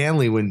like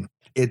Stanley when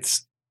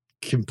it's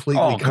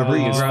completely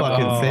covering his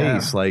fucking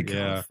face. Like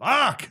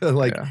fuck.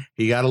 Like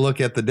he got to look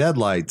at the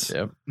deadlights.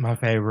 Yep. My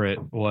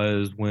favorite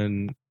was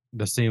when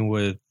the scene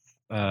with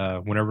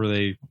whenever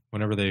they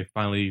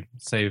finally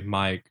save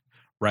Mike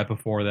right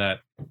before that.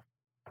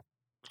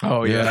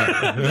 Oh yeah.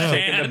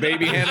 Shaking the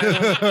baby hand.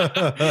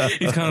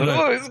 He's kind of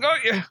oh, it's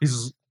got you.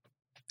 He's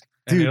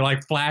and it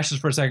like flashes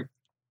for a second.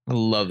 I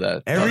love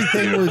that.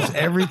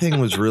 Everything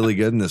was really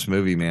good in this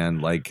movie, man.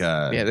 Like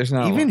there's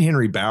not even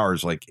Henry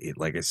Bowers, like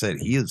I said,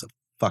 he is a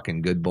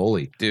fucking good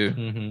bully, dude.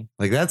 Mm-hmm.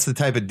 Like that's the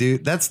type of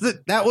dude.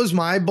 That was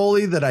my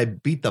bully that I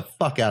beat the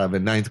fuck out of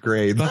in 9th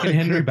grade. Fucking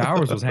Henry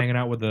Bowers was hanging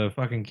out with the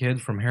fucking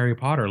kids from Harry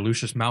Potter,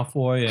 Lucius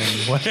Malfoy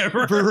and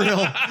whatever. For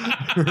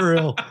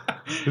real,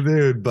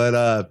 dude.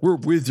 But we're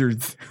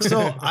wizards.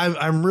 So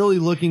I'm really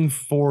looking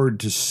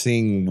forward to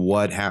seeing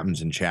what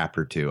happens in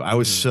chapter 2. I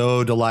was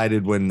so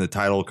delighted when the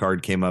title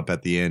card came up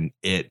at the end.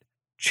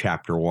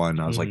 Chapter 1.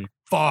 I was like,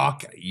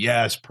 fuck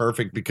yes,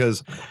 perfect,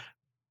 because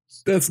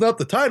that's not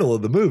the title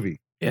of the movie.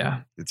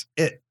 Yeah, it's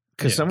it.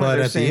 But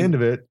at the end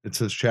of it, it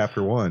says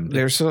chapter 1.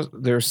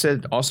 They're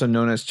said also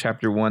known as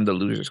chapter 1, the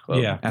Losers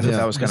Club. Yeah, I thought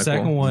that was kind of cool. The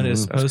second one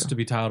is supposed to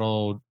be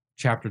titled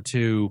chapter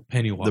 2,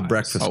 Pennywise, the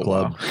Breakfast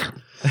Club. Wow.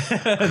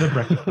 The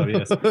Breakfast Club,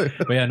 yes.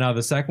 But yeah, no,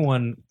 the second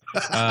one,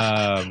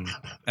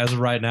 as of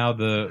right now,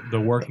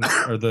 the working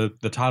or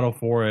the title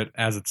for it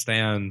as it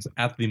stands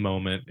at the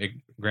moment,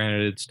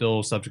 granted, it's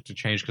still subject to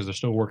change because they're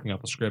still working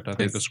out the script. I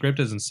think the script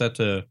isn't set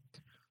to.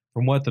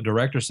 From what the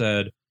director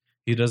said,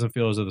 he doesn't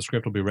feel as though the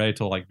script will be ready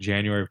till like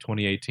January of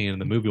 2018, and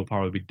the movie will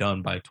probably be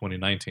done by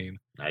 2019.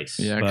 Nice.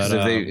 Yeah, because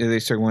if they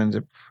start going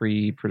into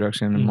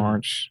pre-production in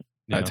March,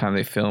 by the time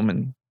they film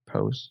and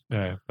post.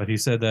 Yeah, but he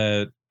said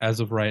that as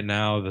of right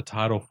now, the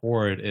title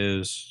for it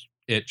is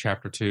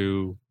Chapter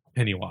 2,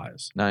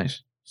 Pennywise.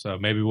 Nice. So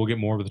maybe we'll get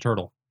more of the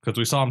turtle because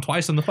we saw him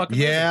twice in the fucking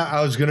movie. movie.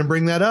 I was going to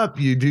bring that up.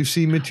 You do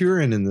see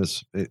Maturin in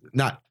this.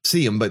 Not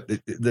see him, but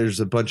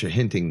there's a bunch of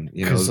hinting.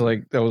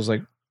 That was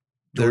like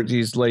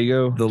Georgie's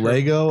Lego. The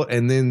Lego,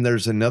 and then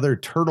there's another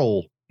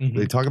turtle. Mm-hmm.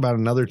 They talk about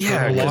another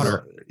turtle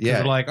water. Yeah.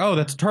 They're like, oh,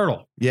 that's a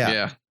turtle.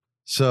 Yeah.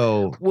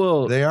 So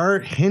they are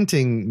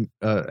hinting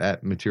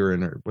at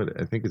Maturin, or what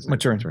I think it's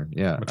Maturin.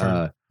 Yeah.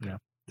 Maturin.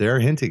 They're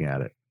hinting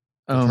at it.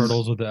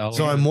 Turtles with the L.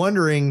 So I'm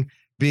wondering,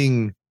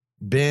 being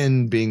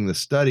Ben being the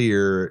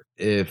studier,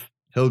 if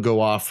he'll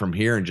go off from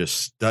here and just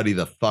study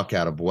the fuck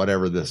out of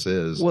whatever this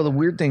is. Well, the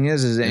weird thing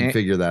is and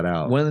figure that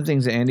out. One of the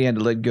things that Andy had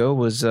to let go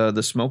was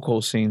the smoke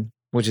hole scene,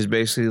 which is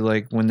basically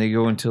like when they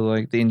go into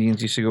like the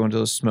Indians used to go into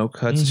those smoke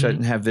huts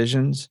and have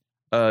visions.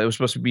 It was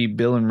supposed to be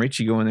Bill and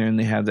Richie going there, and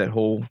they have that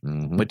whole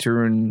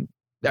Maturin.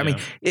 I mean,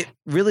 it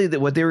really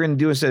what they were going to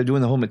do instead of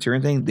doing the whole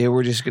Maturin thing, they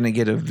were just going to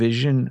get a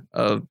vision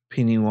of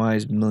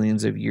Pennywise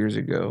millions of years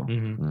ago,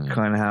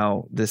 kind of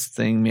how this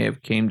thing may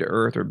have came to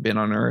Earth or been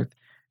on Earth,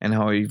 and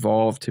how it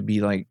evolved to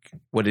be like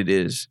what it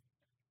is.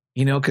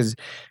 You know, because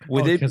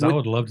I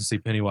would love to see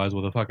Pennywise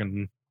with a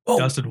fucking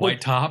dusted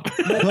white top.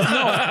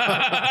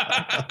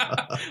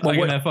 Like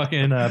in that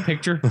fucking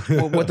picture.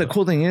 Well, what the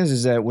cool thing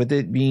is that with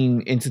it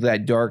being into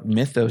that dark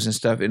mythos and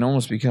stuff, it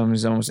almost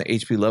becomes almost an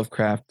H.P.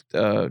 Lovecraft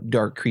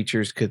dark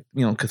creatures,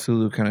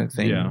 Cthulhu kind of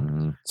thing.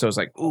 Yeah. So it's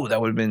like, ooh, that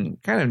would have been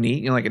kind of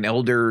neat. Like an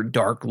elder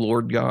dark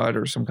lord god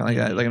or something like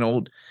that, like an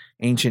old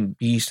ancient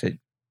beast that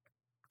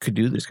could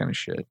do this kind of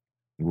shit.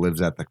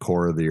 Lives at the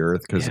core of the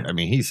earth, because I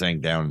mean he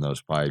sank down in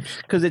those pipes.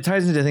 Because it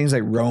ties into things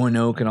like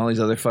Roanoke and all these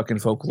other fucking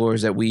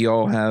folklores that we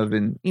all have,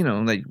 and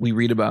that we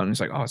read about, and it's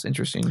like, oh, it's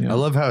interesting. I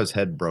love how his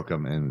head broke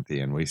him in at the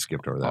end. We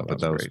skipped over that,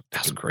 but that was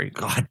great.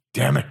 God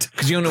damn it!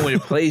 Because you don't know what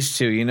it plays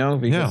to,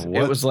 because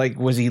it was like,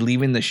 was he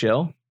leaving the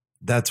shell?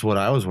 That's what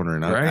I was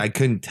wondering. Right? I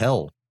couldn't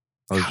tell.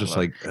 I was just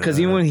like, because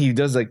even when he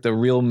does like the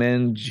real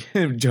men,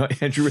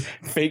 Andrew,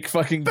 fake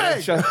fucking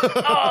gunshot.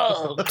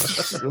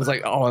 It was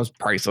like, oh, it was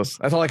priceless.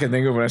 That's all I could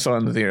think of when I saw it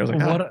in the theater. I was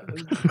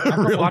like,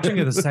 after watching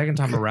it the second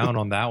time around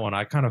on that one,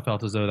 I kind of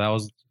felt as though that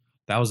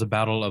was a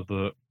battle of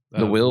the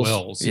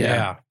wills.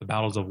 Yeah, the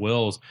battles of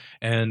wills,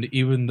 and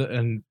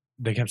and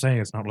they kept saying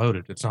it's not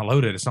loaded, it's not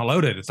loaded, it's not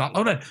loaded, it's not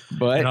loaded.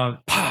 But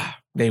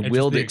they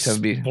willed it to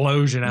be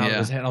explosion out of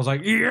his head. I was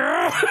like,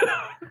 yeah.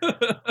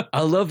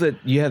 I love that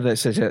you have that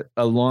such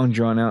a long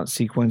drawn out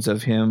sequence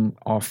of him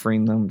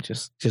offering them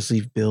just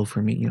leave Bill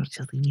for me.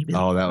 Just leave me Bill.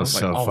 Oh, that was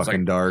so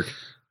fucking dark.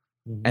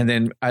 And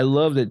then I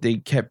love that they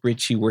kept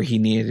Richie where he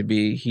needed to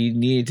be. He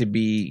needed to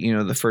be,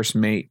 the first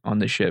mate on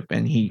the ship,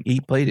 and he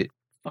played it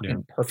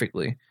fucking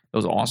perfectly. It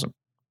was awesome.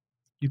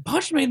 You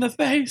punched me in the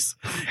face.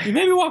 You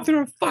made me walk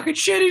through a fucking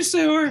shitty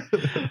sewer.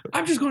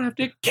 I'm just going to have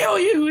to kill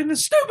you in the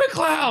stupid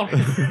cloud.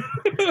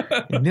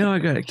 And now I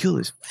got to kill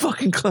this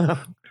fucking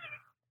clown.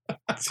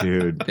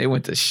 Dude. They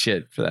went to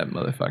shit for that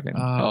motherfucking.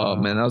 Oh,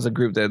 man. That was a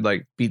group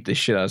that beat the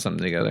shit out of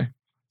something together.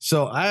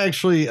 So I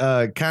actually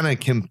kind of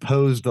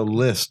composed a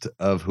list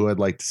of who I'd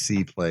like to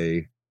see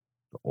play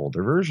the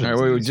older versions. All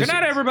right, Good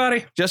night,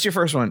 everybody. Just your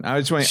first one.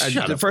 I just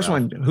want the first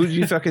one. Who'd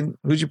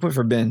you put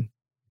for Ben?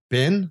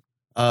 Ben?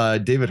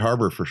 David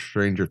Harbour for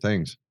Stranger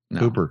Things. No.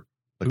 Cooper,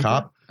 the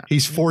cop.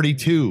 He's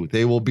 42.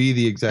 They will be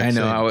the exact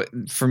same. I know.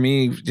 For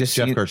me, just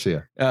Jeff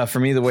Garcia. For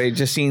me,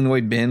 seeing the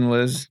way Ben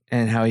was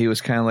and how he was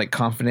kind of like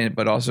confident,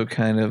 but also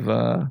kind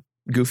of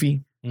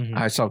goofy. Mm-hmm.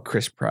 I saw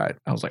Chris Pratt.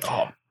 I was like,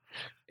 oh.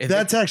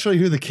 That's actually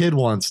who the kid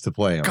wants to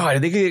play him. God,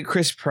 if they could get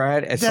Chris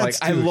Pratt, it's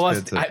That's like I too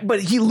lost, expensive.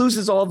 but he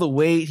loses all the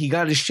weight. He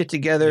got his shit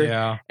together.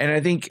 Yeah. And I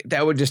think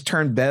that would just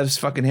turn Bev's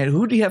fucking head.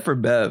 Who do you have for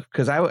Bev?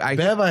 Because I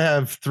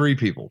have 3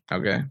 people.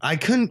 Okay. I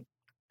couldn't.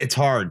 It's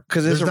hard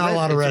because there's not a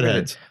lot of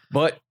redheads.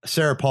 But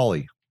Sarah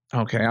Pauly.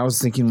 Okay, I was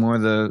thinking more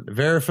the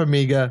Vera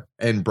Farmiga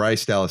and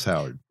Bryce Dallas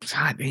Howard.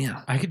 God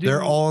damn, I could do.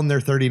 They're all in their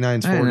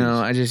 39s, 40s. I know.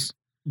 I just.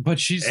 But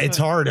she's. It's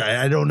hard.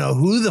 I don't know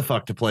who the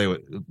fuck to play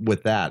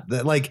with that.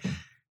 Like.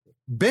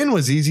 Ben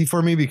was easy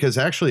for me because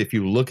actually, if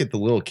you look at the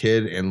little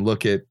kid and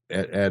look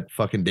at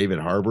fucking David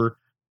Harbour,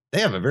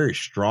 they have a very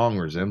strong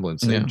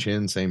resemblance. Same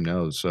chin, same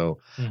nose. So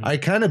I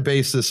kind of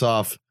base this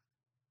off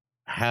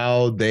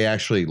how they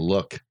actually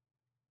look.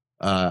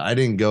 I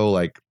didn't go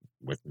like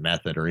with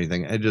method or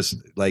anything. I just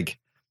like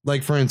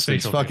for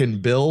instance, Facial fucking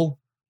Bill,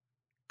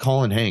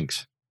 Colin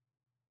Hanks.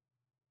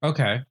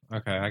 Okay.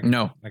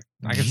 No.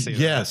 I can see that.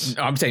 Yes.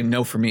 I'm saying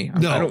no for me.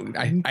 No.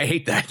 I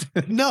hate that.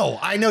 No,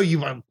 I know you.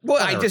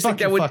 Well, I just think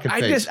that would.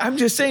 I'm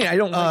just saying I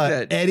don't like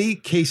that. Eddie,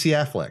 Casey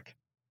Affleck.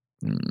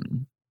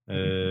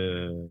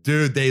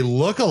 Dude, they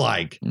look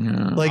alike.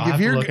 Like I'll have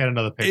to look at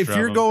another picture. If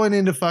you're going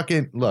into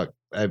fucking look,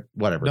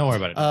 whatever. Don't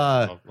worry about it.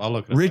 I'll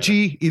look.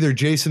 Richie, either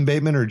Jason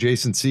Bateman or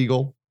Jason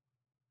Segel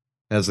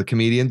as the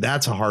comedian.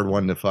 That's a hard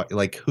one to fuck.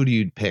 Like, who do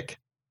you pick?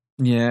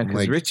 Yeah,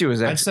 because Richie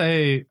was. I'd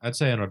say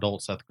an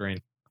adult Seth Green.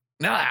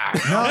 Nah.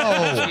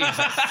 No.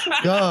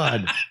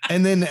 God.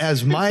 And then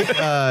as Mike,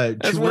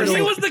 that's worse. He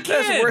was the kid.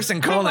 That's worse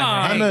than Colin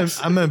Hanks.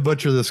 I'm gonna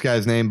butcher this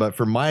guy's name, but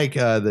for Mike,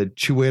 the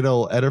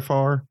Chiwetel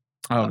Ejiofor.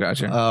 Oh,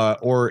 gotcha.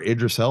 Or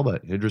Idris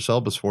Elba. Idris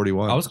Elba's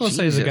 41. I was going to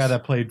say the guy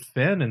that played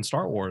Finn in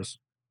Star Wars.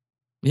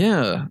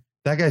 Yeah.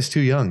 That guy's too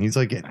young. He's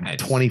like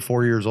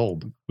 24 years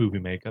old. Movie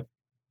makeup.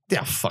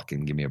 Yeah,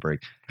 fucking give me a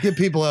break. Get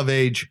people of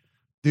age.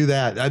 Do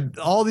that.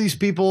 All these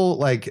people,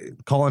 like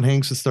Colin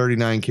Hanks is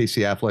 39,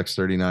 Casey Affleck's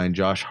 39,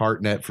 Josh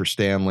Hartnett for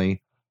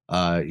Stanley.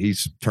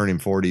 He's turning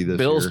 40 this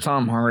Bill's year.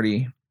 Tom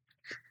Hardy.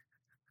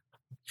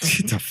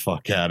 Get the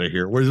fuck out of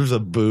here. There's a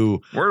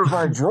boo. Where's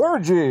my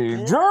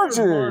Georgie?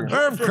 Georgie!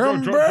 I've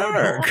come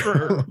back.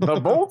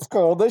 The boat's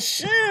called the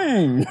She.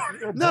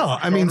 No,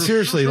 I mean,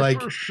 seriously, like,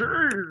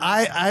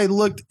 I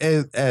looked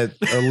at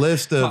a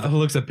list of.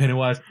 Looks at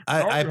Pennywise.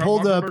 I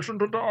pulled up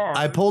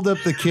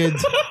the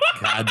kids.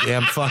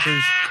 Goddamn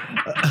fuckers.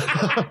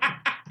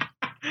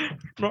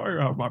 Now you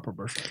have my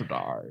permission to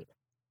die.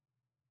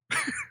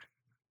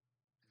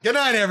 Good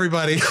night,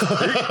 everybody.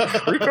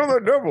 Reach on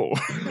the devil.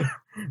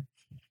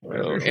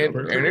 Well, and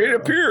it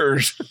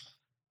appears.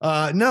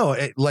 No,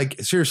 like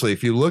seriously,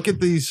 if you look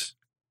at these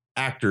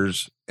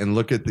actors and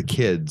look at the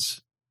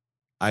kids,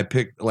 I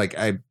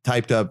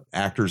typed up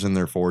actors in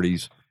their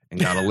 40s and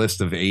got a list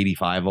of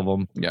 85 of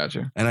them.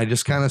 Gotcha. And I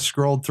just kind of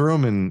scrolled through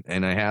them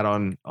and I had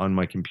on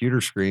my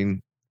computer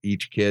screen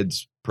each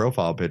kid's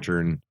profile picture,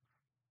 and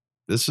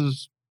this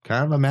is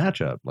kind of a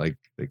matchup. Like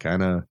they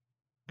kind of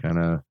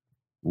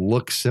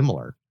look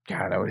similar.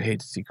 God, I would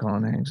hate to see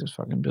Colin Hanks as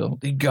fucking Bill.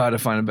 You gotta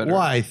find a better.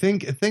 Why?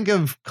 Think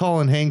of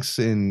Colin Hanks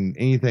in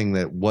anything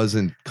that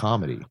wasn't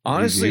comedy.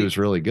 Honestly, he was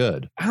really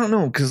good. I don't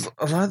know, because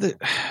a lot of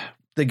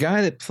the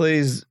guy that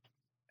plays.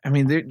 I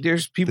mean,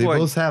 there's people. They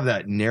both have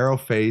that narrow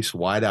face,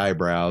 wide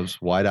eyebrows,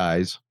 wide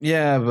eyes.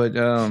 Yeah, but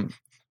I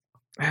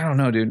don't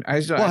know, dude. I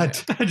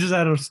just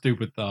had a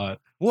stupid thought.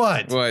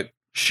 What?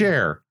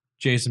 Share.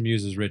 Jason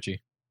Mewes is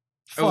Richie.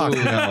 Fuck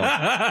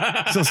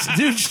no. So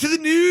stooge to the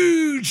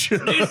nooge.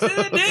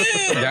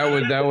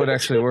 That would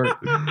actually work.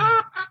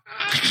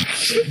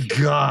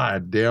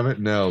 God damn it.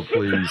 No,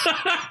 please.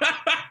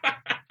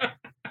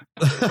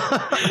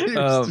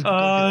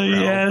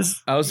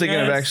 Yes. I was thinking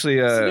of actually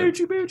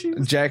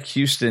Jack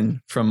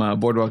Houston from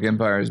Boardwalk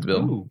Empire as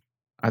Bill. Ooh.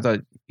 I thought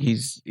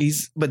he's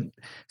but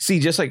see,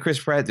 just like Chris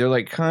Pratt, they're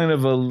like kind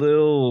of a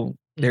little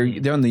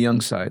they're on the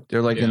young side.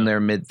 They're like in their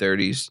mid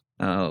 30s,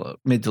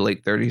 mid to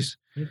late 30s.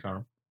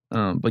 Okay.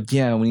 But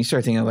yeah, when you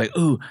start thinking like,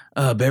 ooh,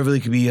 Beverly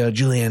could be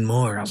Julianne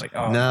Moore, I was like,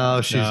 oh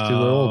No, she's too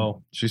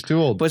old. She's too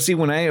old. But see,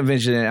 when I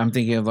envision it, I'm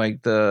thinking of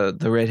like the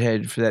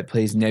redhead that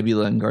plays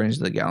Nebula in Guardians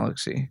of the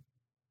Galaxy.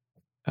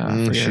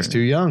 She's too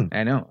young.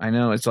 I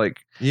know. It's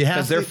like You have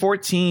because they're to-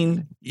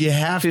 14. You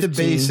have 15, to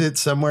base it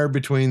somewhere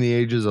between the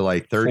ages of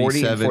like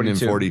 37 and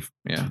 40.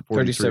 Yeah, 43,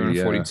 37 and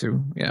yeah.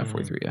 42. Yeah,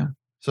 43. Yeah.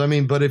 So I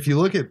mean, but if you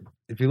look at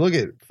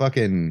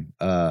fucking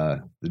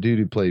the dude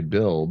who played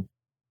Bill,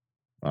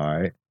 all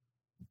right,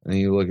 and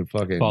you look at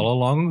fucking Follow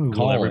along,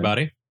 Google Colin.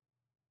 everybody.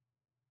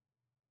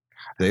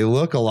 They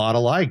look a lot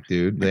alike,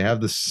 dude. They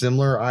have the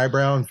similar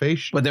eyebrow and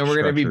face. But then we're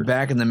gonna be structure.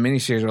 back in the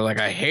miniseries. We're like,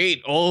 I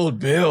hate old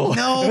Bill.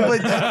 No,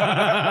 but no.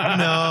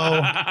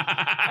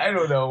 I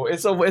don't know.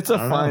 It's a I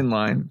don't fine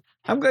line.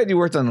 I'm glad you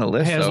worked on the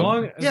list. Hey, as though.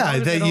 long Yeah,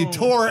 as they that you don't-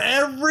 tore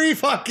every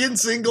fucking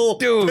single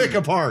Dude, pick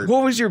apart.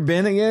 What was your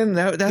Ben again?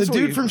 That's The what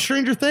dude you- from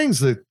Stranger Things,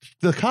 the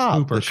cop,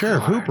 Hooper. the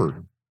sheriff,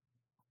 Hooper.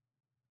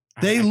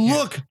 They I can't-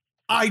 look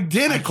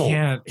identical. I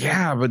can't.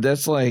 Yeah, but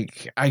that's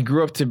like I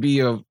grew up to be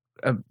a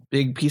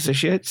big piece of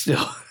shit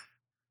still.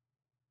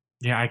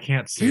 Yeah, I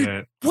can't see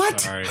it.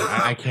 What? Sorry,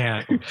 I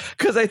can't.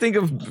 Because I think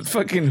of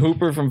fucking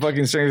Hooper from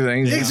fucking Stranger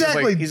Things. He's just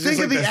Exactly. like- he's Think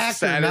just of like the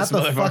actor, not saddest the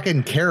motherfucker.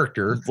 fucking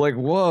character. It's like,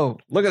 whoa,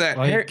 look at that.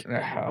 Like,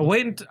 hair.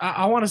 Wait,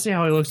 I want to see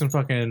how he looks in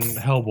fucking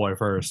Hellboy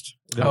first.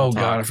 Then Oh we'll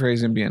god, talk. I'm afraid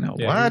he's gonna be in hell.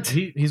 Yeah, What?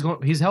 He's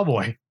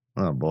Hellboy.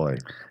 Oh boy.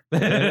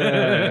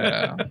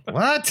 Yeah.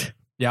 What?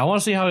 Yeah, I want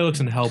to see how he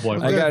looks in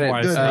Hellboy. I got before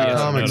it. say yes or no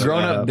comics to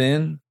Grown that. up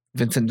Ben,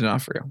 Vincent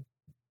D'Onofrio.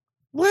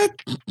 What?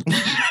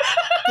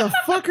 The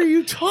fuck are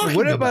you talking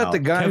What about? about the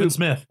guy Kevin who?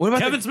 Smith. What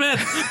about Kevin Smith?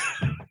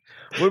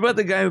 What about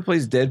the guy who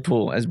plays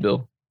Deadpool as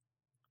Bill?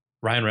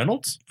 Ryan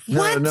Reynolds? No,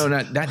 What? no,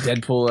 not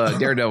Deadpool.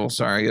 Daredevil.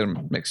 Sorry, I got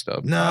him mixed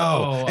up.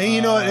 No. Oh, And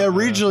you know what?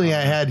 Originally, I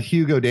had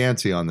Hugo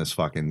Dancy on this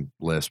fucking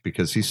list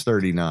because he's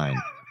 39.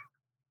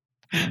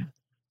 It's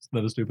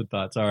not a stupid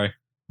thought. Sorry.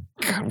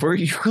 God, where are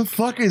you? Who the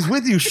fuck is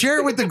with you? Share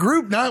it with the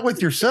group, not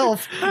with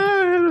yourself.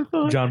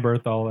 John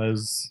Berthal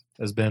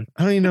as Ben.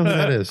 I don't even know who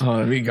that is.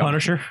 Oh, we got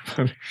Punisher.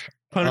 Punisher,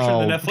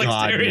 Oh, the Netflix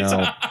God, series.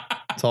 no.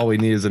 That's all we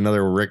need is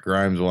another Rick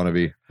Grimes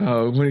wannabe.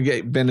 Oh, we're gonna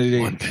get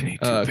Benedict One penny,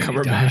 two penny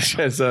Cumberbatch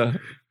as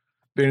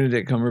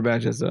Benedict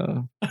Cumberbatch as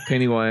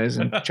Pennywise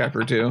in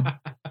Chapter 2.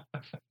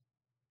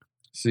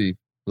 See,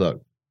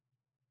 look.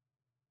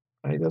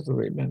 He does look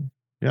great, Ben.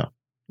 Yeah.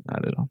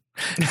 Not at all.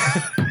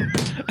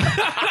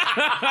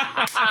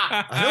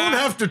 I don't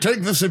have to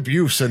take this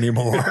abuse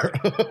anymore.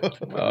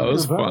 Oh, it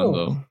was fun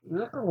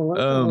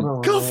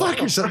though. Go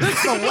fuck yourself.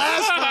 That's the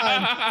last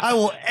time I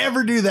will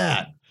ever do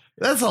that.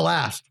 That's the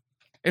last.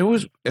 It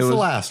was It's the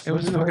last. It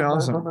was fucking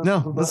awesome,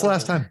 No, that's the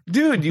last time.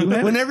 dude. You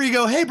had, Whenever you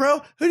go, hey, bro,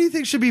 who do you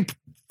think should be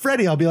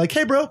Freddy? I'll be like,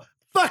 hey, bro,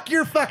 fuck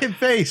your fucking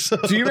face.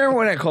 do you remember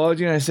when I called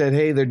you and I said,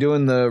 "Hey, they're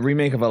doing the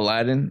remake of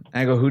Aladdin"?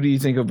 I go, "Who do you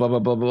think of?" Blah blah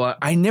blah blah blah.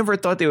 I never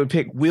thought they would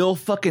pick Will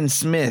fucking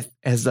Smith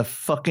as the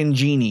fucking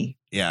genie.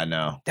 Yeah,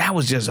 no. That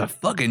was just a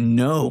fucking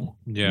no.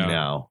 Yeah.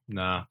 No.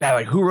 Nah. That,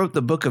 like, who wrote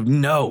the book of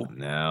no?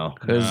 No.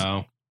 Because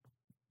No.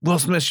 Will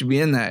Smith should be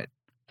in that.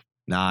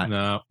 Not.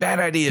 No. Bad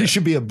idea. He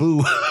should be a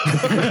boo.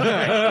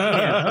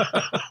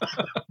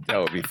 That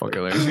would be fucking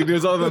hilarious. He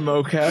does all the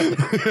mocap.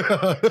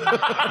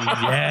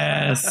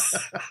 Yes.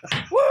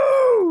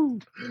 Woo!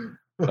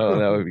 Oh,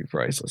 that would be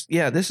priceless.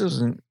 Yeah, this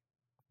isn't.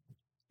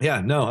 Yeah,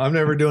 no, I'm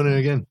never doing it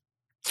again.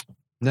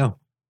 No.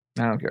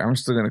 I don't care. I'm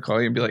still gonna call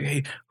you and be like,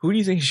 "Hey, who do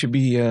you think should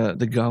be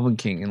the Goblin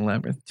King in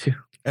Labyrinth 2?"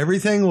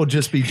 Everything will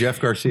just be Jeff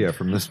Garcia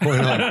from this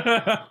point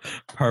on.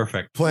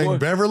 Perfect. Playing What?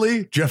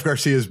 Beverly, Jeff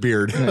Garcia's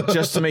beard.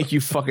 Just to make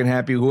you fucking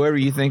happy, whoever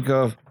you think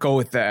of, go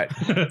with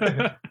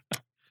that.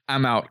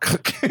 I'm out.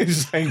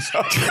 Thanks.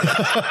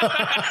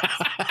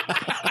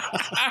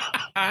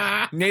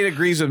 Nate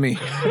agrees with me.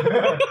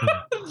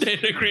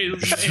 Nate agrees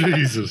with me.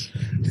 Jesus.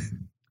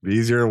 Be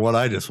easier than what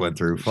I just went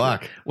through.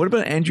 Fuck. What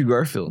about Andrew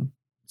Garfield?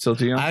 Still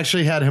too young? I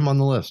actually had him on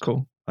the list.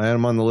 Cool. I had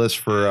him on the list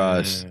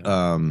for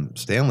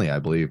Stanley, I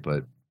believe,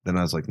 but then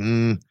I was like,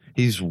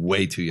 he's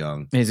way too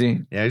young. Is he?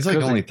 Yeah, he's like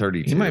Feels only like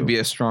 32. He might be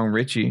a strong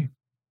Richie.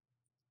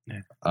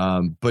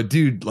 But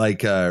dude,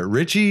 like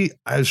Richie,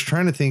 I was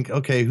trying to think,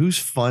 okay, who's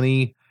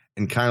funny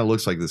and kind of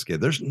looks like this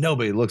kid? There's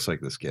nobody who looks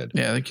like this kid.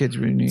 Yeah, the kid's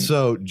really neat.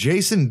 So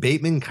Jason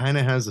Bateman kind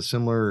of has a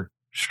similar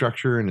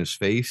structure in his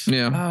face.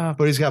 Yeah.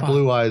 But he's got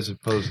blue eyes as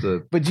opposed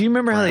to But do you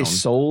remember how they Brown.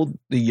 sold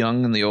the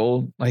young and the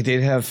old? Like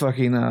they'd have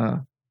fucking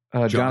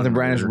Jonathan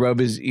Brandis Ritter. rub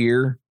his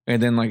ear,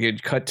 and then like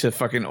it'd cut to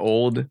fucking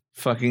old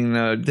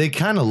fucking. They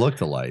kind of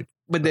looked alike.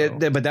 But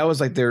but that was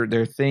like their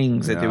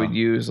things that they Yeah. would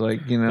use,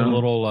 like Their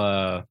little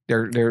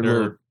their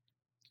little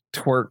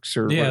twerks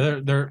or yeah,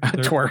 what? they're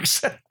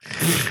twerks.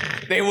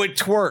 They would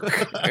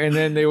twerk, and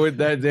then they would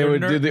do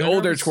the they're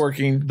older nervous.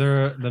 twerking.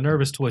 they're the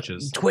nervous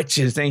twitches.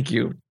 Twitches, thank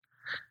you.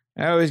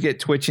 I always get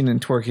twitching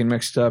and twerking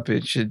mixed up. You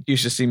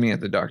should see me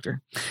at the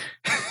doctor.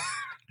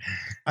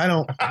 I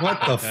don't. What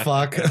the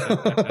fuck?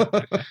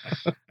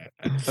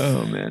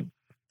 Oh man.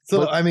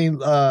 So I mean,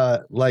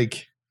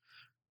 like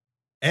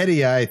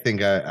Eddie, I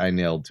think I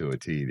nailed to a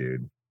T,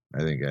 dude. I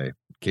think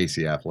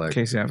Casey Affleck.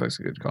 Casey Affleck's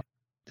a good call.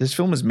 This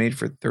film was made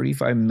for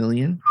 $35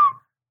 million.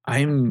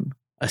 I'm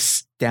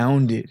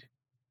astounded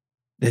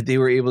that they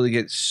were able to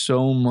get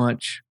so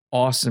much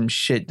awesome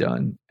shit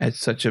done at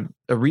such a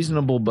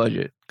reasonable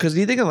budget. Because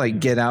you think of like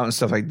Get Out and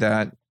stuff like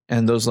that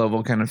and those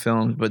level kind of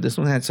films, but this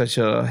one had such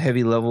a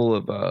heavy level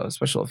of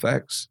special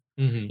effects.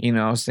 You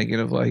know, I was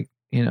thinking of like,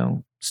 you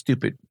know,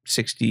 stupid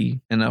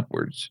 60 and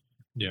upwards.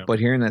 Yeah. But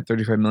hearing that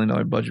 $35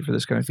 million budget for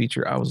this kind of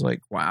feature, I was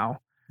like, wow.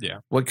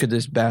 Yeah. What could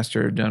this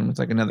bastard have done with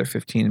like another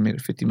 15 and made a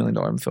 $50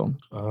 million film?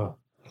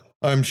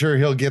 I'm sure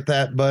he'll get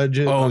that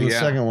budget on the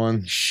second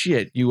one.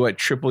 Shit. You what?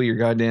 Triple your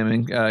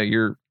goddamn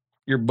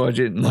your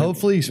budget. And like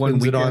hopefully he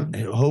spends it on.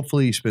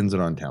 Hopefully he spends it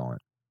on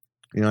talent.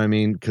 You know what I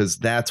mean? Because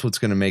that's what's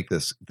going to make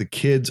this. The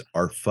kids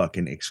are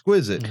fucking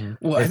exquisite.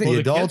 Well, if I think the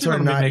adults are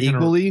not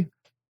equally,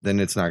 then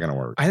it's not going to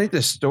work. I think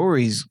the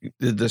story's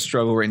the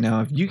struggle right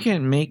now. If you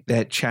can't make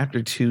that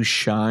chapter 2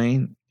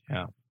 shine,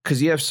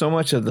 because you have so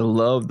much of the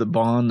love, the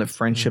bond, the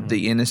friendship,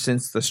 the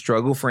innocence, the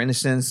struggle for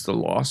innocence, the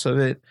loss of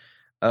it,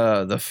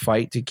 the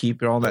fight to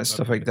keep it, all that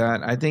stuff like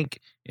that. I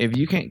think if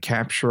you can't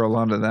capture a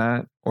lot of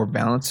that or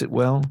balance it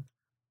well,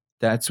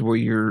 that's where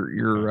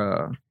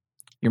your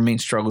main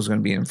struggle is going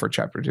to be in for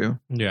chapter 2.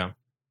 Yeah.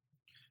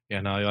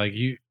 No,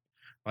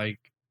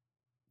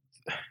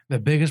 the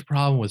biggest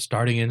problem with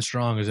starting in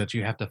strong is that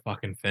you have to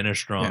fucking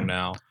finish strong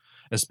now,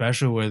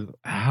 especially with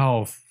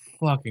how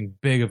fucking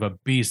big of a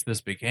beast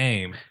this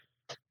became.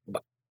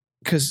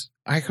 Because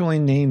I can only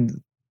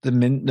name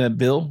the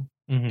Bill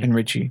and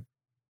Richie.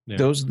 Yeah.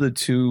 Those are the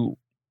two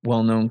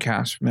well-known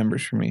cast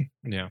members for me.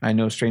 Yeah. I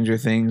know Stranger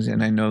Things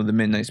and I know the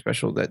Midnight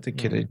Special that the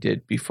kid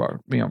did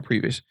before,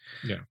 previous.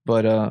 Yeah.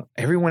 But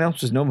everyone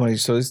else is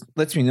nobodies. So this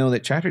lets me know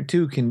that chapter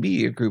 2 can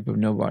be a group of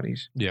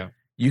nobodies. Yeah.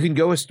 You can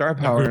go with star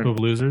power. A group of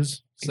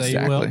losers. Say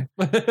exactly.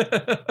 you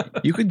will.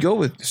 You could go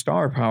with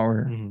star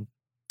power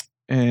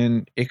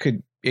and it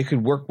could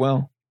work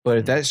well. But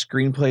if that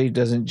screenplay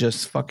doesn't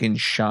just fucking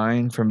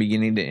shine from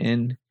beginning to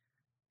end,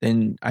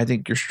 then I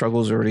think your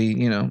struggle's already,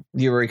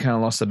 you already kind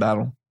of lost the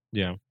battle.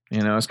 Yeah.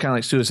 It's kind of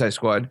like Suicide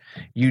Squad.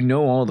 You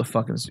know all the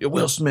fucking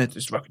Will Smith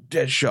is fucking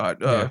Deadshot.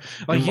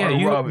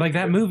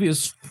 That movie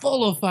is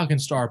full of fucking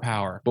star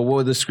power. But what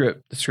was the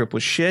script? The script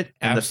was shit.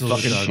 And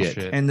Absolute the fucking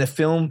shit. And the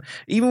film,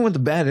 even with the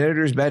bad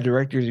editors, bad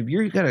directors, if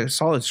you got a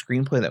solid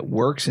screenplay that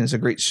works and it's a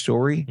great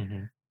story,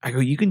 I go,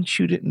 you can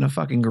shoot it in a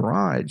fucking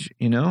garage.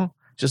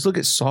 Just look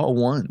at Saw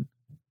 1.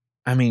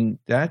 I mean,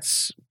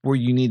 that's where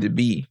you need to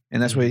be,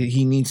 and that's where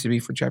he needs to be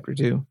for chapter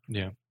 2.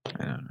 Yeah.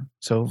 I don't know.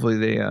 So hopefully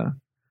they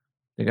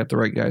got the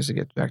right guys to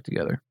get back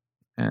together.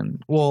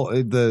 And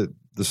the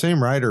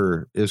same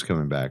writer is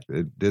coming back.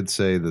 It did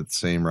say that the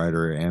same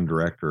writer and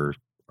director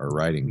are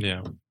writing.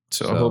 Yeah.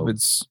 So I hope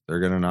they're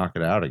gonna knock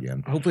it out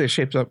again. Hopefully it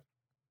shapes up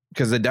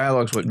because the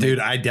dialogue's what. Dude,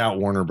 I doubt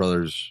Warner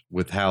Brothers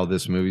with how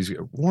this movie's.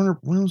 When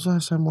was the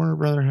last time Warner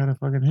Brother had a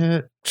fucking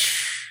hit?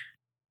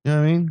 You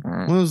know what I mean?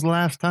 When was the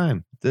last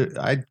time?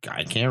 I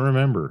can't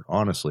remember.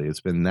 Honestly, it's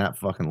been that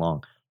fucking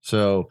long.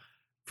 So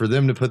for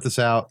them to put this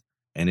out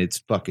and it's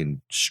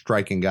fucking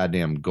striking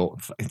goddamn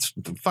gold. It's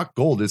fuck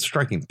gold. It's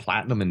striking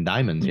platinum and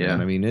diamonds. Yeah.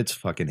 Man. I mean, it's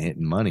fucking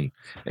hitting money.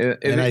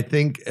 I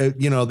think,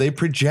 they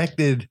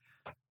projected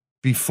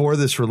before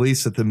this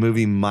release that the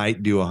movie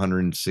might do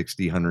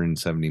 160,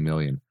 170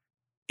 million.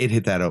 It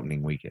hit that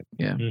opening weekend.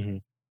 Yeah.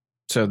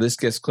 So this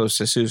gets close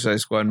to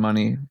Suicide Squad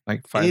money,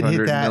 like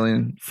 500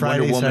 million.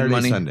 Friday, Wonder Woman Saturday,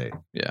 money. Sunday.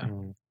 Yeah.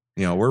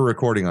 We're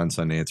recording on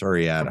Sunday. It's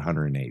already at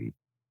 180.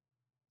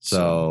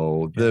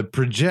 So the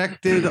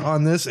projected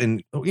on this,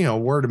 and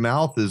word of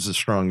mouth is the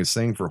strongest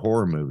thing for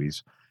horror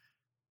movies.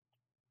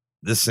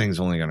 This thing's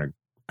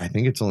I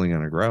think it's only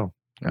going to grow.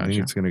 I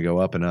think it's going to go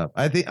up and up.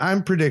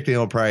 I'm predicting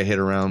it'll probably hit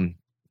around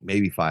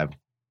maybe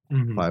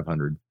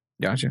 500.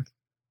 Gotcha.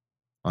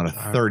 On a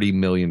 $30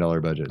 million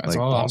budget. That's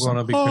all awesome. I'm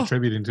going to be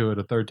contributing to it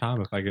a third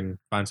time if I can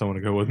find someone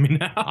to go with me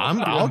now.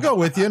 I'll go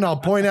with you and I'll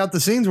point out the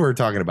scenes we're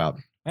talking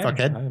about.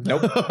 Fuckhead.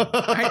 Nope.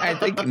 I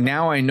think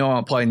now I know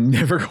I'll probably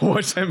never go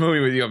watch that movie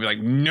with you. I'll be like,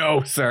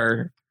 no,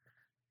 sir.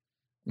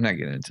 I'm not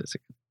getting into this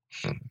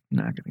again.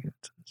 Not going to get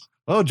into this.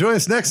 Oh, join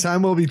us next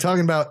time. We'll be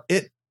talking about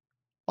It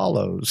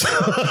Follows.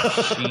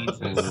 Jesus.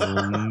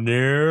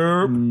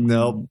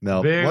 Nope.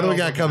 What do we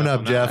got coming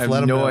up, Jeff? I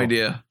have no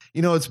idea.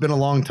 It's been a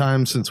long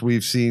time since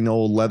we've seen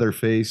old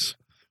Leatherface,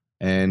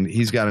 and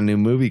he's got a new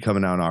movie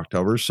coming out in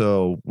October.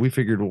 So we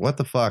figured, what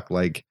the fuck?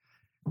 Like,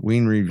 we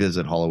can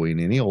revisit Halloween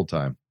any old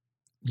time.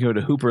 You go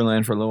to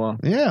Hooperland for a little while.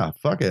 Yeah,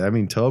 fuck it. I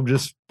mean, Tobe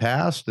just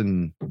passed,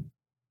 and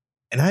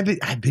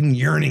I've been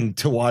yearning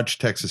to watch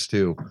Texas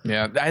too.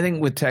 Yeah, I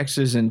think with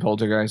Texas and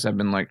Poltergeist, I've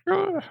been like,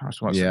 I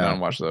just want to sit down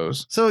and watch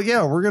those. So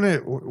yeah,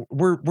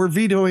 we're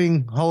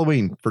vetoing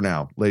Halloween for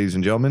now, ladies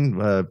and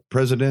gentlemen.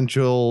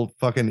 Presidential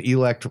fucking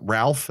elect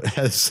Ralph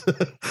has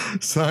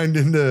signed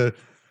into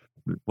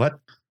what?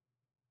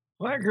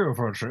 Thank you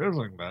for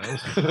choosing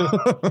this.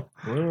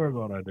 We're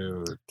gonna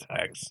do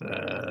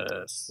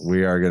Texas.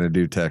 We are gonna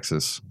do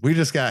Texas. We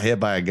just got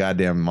hit by a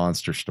goddamn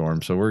monster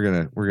storm, so we're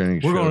gonna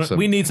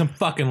we need some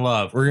fucking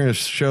love. We're gonna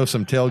show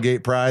some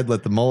tailgate pride,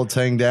 let the mullets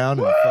hang down,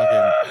 and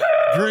fucking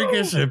drink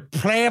us a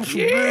Pabst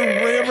Blue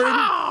Ribbon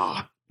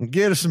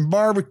Get us some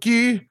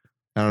barbecue.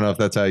 I don't know if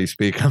that's how you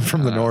speak. I'm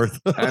from the north.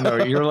 I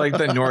know you're like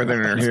the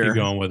northerner Just here. keep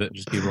going with it.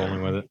 Just keep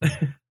rolling with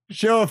it.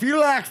 So if you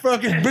like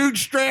fucking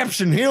bootstraps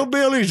and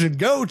hillbillies and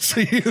goats,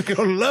 you're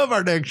gonna love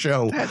our next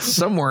show. That's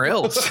somewhere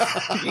else.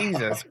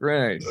 Jesus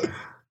Christ.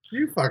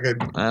 You fucking.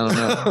 I don't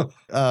know.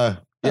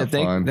 Yeah,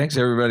 thanks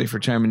everybody for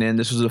chiming in.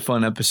 This was a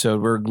fun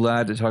episode. We're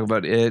glad to talk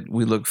about it.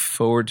 We look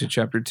forward to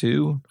chapter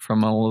 2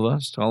 from all of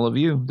us to all of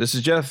you. This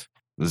is Jeff.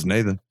 This is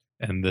Nathan.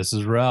 And this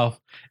is Ralph.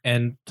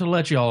 And to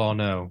let you all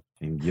know,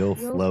 and you'll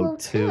float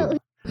too.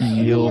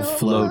 You'll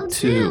float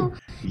too.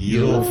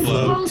 You'll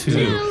float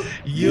too.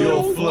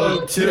 You'll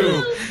float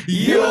too.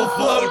 You'll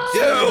float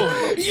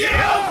too.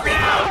 You'll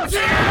float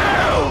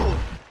too.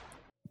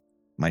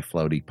 My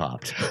floaty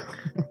popped.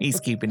 He's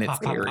keeping it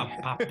scary.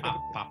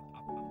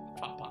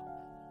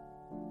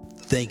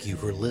 Thank you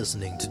for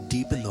listening to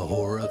Deep in the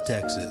Horror of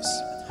Texas.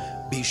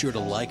 Be sure to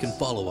like and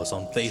follow us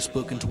on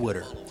Facebook and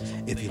Twitter.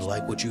 If you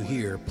like what you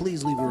hear,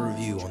 please leave a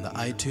review on the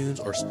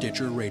iTunes or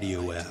Stitcher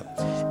radio app.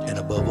 And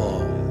above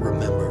all,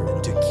 remember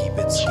to keep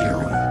it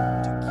scary.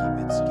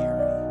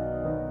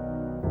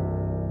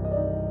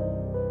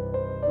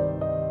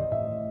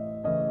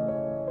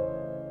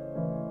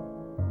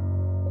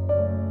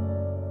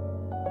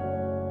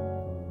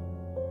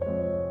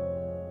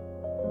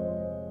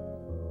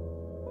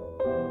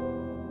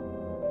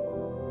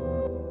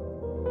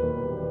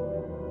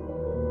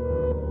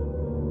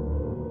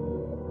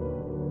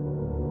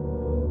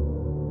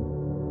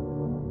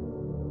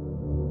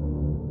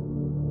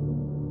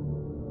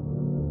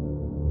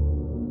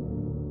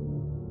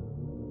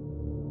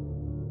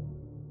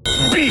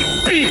 Beep,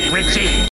 beep, Richie.